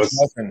three of us.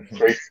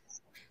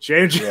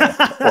 James,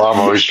 well, I'm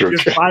always drunk.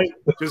 Just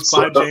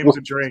buy James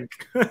a drink.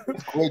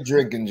 Quit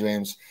drinking,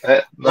 James.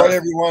 Right,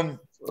 everyone.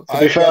 To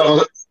be fair, I'm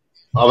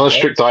on a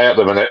strict diet at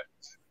the minute.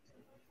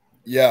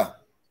 Yeah.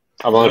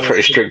 I'm on a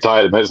pretty strict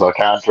diet at the minute, so I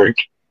can't drink.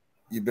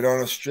 You've been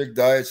on a strict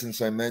diet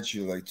since I met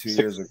you like 2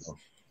 years ago.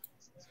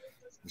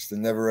 It's the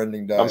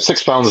never-ending diet. I'm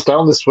 6 pounds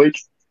down this week.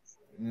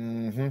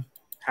 Mm-hmm.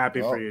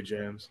 Happy for you,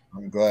 James.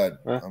 I'm glad.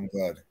 I'm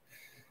glad.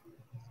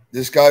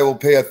 This guy will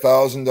pay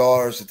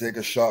 $1,000 to take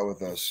a shot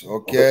with us.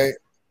 Okay,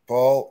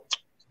 Paul.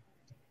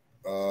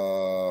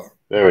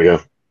 There we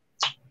go.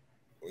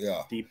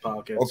 Yeah. Deep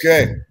pockets.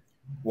 Okay.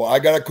 Well, I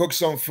gotta cook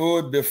some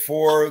food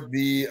before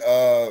the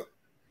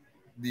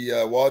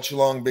watch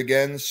along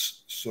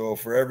begins. So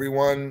for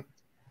everyone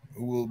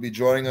who will be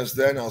joining us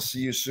then, I'll see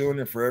you soon.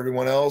 And for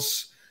everyone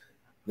else,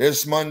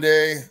 this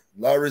Monday,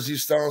 La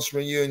Resistance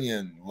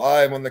Reunion,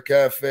 live on the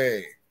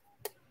cafe.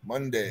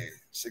 Monday,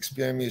 6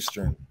 p.m.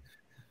 Eastern.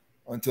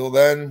 Until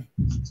then,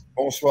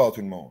 bonsoir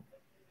tout le monde.